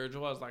labeled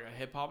Virgil as like a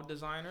hip hop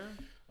designer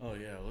Oh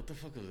yeah, what the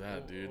fuck was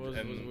that, dude? was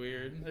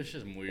weird. It's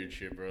just weird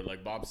shit, bro.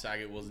 Like Bob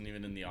Saget wasn't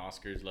even in the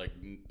Oscars. Like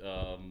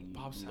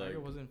Bob Saget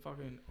like, wasn't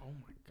fucking. Oh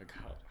my god. Like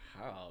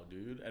how,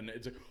 dude? And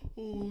it's like,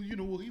 oh, you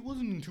know, well, he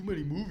wasn't in too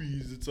many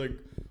movies. It's like,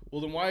 well,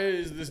 then why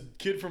is this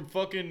kid from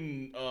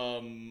fucking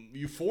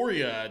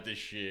Euphoria at this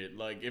shit?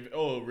 Like, if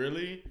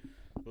really,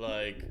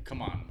 like,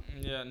 come on.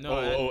 Yeah,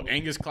 no.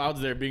 Angus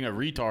Cloud's there being a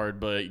retard,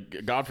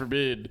 but God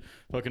forbid,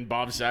 fucking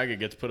Bob Saget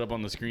gets put up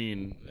on the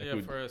screen. Yeah,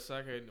 for a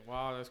second.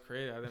 Wow, that's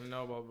crazy. I didn't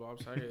know about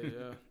Bob Saget.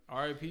 Yeah.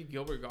 R.I.P.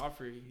 Gilbert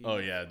Godfrey. Oh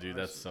yeah, dude,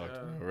 that sucked.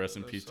 Yeah, rest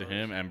in peace to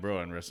him, and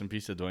rest in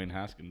peace to Dwayne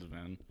Haskins,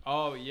 man.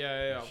 Oh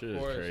yeah, of shit is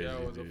course. crazy, yeah,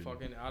 with the dude.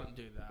 fucking the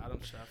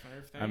Adam Chef and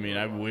everything. I mean,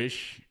 I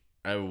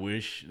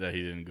wish that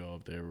he didn't go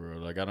up there, bro.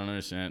 Like, I don't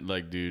understand.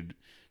 Like, dude,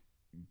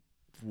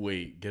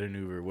 get an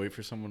Uber. Wait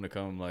for someone to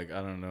come. Like, I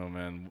don't know,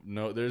 man.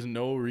 No, there's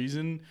no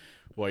reason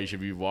why you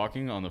should be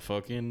walking on the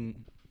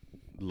fucking,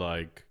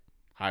 like,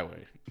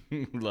 highway.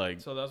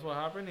 Like, So that's what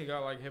happened. He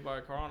got like hit by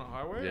a car on a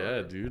highway. yeah,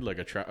 or? dude, like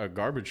a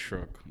garbage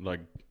truck,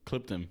 like,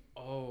 clipped him.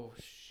 Oh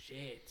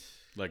shit.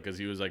 Like, cause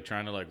he was like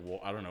trying to like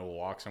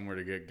walk somewhere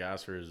to get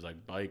gas for his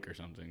like bike or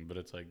something. But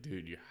it's like,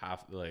 dude, you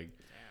have to like.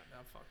 Damn,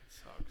 that fucking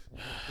sucks.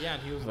 Yeah,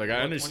 and he was Like, like I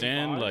what,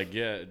 understand, 25? like,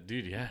 yeah,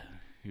 dude, yeah.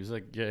 He was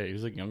like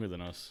younger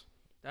than us.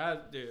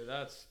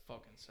 That's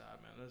fucking sad,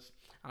 man.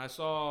 And I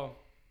saw, I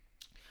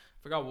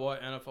forgot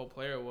what NFL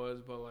player it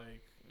was, but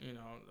like, you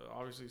know,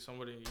 obviously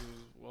somebody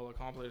who's well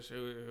accomplished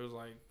who was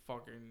like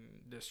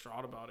fucking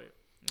distraught about it.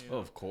 You know? Oh,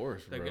 of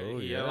course, bro.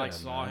 He yeah, like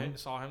saw man.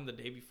 him the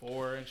day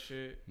before and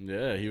shit.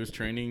 Yeah, he was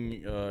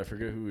training. I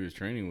forget who he was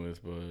training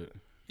with, but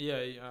Yeah,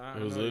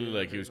 it was literally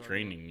like he was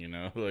training. You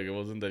know, like it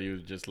wasn't that he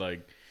was just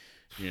like,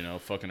 you know,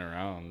 fucking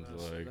around.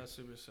 That's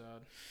super sad.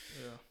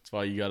 Yeah. That's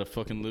why you gotta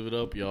fucking live it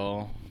up,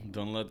 y'all.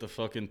 Don't let the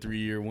fucking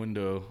 3-year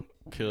window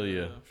kill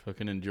you. Yeah.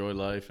 Fucking enjoy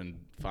life and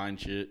find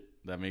shit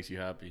that makes you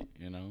happy.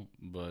 You know,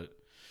 but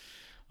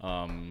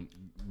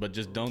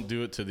just don't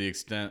do it to the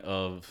extent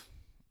of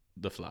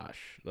The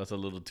Flash. That's a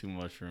little too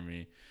much for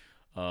me.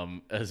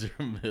 Ezra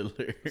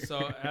Miller.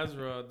 So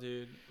Ezra,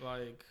 dude,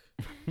 like,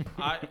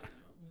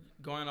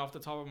 going off the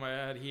top of my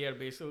head, he had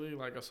basically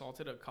like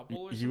assaulted a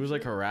couple. Or He was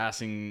like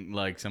harassing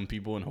like some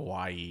people in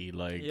Hawaii,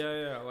 like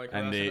like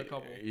and harassing a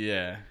couple.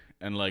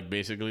 and like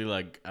basically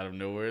like out of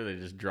nowhere they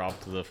just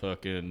dropped the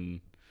fucking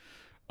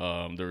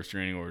the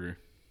restraining order.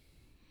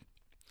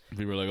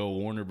 People were like, "Oh,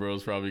 Warner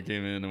Bros. Probably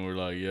came in and were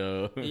like,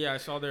 yo, Yeah, I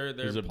saw they're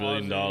there's $1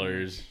 billion."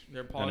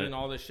 They're pausing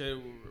all this shit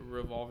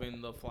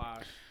revolving the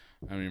Flash.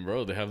 I mean,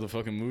 bro, they have the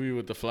fucking movie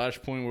with the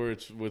Flashpoint where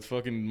it's with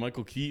fucking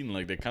Michael Keaton.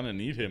 Like, they kind of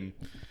need him.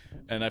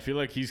 And I feel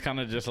like he's kind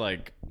of just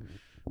like,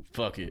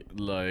 fuck it.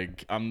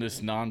 Like, I'm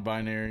this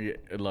non-binary,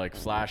 like,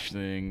 Flash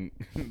thing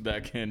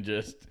that can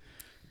just...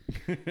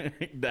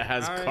 that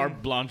has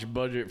carte blanche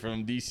budget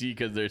from DC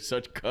because they're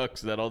such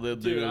cucks that all they'll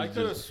do Dude, is I could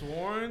have just...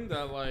 sworn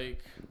that, like...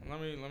 Let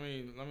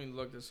me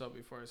look this up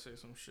before I say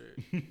some shit.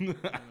 You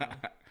know?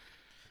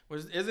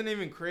 Which isn't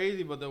even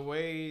crazy, but the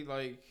way,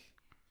 like...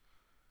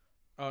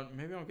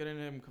 maybe I'm getting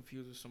him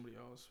confused with somebody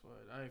else,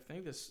 but I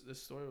think this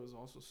story was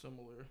also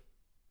similar.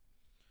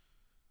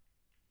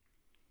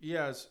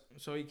 Yes,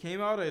 so he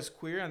came out as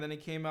queer and then he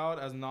came out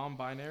as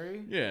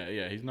non-binary.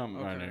 Yeah, he's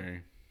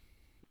non-binary.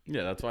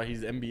 Yeah, that's why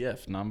he's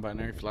MBF,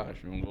 non-binary Flash.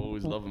 And we'll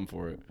always love him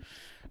for it.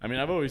 I mean,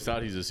 I've always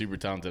thought he's a super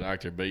talented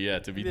actor, but yeah,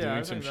 to be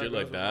doing some shit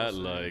like that,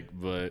 like,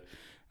 but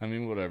I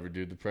mean, whatever,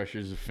 dude. The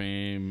pressures of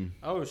fame.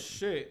 Oh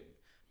shit!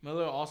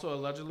 Miller also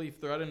allegedly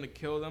threatened to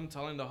kill them,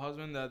 telling the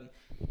husband that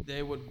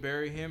they would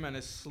bury him and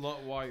his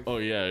slut wife. Oh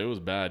yeah, it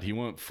was bad. He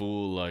went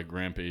full like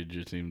rampage.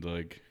 It seemed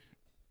like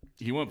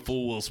he went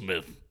full Will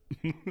Smith.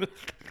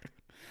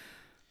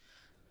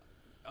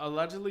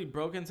 Allegedly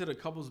broke into the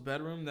couple's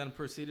bedroom, then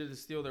proceeded to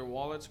steal their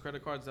wallets,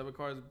 credit cards, debit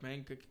cards,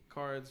 bank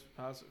cards,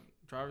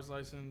 driver's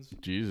license.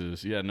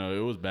 Jesus, yeah, no,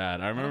 it was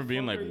bad. I remember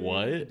being like,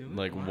 "What?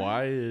 Like,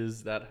 why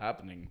is that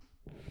happening?"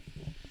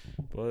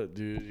 But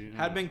dude, you know.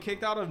 Had been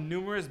kicked out of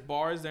numerous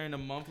bars during the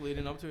month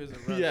leading up to his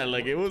arrest. Yeah,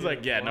 like it was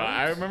like, yeah, no, what?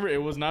 I remember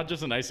it was not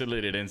just an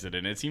isolated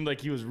incident. It seemed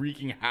like he was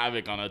wreaking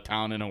havoc on a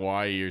town in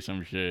Hawaii or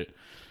some shit.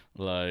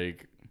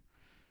 Like,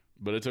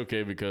 but it's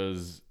okay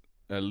because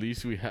at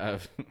least we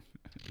have.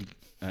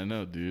 I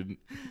know, dude.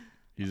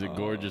 He's a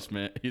gorgeous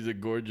man. He's a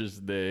gorgeous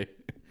day.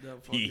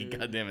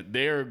 God damn it,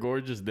 they are a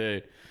gorgeous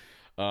day.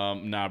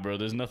 Nah, bro,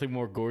 there's nothing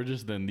more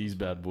gorgeous than these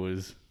bad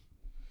boys.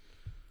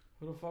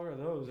 Who the fuck are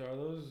those? Are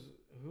those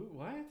who?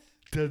 What?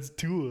 That's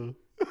Tua.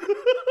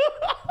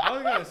 I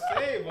was gonna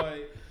say,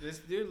 but this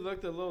dude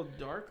looked a little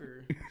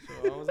darker,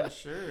 so I wasn't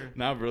sure.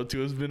 Nah, bro,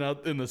 Tua's been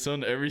out in the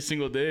sun every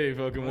single day,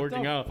 fucking What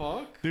working the out.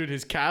 fuck? Dude,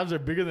 his calves are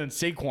bigger than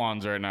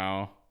Saquon's right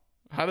now.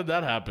 How did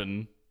that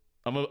happen?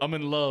 I'm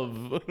in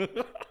love.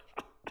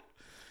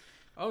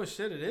 Oh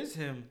shit! It is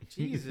him.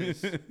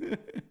 Jesus.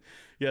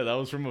 Yeah, that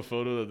was from a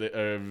photo that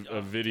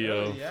a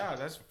video. Yeah,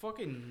 that's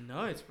fucking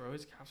nuts, bro.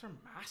 His calves are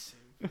massive.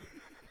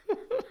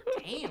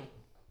 Damn.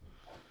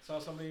 Saw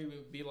somebody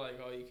be like,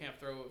 "Oh, you can't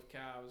throw with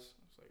calves."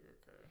 It's like,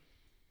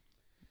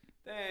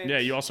 okay. Thanks. Yeah,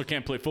 you also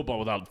can't play football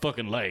without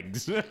fucking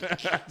legs.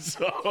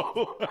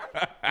 So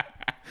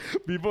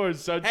people are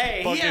such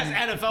Hey, fucking... he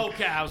has NFL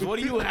calves. What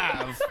do you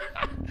have?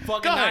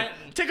 Fucking Go ahead,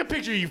 take a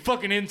picture, you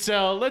fucking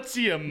incel. Let's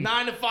see him.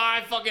 9 to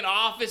 5 fucking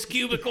office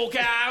cubicle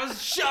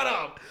calves. Shut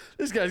up.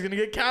 This guy's gonna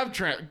get calf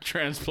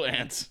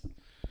transplants.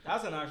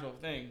 That's an actual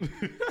thing.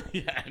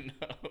 Yeah, I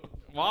know.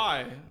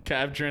 Why?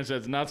 Calf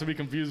transplants, not to be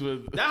confused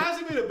with... That has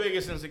to be the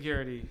biggest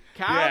insecurity.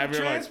 Calf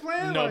everyone like,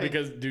 transplant? no, Like,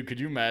 because, dude, could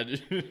you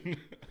imagine?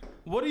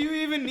 what do you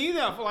even need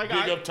that for? Like,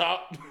 Big up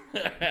top.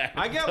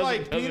 I get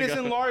like penis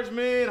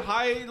enlargement,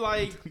 height,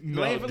 like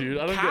No, length of- dude,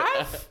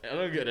 calf? I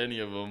don't get any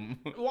of them.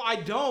 Well, I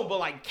don't, but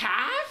like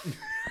calf?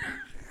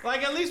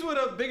 Like at least with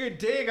a bigger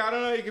dick, I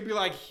don't know. You could be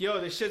like,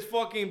 yo, this shit's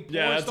fucking porn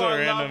Yeah, that's so star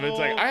random. level. It's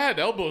like I had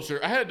elbow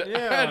surgery. I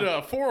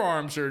had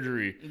forearm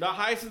surgery. The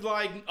heist is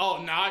like,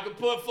 oh, now I can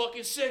put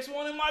fucking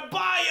 6'1" in my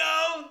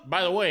bio.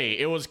 By the way,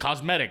 it was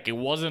cosmetic. It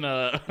wasn't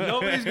a.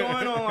 Nobody's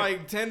going on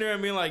like Tinder and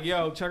being like,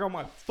 yo, check out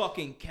my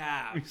fucking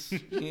calves.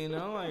 You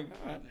know, like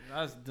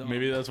that's dumb.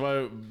 Maybe that's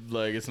why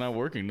like it's not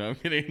working. No, I'm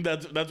kidding.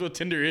 That's what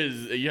Tinder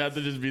is. You have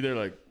to just be there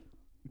like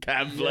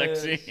calf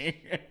flexing.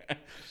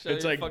 Show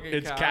It's your like fucking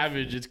it's calf.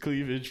 cabbage. It's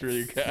cleavage for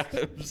your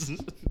calves.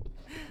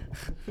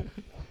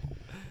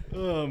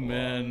 Oh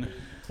man.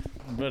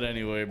 But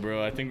anyway,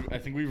 bro, I think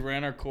we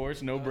ran our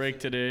course. No break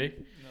today.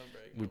 No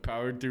break. We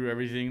powered through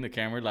everything. The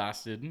camera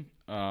lasted.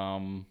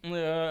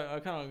 Yeah, I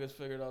kind of just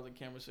figured out the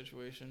camera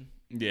situation.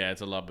 Yeah,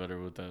 it's a lot better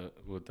with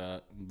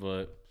that.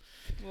 But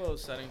A little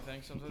setting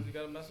thing. Sometimes you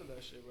gotta mess with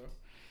that shit, bro.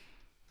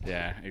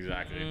 yeah,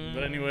 exactly.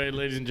 But anyway,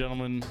 ladies and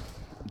gentlemen,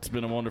 it's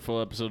been a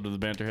wonderful episode of the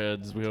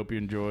Banterheads. We hope you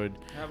enjoyed.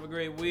 Have a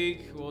great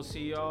week. We'll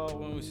see y'all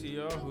when we see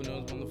y'all. Who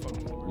knows when the fuck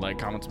we'll Like,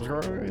 comment,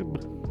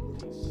 subscribe.